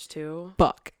sandwich too.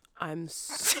 Fuck. That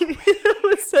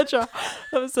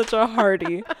was such a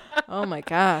hearty. Oh my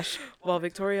gosh. While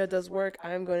Victoria does work,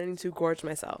 I'm going to gorge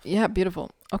myself. Yeah, beautiful.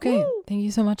 Okay. Woo! Thank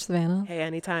you so much, Savannah. Hey,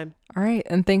 anytime. All right.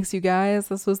 And thanks, you guys.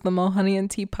 This was the Mo Honey and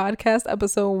Tea podcast,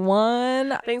 episode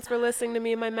 1. Thanks for listening to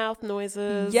me and my mouth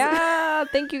noises. Yeah.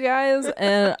 Thank you guys.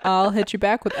 And I'll hit you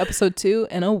back with episode 2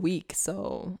 in a week.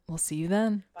 So we'll see you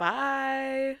then.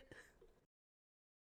 Bye.